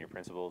trust in your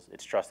principles,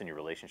 it's trust in your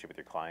relationship with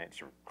your client, it's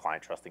your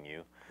client trusting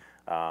you.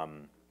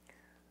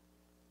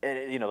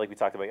 And you know, like we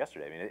talked about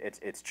yesterday, I mean,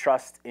 it's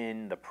trust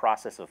in the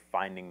process of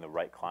finding the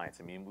right clients.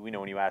 I mean, we know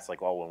when you ask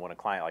like, well, when a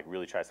client like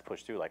really tries to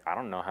push through, like I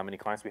don't know how many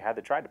clients we had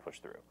that tried to push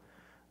through.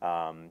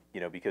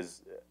 You know,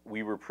 because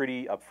we were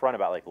pretty upfront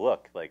about like,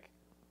 look, like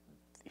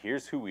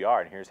here's who we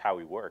are and here's how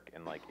we work,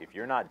 and like if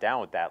you're not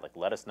down with that, like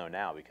let us know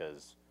now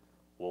because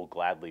we'll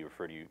gladly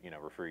refer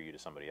you to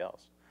somebody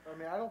else. I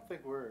mean, I don't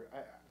think we're.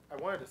 I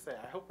wanted to say,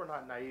 I hope we're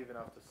not naive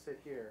enough to sit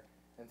here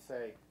and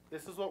say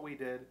this is what we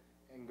did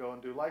and go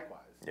and do likewise.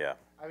 Yeah.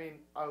 I mean,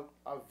 a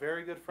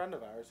very good friend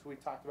of ours who we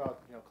talked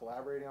about, you know,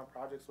 collaborating on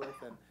projects with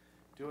and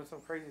doing some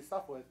crazy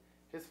stuff with.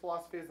 His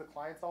philosophy is the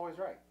client's always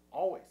right.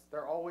 Always,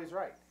 they're always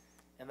right,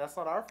 and that's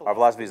not our philosophy. Our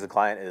philosophy is the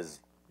client is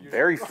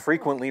very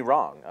frequently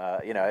wrong.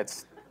 You know,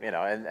 it's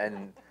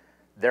and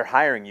they're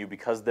hiring you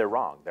because they're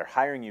wrong. They're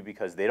hiring you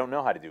because they don't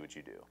know how to do what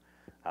you do.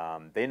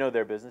 They know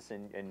their business,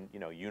 and you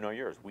know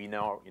yours. We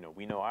know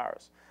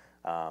ours.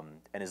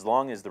 And as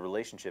long as the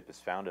relationship is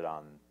founded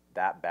on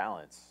that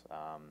balance,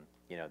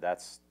 you know,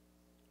 that's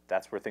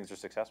where things are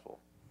successful.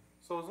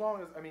 So as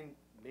long as, I mean,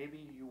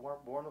 maybe you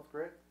weren't born with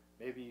grit.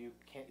 Maybe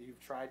you've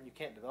tried and you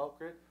can't develop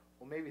grit.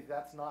 Well, maybe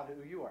that's not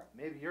who you are.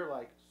 Maybe you're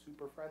like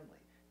super friendly,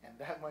 and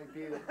that might be,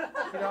 you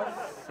know,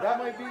 that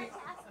might be.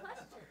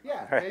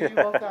 Yeah, maybe you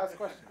love to ask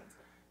questions.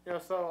 You know,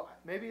 so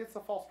maybe it's a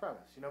false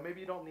premise. You know,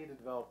 maybe you don't need to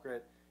develop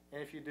grit,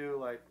 and if you do,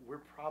 like, we're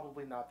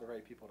probably not the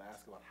right people to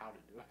ask about how to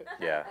do it.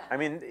 Yeah, I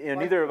mean, you know,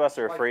 neither of us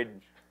are afraid.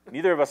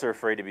 Neither of us are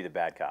afraid to be the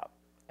bad cop,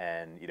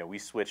 and you know, we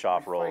switch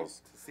off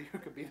roles to see who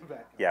could be the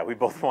bad cop. Yeah, we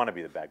both want to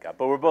be the bad cop,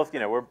 but we're both, you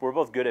know, we're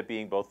both good at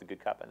being both the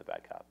good cop and the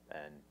bad cop,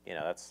 and you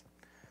know,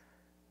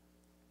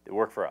 it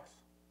worked for us.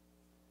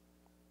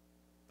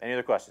 Any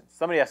other questions?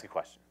 Somebody ask a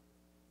question.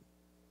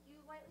 You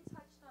lightly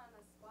touched on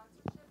a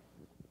sponsorship.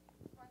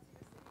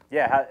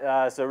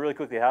 Yeah. So really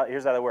quickly,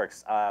 here's how that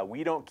works.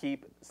 We don't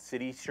keep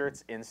city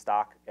shirts in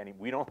stock, and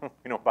we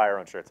don't buy our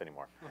own shirts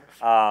anymore.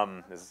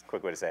 This is a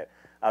quick way to say it.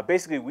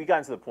 Basically, we got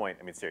into the point.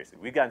 I mean, seriously,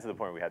 we got into the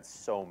point where we had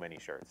so many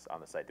shirts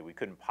on the site that we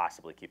couldn't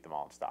possibly keep them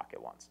all in stock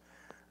at once.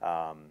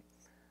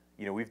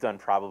 You know, we've done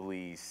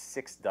probably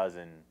 6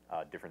 dozen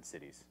different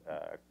cities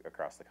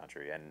across the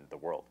country and the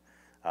world,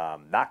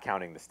 not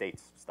counting the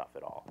States stuff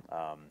at all.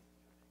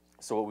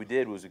 So what we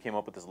did was we came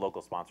up with this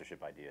local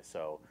sponsorship idea.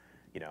 So,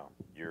 you know,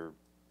 you're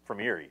from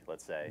Erie,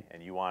 let's say,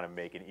 and you want to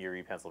make an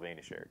Erie,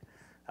 Pennsylvania shirt.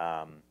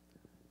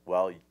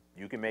 Well,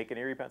 you can make an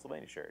Erie,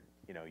 Pennsylvania shirt.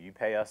 You know, you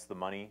pay us the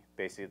money.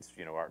 Basically, it's,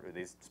 you know,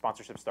 these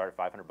sponsorships start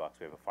at $500.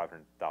 We have a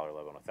 $500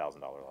 level and a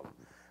 $1,000 level.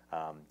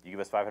 You give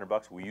us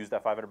 $500. We use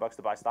that $500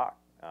 to buy stock,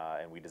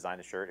 and we design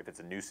the shirt. If it's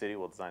a new city,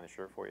 we'll design the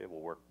shirt for you.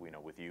 We'll work, you know,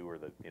 with you or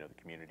the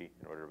community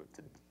in order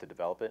to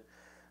develop it.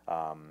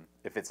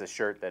 If it's a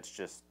shirt that's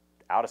just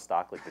out of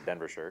stock, like the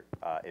Denver shirt,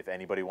 if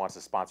anybody wants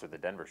to sponsor the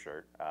Denver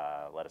shirt,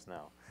 let us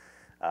know.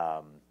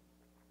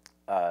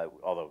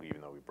 Although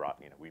even though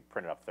we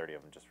printed up 30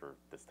 of them just for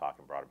this talk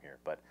and brought them here,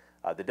 but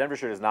the Denver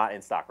shirt is not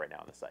in stock right now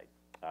on the site.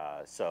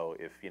 So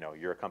if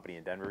you're a company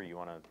in Denver, you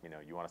want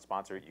to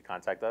sponsor it, you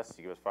contact us,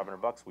 you give us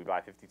 $500, we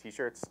buy 50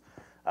 T-shirts,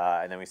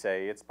 and then we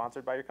say it's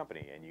sponsored by your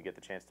company, and you get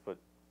the chance to put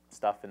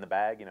stuff in the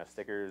bag,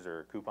 stickers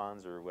or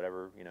coupons or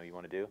whatever you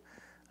want to do.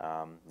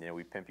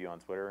 We pimp you on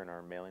Twitter and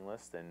our mailing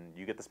list, and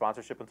you get the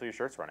sponsorship until your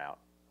shirts run out,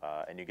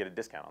 and you get a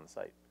discount on the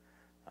site.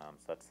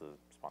 So that's the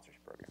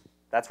sponsorship program.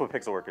 That's what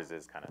Pixelworkers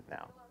is kind of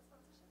now.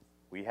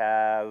 We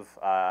have,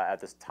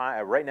 at this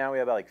time, right now we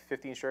have about like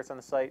 15 shirts on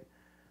the site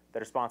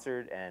that are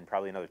sponsored, and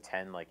probably another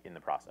 10 like in the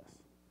process.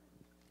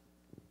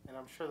 And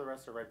I'm sure the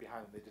rest are right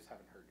behind them. They just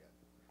haven't heard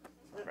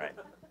yet. Right.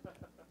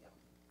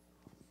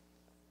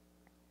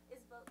 Is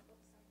both,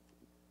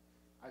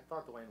 I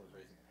thought Dwayne was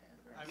raising his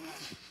hand.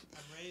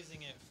 I'm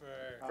raising it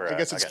for. I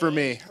guess it's for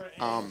me.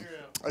 For Andrew.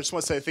 I just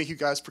want to say thank you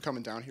guys for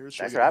coming down here. It's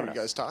Thanks really for good to having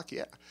hear you guys talk.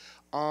 Yeah.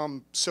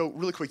 So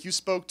really quick, you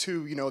spoke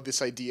to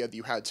this idea that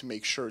you had to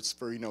make shirts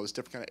for those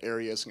different kind of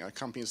areas and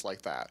companies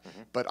like that.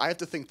 Mm-hmm. But I have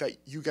to think that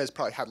you guys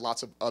probably had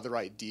lots of other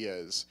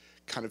ideas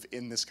kind of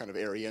in this kind of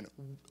area. And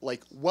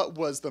like, what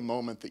was the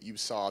moment that you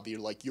saw that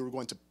you were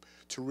going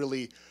to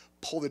really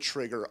pull the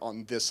trigger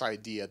on this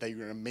idea that you're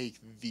going to make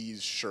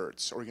these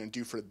shirts or you're going to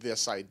do for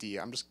this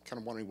idea? I'm just kind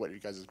of wondering what you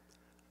guys.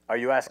 Are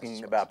you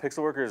asking about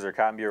Pixelworkers or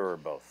Cotton Bureau or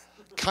both?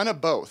 Kind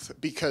of both,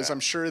 because I'm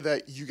sure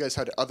that you guys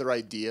had other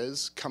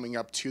ideas coming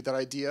up to that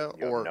idea.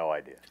 You have no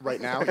idea.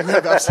 Right now, you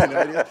have absolutely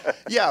no idea.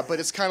 Yeah, but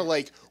it's kind of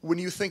like when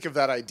you think of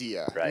that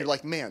idea, right. You're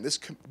like, man, this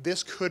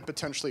could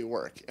potentially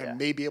work and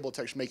may be able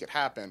to actually make it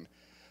happen.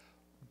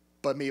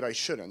 but maybe I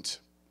shouldn't.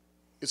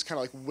 It's kind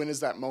of like, when is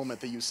that moment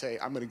that you say,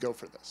 I'm going to go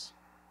for this?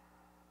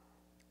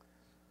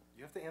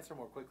 You have to answer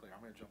more quickly. I'm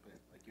going to jump in.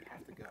 Like, you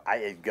have to go.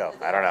 Go.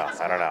 I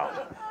don't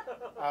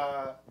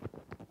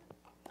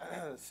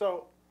know.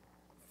 So,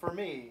 for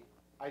me,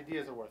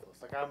 ideas are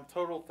worthless. Like, I'm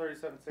total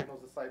 37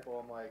 Signals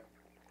disciple. I'm like,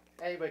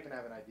 anybody can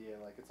have an idea.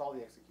 Like, it's all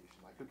the execution.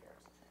 Like, who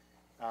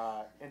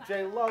cares? And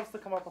Jay loves to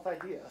come up with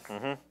ideas.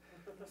 Mm-hmm.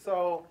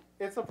 So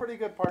it's a pretty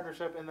good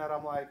partnership in that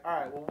I'm like, all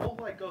right, well, we'll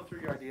like go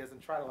through your ideas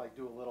and try to like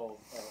do a little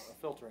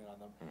filtering on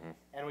them,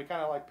 and we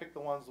kind of like pick the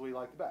ones we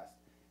like the best.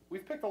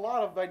 We've picked a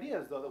lot of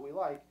ideas though that we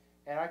like,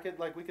 and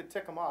we could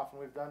tick them off, and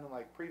we've done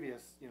like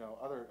previous,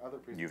 other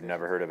presentations. You've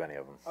never heard of any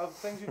of them. Of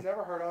things you've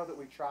never heard of that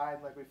we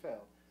tried, like we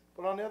failed.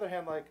 But on the other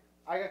hand, like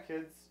I got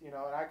kids, and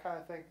I kind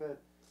of think that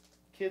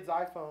kids'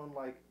 iPhone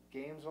like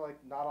games are like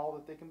not all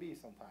that they can be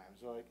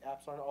sometimes, or like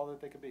apps aren't all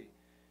that they could be.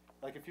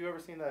 Like, if you've ever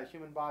seen the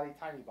Human Body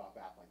Tiny Bop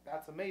app, like,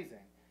 that's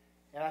amazing.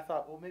 And I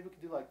thought, well, maybe we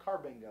could do, like, car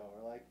bingo,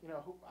 or,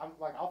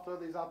 like, I'll throw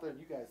these out there and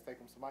you guys take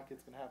them so my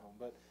kids can have them.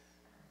 But,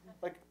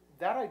 like,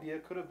 that idea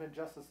could have been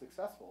just as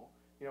successful.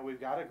 We've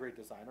got a great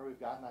designer, we've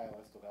got an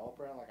iOS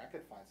developer, and, like, I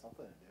could find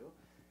something to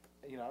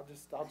do.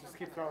 I'll just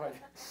keep throwing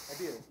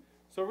ideas.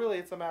 So, really,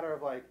 it's a matter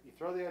of, like, you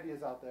throw the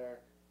ideas out there,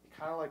 you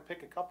kind of, like,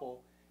 pick a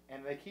couple,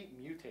 and they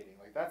keep mutating.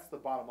 Like, that's the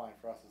bottom line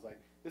for us, is, like,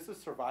 this is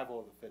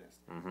survival of the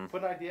fittest. Mm-hmm.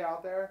 Put an idea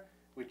out there,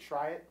 we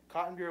try it.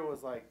 Cotton Bureau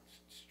was like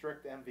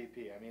strict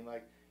MVP. I mean,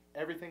 like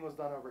everything was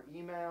done over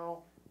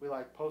email. We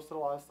like posted a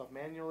lot of stuff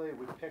manually.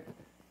 We picked,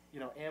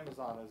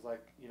 Amazon is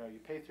like, you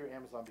pay through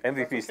Amazon.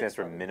 MVP stands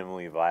for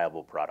minimally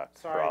viable product.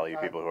 Sorry, for all you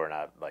people who are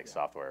not like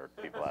software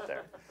people out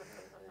there.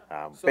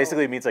 So,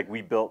 basically, it means like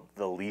we built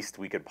the least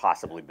we could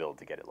possibly build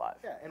to get it live.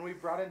 Yeah, and we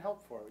brought in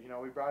help for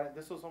it. We brought in.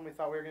 This was when we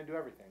thought we were going to do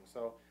everything.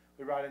 So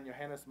we brought in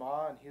Johannes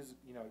Ma, and he's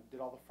did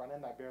all the front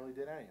end. I barely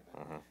did any of it.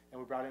 Mm-hmm.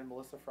 And we brought in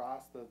Melissa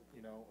Frost, the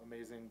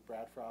amazing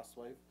Brad Frost's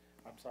wife.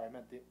 I'm sorry, I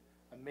meant the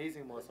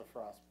amazing Melissa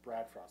Frost,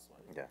 Brad Frost's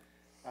wife.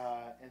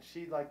 Yeah. And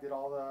she like did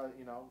all the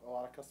a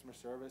lot of customer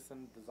service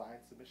and design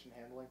submission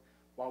handling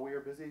while we were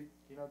busy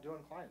doing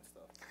client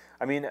stuff.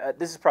 I mean,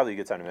 this is probably a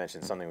good time to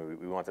mention something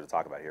we wanted to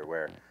talk about here,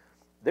 where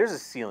there's a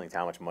ceiling to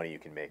how much money you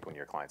can make when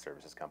you're a client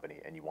services company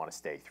and you want to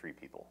stay 3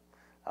 people.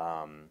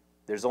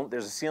 There's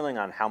a ceiling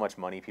on how much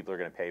money people are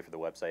going to pay for the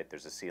website.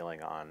 There's a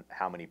ceiling on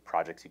how many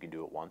projects you can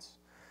do at once.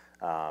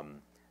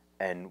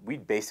 And we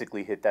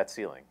basically hit that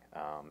ceiling.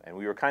 And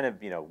we were kind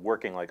of,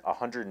 working like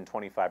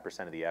 125%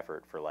 of the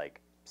effort for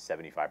like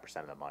 75%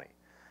 of the money.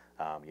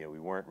 We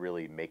weren't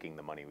really making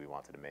the money we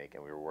wanted to make,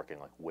 and we were working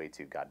like way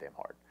too goddamn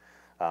hard.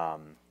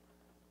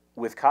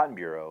 With Cotton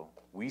Bureau,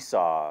 we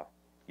saw,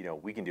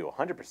 we can do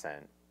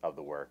 100% of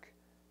the work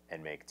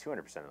and make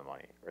 200% of the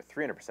money, or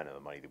 300% of the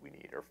money that we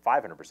need, or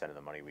 500% of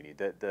the money we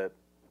need.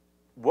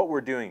 What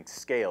we're doing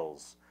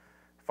scales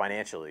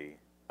financially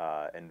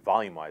and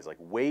volume-wise, like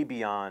way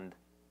beyond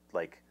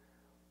like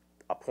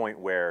a point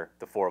where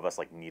the 4 of us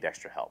like need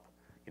extra help.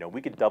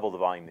 We could double the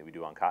volume that we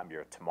do on Cotton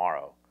Bureau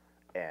tomorrow,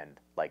 and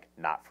like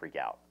not freak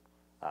out.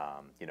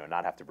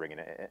 Not have to bring in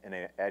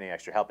any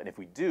extra help. And if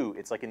we do,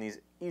 it's like in these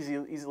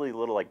easily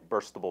little like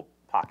burstable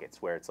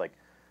pockets where it's like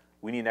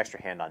we need an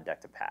extra hand on deck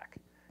to pack.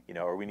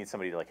 Or we need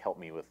somebody to like help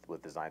me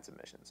with design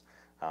submissions.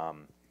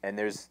 And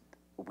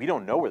we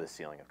don't know where the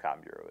ceiling of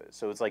Cotton Bureau is.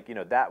 So it's like,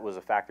 that was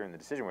a factor in the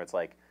decision where it's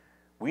like,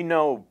 we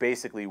know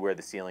basically where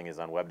the ceiling is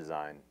on web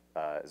design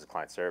as a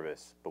client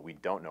service, but we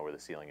don't know where the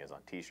ceiling is on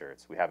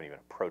t-shirts. We haven't even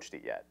approached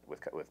it yet with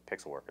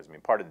Pixelworkers. I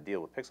mean, part of the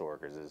deal with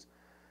Pixelworkers is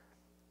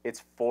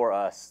it's for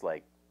us,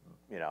 like,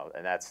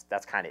 and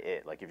that's kind of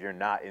it. Like, if you're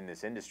not in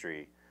this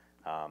industry,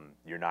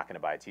 you're not going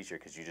to buy a t-shirt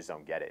because you just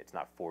don't get it. It's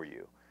not for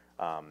you.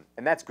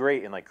 And that's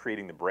great in like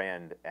creating the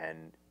brand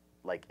and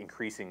like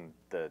increasing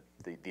the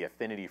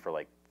affinity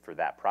for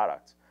that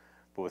product.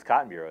 But with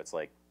Cotton Bureau, it's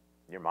like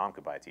your mom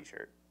could buy a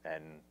t-shirt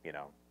and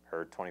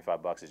her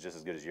 $25 is just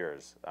as good as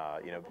yours.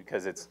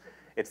 Because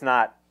it's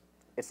not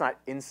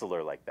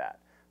insular like that.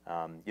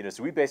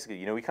 So we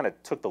basically we kind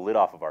of took the lid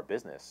off of our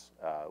business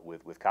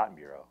with Cotton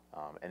Bureau,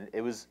 and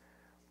it was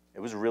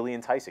really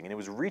enticing, and it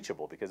was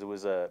reachable because it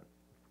was a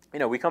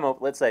we come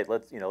up, let's say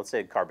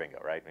car bingo,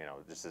 right?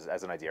 Just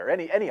as an idea, or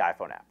any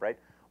iPhone app, right?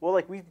 Well,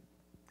 like we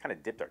kind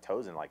of dipped our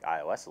toes in like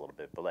iOS a little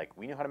bit, but like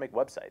we knew how to make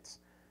websites,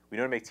 we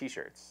know how to make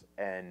t-shirts,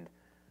 and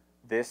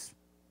this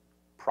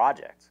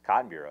project,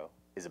 Cotton Bureau,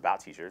 is about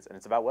t-shirts and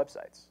it's about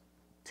websites.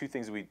 2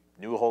 things we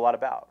knew a whole lot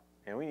about,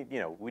 and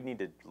we need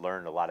to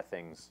learn a lot of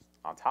things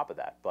on top of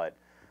that, but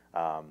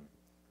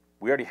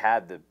we already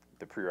had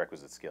the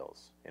prerequisite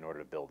skills in order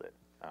to build it.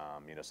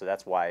 So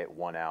that's why it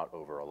won out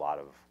over a lot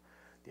of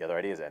the other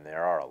ideas, and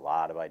there are a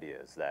lot of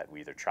ideas that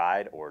we either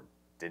tried or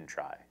didn't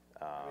try.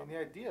 The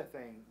idea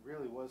thing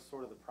really was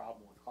sort of the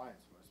problem with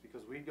clients for us,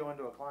 because we'd go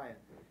into a client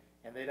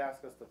and they'd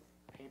ask us to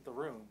paint the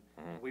room,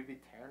 and we'd be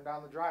tearing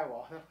down the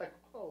drywall, and they're like,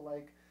 "Oh,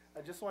 like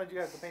I just wanted you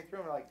guys to think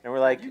through and And we're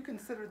like, have you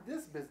considered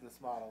this business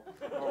model?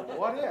 Or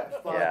what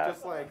if? Like, Yeah.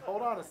 just like,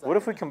 hold on a second. what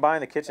if we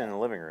combine the kitchen and the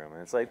living room?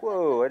 And it's like,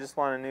 whoa, I just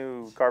want a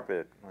new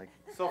carpet. Like,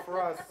 So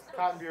for us,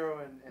 Cotton Bureau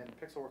and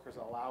Pixelworkers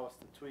allow us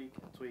to tweak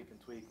and tweak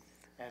and tweak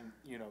and,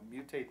 you know,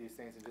 mutate these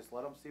things and just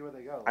let them see where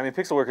they go. I mean,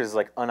 Pixelworkers is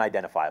like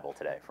unidentifiable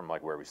today from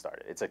like where we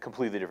started. It's a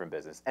completely different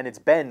business, and it's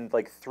been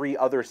like 3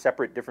 other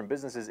separate different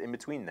businesses in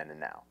between then and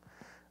now.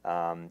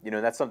 You know,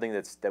 that's something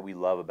that we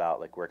love about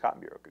like where Cotton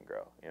Bureau can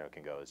grow. You know,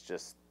 can go. It's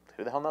just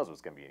who the hell knows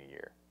what's going to be in a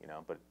year. You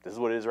know, but this is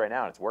what it is right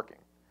now, and it's working.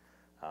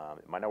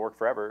 It might not work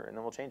forever, and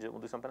then we'll change it.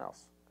 We'll do something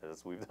else.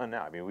 That's what we've done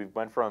now. I mean, we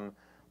went from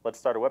let's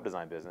start a web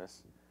design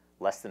business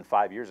less than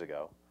 5 years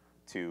ago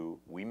to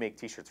we make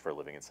T-shirts for a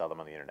living and sell them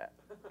on the internet.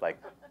 Like,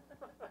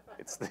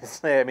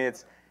 I mean,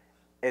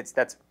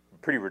 that's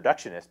pretty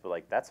reductionist, but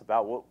like that's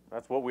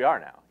what we are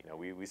now. You know,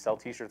 we sell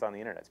T-shirts on the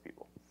internet to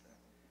people.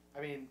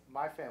 I mean,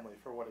 my family,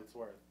 for what it's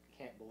worth,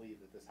 can't believe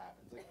that this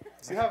happens. Like,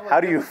 you have, like, How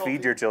do you difficulty-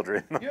 feed your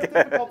children? You have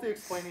difficulty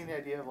explaining the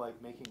idea of like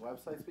making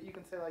websites, but you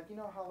can say like, you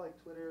know how like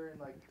Twitter and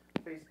like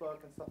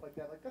Facebook and stuff like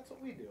that, like that's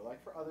what we do.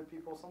 Like for other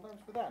people,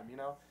 sometimes for them, you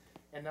know.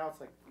 And now it's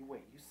like,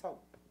 wait, you sell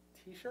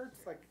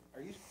T-shirts? Like,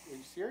 are you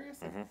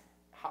serious?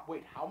 Like,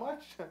 wait, how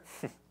much?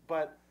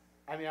 But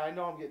I mean, I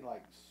know I'm getting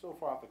like so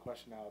far off the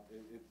question now.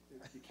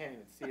 You can't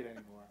even see it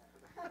anymore.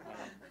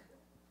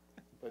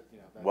 But you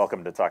know. That's,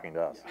 Welcome to talking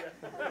to us.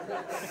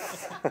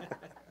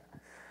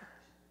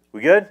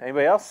 We good?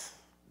 Anybody else?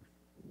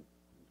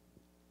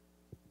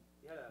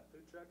 You had a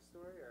food truck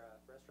story or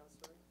a restaurant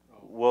story?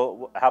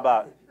 Well, how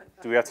about?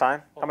 Do we have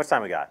time? How much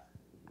time we got?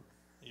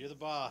 You're the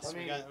boss. I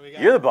mean, we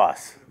got, You're the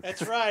boss.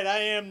 That's right. I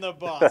am the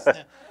boss.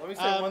 Let me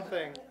say one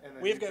thing, and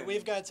then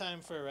We've got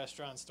time for a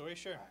restaurant story.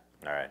 Sure.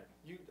 All right.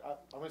 I'm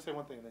going to say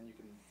one thing, and then you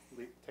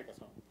can take us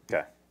home.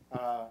 Okay.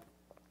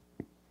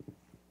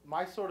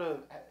 My sort of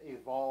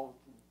evolved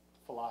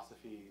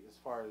philosophy as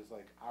far as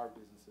like our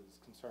business is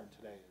concerned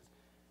today is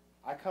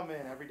I come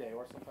in every day,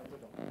 or sometimes I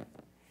don't,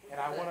 and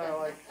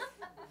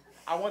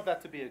I want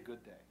that to be a good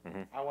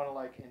day. I want to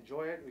like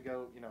enjoy it. We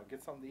go, you know,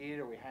 get something to eat,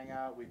 or we hang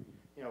out. We,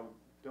 you know,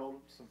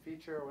 build some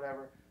feature or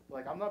whatever.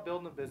 Like I'm not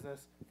building a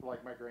business for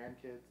like my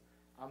grandkids.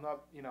 I'm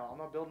not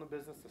building a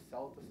business to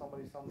sell it to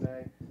somebody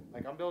someday.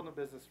 Like I'm building a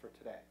business for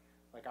today.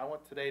 Like I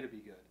want today to be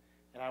good,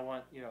 and I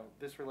want, you know,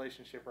 this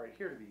relationship right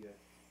here to be good,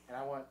 and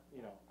I want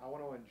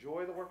to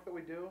enjoy the work that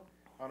we do.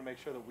 I want to make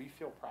sure that we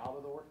feel proud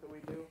of the work that we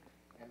do,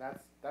 and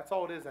that's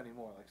all it is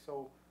anymore. Like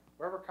so,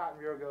 wherever Cotton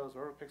Bureau goes,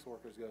 wherever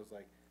Pixelworkers goes,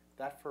 like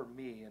that for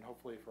me and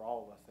hopefully for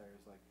all of us there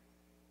is like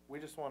we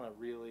just want to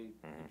really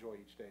enjoy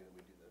each day that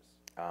we do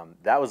this.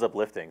 That was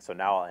uplifting. So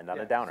now I'll end on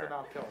a downer. So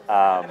now kill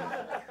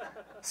it.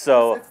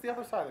 So it's the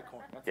other side of the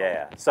coin. That's all.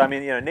 yeah. So I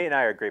mean, you know, Nate and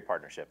I are a great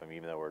partnership. I mean,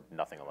 even though we're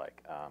nothing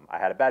alike, I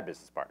had a bad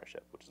business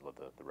partnership, which is what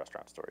the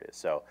restaurant story is.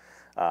 So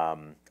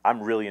I'm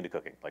really into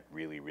cooking, like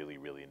really, really,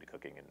 really into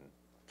cooking and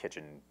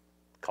kitchen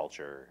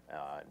culture,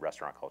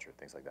 restaurant culture,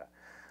 things like that.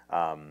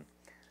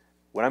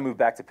 When I moved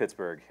back to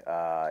Pittsburgh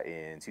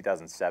in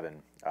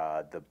 2007,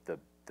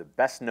 the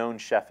best known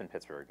chef in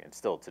Pittsburgh, and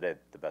still today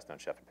the best known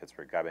chef in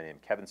Pittsburgh, a guy by the name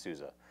of Kevin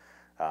Souza,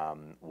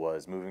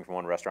 was moving from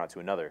one restaurant to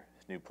another.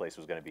 His new place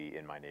was going to be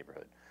in my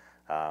neighborhood.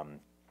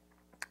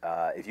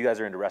 If you guys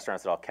are into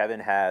restaurants at all, Kevin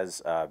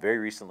has very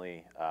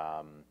recently,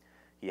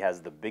 he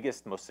has the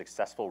biggest, most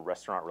successful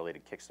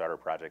restaurant-related Kickstarter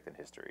project in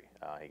history.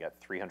 He got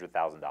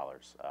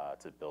 $300,000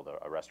 to build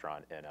a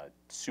restaurant in a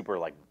super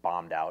like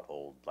bombed out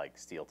old like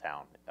steel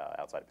town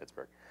outside of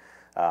Pittsburgh.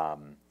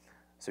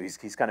 So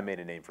he's kind of made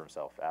a name for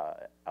himself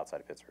outside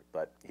of Pittsburgh.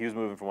 But he was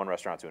moving from one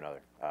restaurant to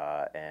another,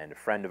 and a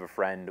friend of a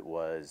friend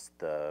was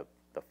the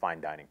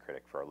fine dining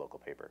critic for our local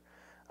paper.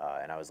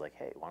 And I was like,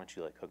 hey, why don't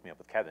you like hook me up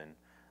with Kevin?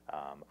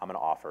 I'm going to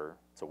offer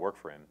to work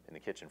for him in the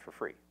kitchen for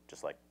free,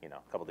 just like, you know,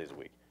 a couple days a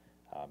week,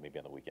 maybe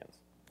on the weekends.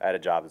 I had a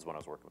job as when I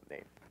was working with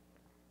Nate.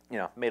 You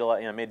know, made a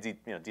lot, you know, made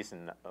a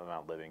decent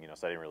amount of living, you know,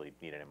 so I didn't really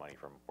need any money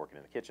from working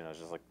in the kitchen. I was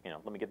just like, you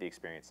know, let me get the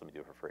experience, let me do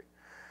it for free.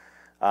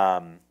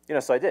 You know,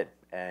 so I did,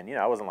 and you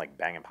know, I wasn't like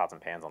banging pots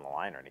and pans on the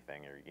line or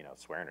anything, or you know,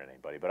 swearing at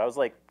anybody. But I was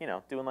like, you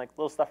know, doing like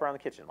little stuff around the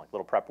kitchen, like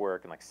little prep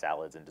work and like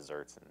salads and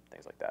desserts and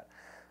things like that.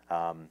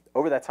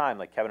 Over that time,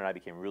 like Kevin and I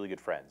became really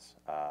good friends,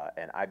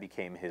 and I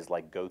became his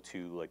like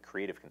go-to like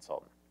creative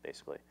consultant,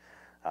 basically.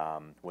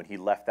 When he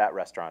left that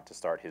restaurant to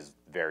start his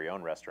very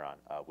own restaurant,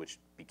 which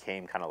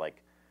became kind of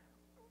like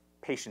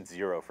patient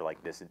zero for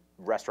like this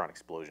restaurant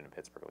explosion in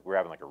Pittsburgh. Like, we're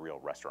having like a real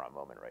restaurant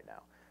moment right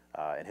now,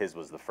 and his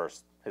was the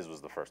first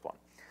one.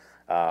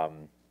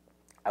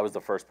 I was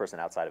the first person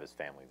outside of his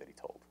family that he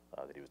told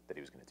that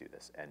he was going to do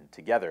this, and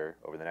together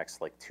over the next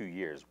like 2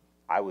 years,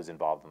 I was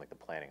involved in like the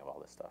planning of all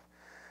this stuff.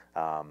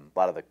 A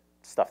lot of the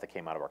stuff that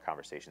came out of our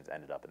conversations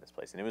ended up in this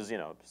place, and it was, you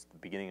know, just the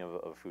beginning of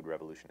a food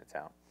revolution in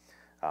town.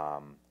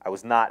 I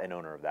was not an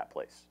owner of that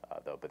place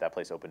though, but that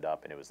place opened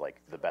up, and it was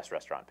like the best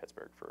restaurant in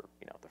Pittsburgh for,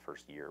 you know, the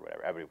first year or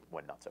whatever. Everybody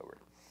went nuts over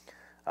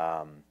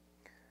it.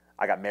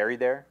 I got married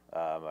there.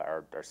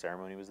 Our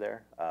ceremony was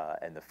there,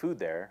 and the food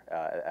there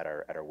at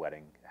our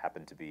wedding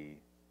happened to be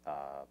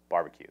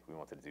barbecue. We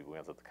wanted to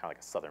kind of like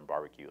a Southern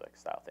barbecue like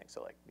style thing.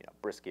 So like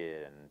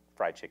brisket and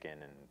fried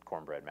chicken and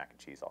cornbread, mac and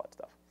cheese, all that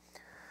stuff.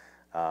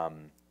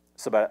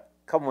 So about a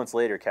couple months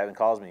later, Kevin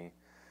calls me,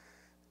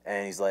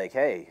 and he's like,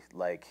 "Hey,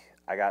 like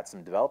I got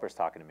some developers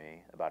talking to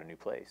me about a new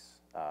place.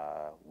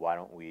 Why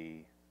don't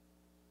we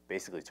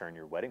basically turn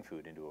your wedding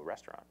food into a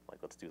restaurant? Like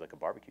let's do like a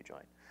barbecue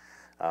joint."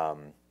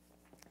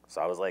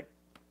 So I was like,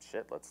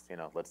 "Shit, let's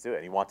do it."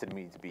 And he wanted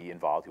me to be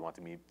involved. He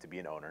wanted me to be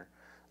an owner.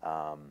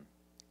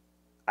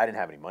 I didn't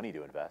have any money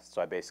to invest,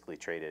 so I basically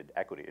traded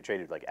equity. I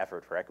traded like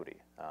effort for equity.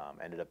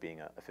 Ended up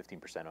being a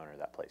 15% owner of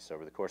that place. So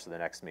over the course of the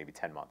next maybe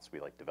 10 months, we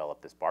like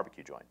developed this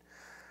barbecue joint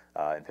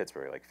in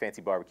Pittsburgh, like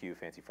fancy barbecue,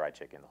 fancy fried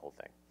chicken, the whole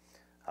thing.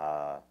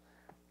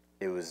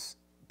 It was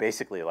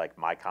basically like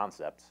my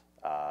concept.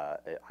 I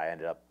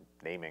ended up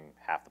naming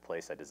half the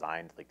place. I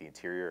designed like the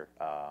interior,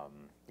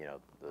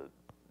 the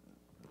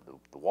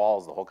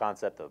walls, the whole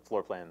concept, the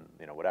floor plan,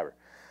 whatever.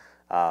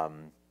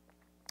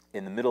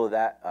 In the middle of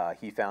that,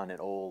 he found an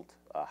old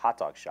hot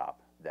dog shop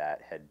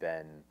that had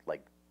been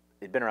like,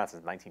 it'd been around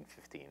since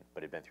 1915,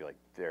 but it'd been through like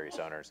various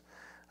owners,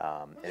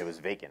 and it was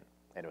vacant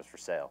and it was for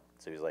sale.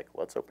 So he was like,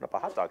 "Let's open up a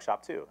hot dog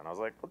shop too." And I was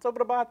like, "Let's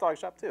open up a hot dog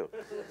shop too."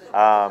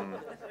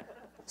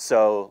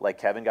 So like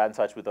Kevin got in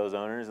touch with those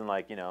owners, and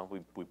like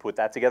we put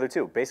that together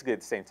too, basically at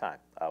the same time.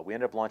 We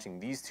ended up launching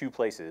these two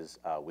places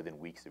within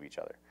weeks of each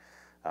other.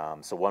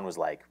 So one was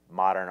like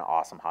modern,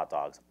 awesome hot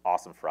dogs,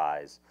 awesome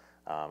fries,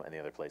 and the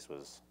other place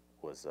was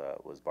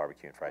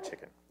barbecue and fried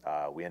chicken.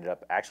 We ended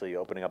up actually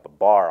opening up a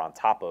bar on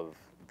top of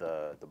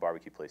the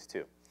barbecue place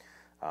too.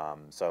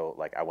 So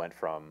like I went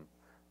from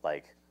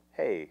like,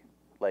 "Hey,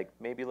 like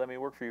maybe let me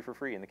work for you for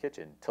free in the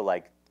kitchen," to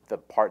like the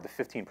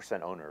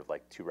 15% owner of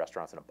like 2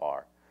 restaurants and a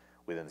bar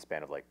within the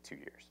span of like 2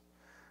 years.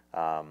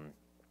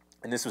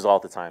 And this was all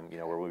at the time,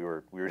 where we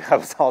were. I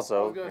was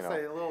also. I was gonna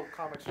say a little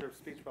comic strip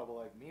speech bubble,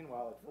 like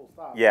meanwhile at Full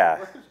Stop. Yeah.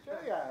 Where's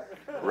Jay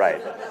at?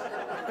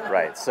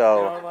 Right.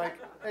 So. Like,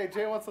 hey,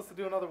 Jay wants us to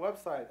do another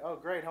website. Oh,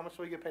 great. How much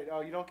do we get paid? Oh,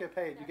 you don't get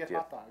paid. You get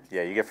hot dogs.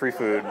 Yeah, you get free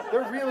food.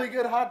 They're really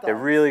good hot dogs. They're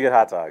really good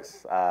hot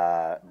dogs.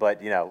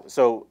 But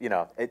so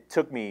it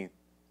took me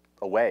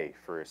away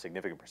for a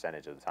significant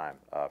percentage of the time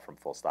from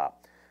Full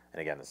Stop.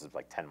 And again, this is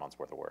like 10 months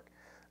worth of work.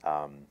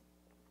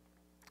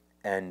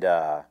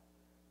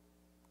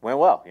 Went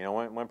well,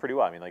 went pretty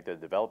well. I mean, like the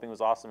developing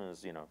was awesome. It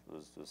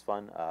was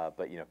fun.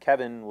 But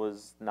Kevin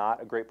was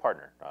not a great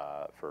partner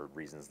for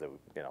reasons that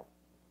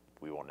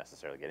we won't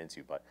necessarily get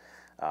into. But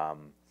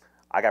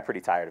I got pretty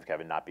tired of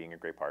Kevin not being a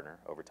great partner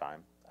over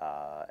time,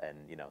 and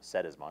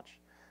said as much.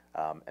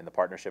 And the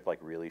partnership like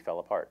really fell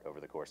apart over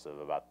the course of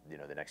about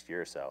the next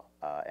year or so.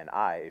 And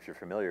if you're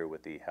familiar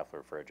with the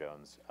Heffler Fur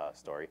Jones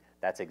story,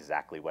 that's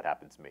exactly what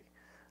happened to me.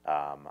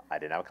 I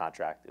didn't have a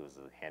contract. It was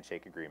a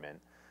handshake agreement.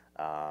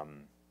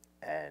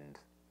 And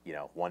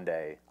one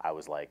day I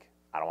was like,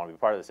 "I don't want to be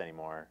part of this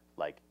anymore.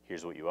 Like,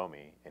 here's what you owe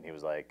me." And he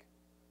was like,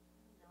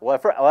 well,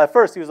 at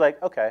first he was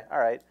like, "Okay, all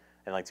right."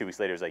 And like 2 weeks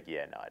later, he was like,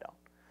 "Yeah, no, I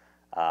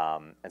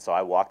don't." And so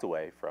I walked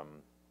away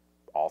from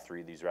all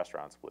 3 of these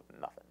restaurants with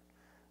nothing.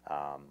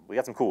 We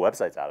got some cool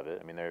websites out of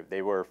it. I mean,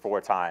 they were for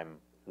a time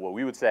what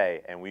we would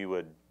say, and we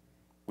would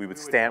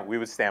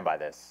stand by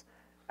this.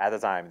 At the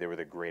time, they were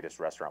the greatest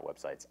restaurant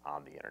websites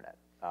on the internet.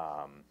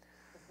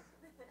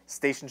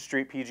 Station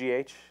Street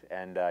PGH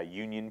and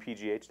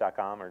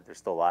UnionPGH.com, they're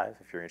still live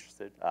if you're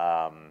interested.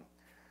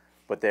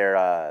 But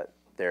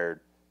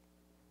they're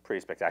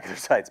pretty spectacular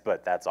sites.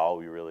 But that's all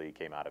we really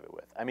came out of it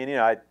with. I mean,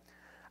 I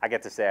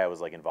get to say I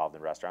was like involved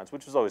in restaurants,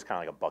 which was always kind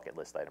of like a bucket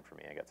list item for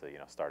me. I got to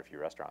start a few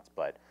restaurants,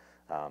 but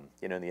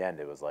in the end,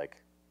 it was like.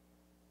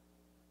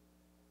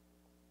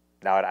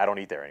 Now I don't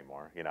eat there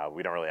anymore. I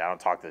don't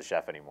talk to the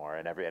chef anymore,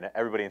 and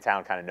everybody in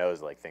town kind of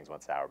knows like things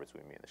went sour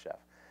between me and the chef.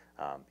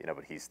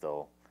 But he's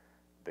still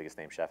the biggest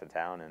name chef in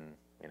town, and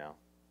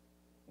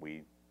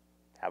we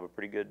have a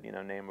pretty good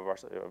name of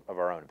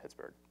our own in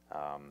Pittsburgh.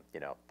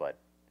 But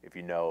if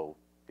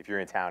you're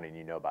in town and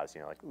you know about us,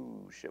 you're like,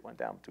 "Ooh, shit went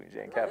down between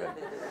Jay and Kevin."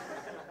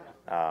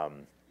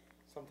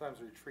 Sometimes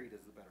retreat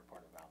is the better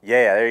part about it.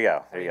 Yeah, there you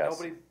go. There you go.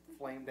 Nobody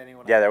flamed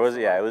anyone. Yeah, else. there was.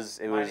 Yeah, it was.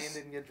 My name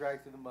didn't get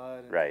dragged through the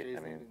mud. And Right. Jay's I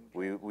mean,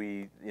 name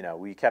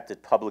we kept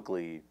it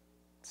publicly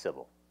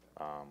civil,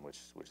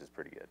 which is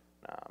pretty good.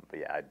 But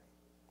yeah,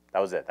 that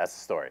was it. That's the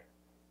story.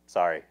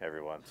 Sorry,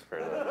 everyone, for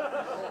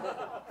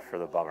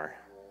the bummer.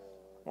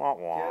 Wah,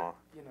 wah.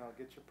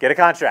 Get a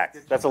contract.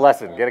 That's a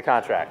lesson. Get a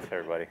contract,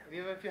 everybody. And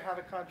even if you have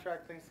a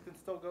contract, things can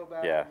still go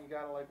bad. Yeah. And you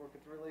gotta like work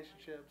with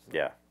relationships.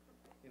 Yeah.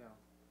 You know.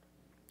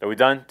 Are we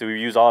done? Do we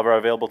use all of our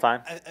available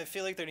time? I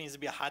feel like there needs to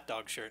be a hot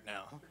dog shirt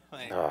now.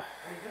 Like, I mean,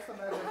 just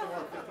imagine if it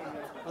were 15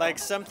 minutes. like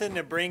something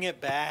to bring it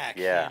back.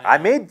 Yeah. you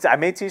know? I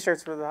made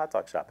T-shirts for the hot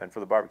dog shop and for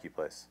the barbecue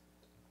place.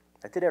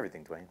 I did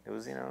everything, Dwayne. It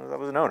was I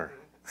was an owner.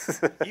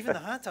 Even the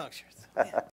hot dog shirts. Man.